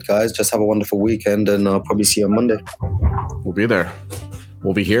 I'm good, guys. Just have a wonderful weekend, and I'll probably see you on Monday. We'll be there.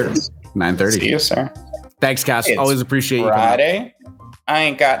 We'll be here. 9:30. See you, sir. Thanks, Cass. It's Always appreciate you. Friday. I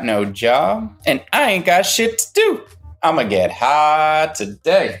ain't got no job, and I ain't got shit to do. I'ma get high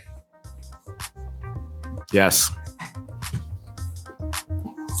today. Yes.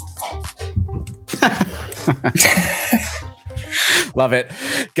 Love it.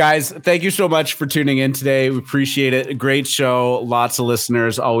 Guys, thank you so much for tuning in today. We appreciate it. A great show. Lots of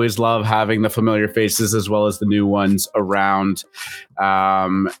listeners. Always love having the familiar faces as well as the new ones around.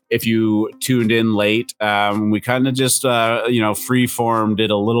 If you tuned in late, we kind of just, free-formed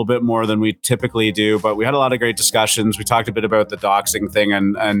it a little bit more than we typically do, but we had a lot of great discussions. We talked a bit about the doxing thing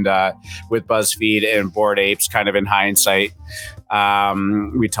and with BuzzFeed and Bored Apes kind of in hindsight.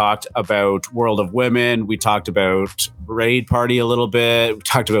 We talked about World of Women. We talked about Raid Party a little bit. We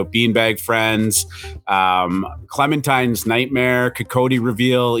talked about Beanbag Friends, Clementine's Nightmare, Cody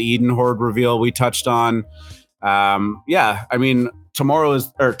reveal, Eden Horde reveal we touched on.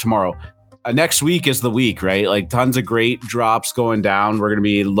 Next week is the week, right? Like tons of great drops going down. We're going to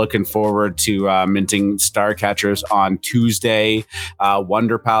be looking forward to minting Star Catchers on Tuesday.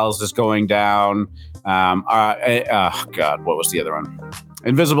 Wonder Pals is going down. God, what was the other one?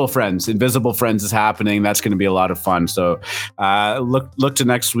 Invisible Friends is happening. That's going to be a lot of fun. So look to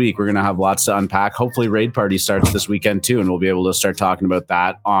next week. We're going to have lots to unpack. Hopefully Raid Party starts this weekend too, and we'll be able to start talking about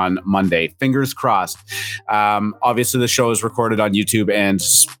that on Monday. Fingers crossed. Obviously the show is recorded on YouTube and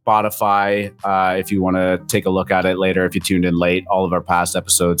Spotify. If you want to take a look at it later, if you tuned in late, all of our past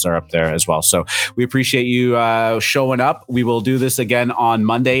episodes are up there as well. So we appreciate you showing up. We will do this again on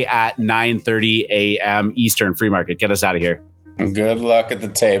Monday at 9:30 a.m. Eastern. Free Market. Get us out of here. Good luck at the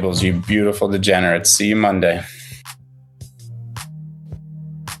tables, you beautiful degenerates. See you Monday.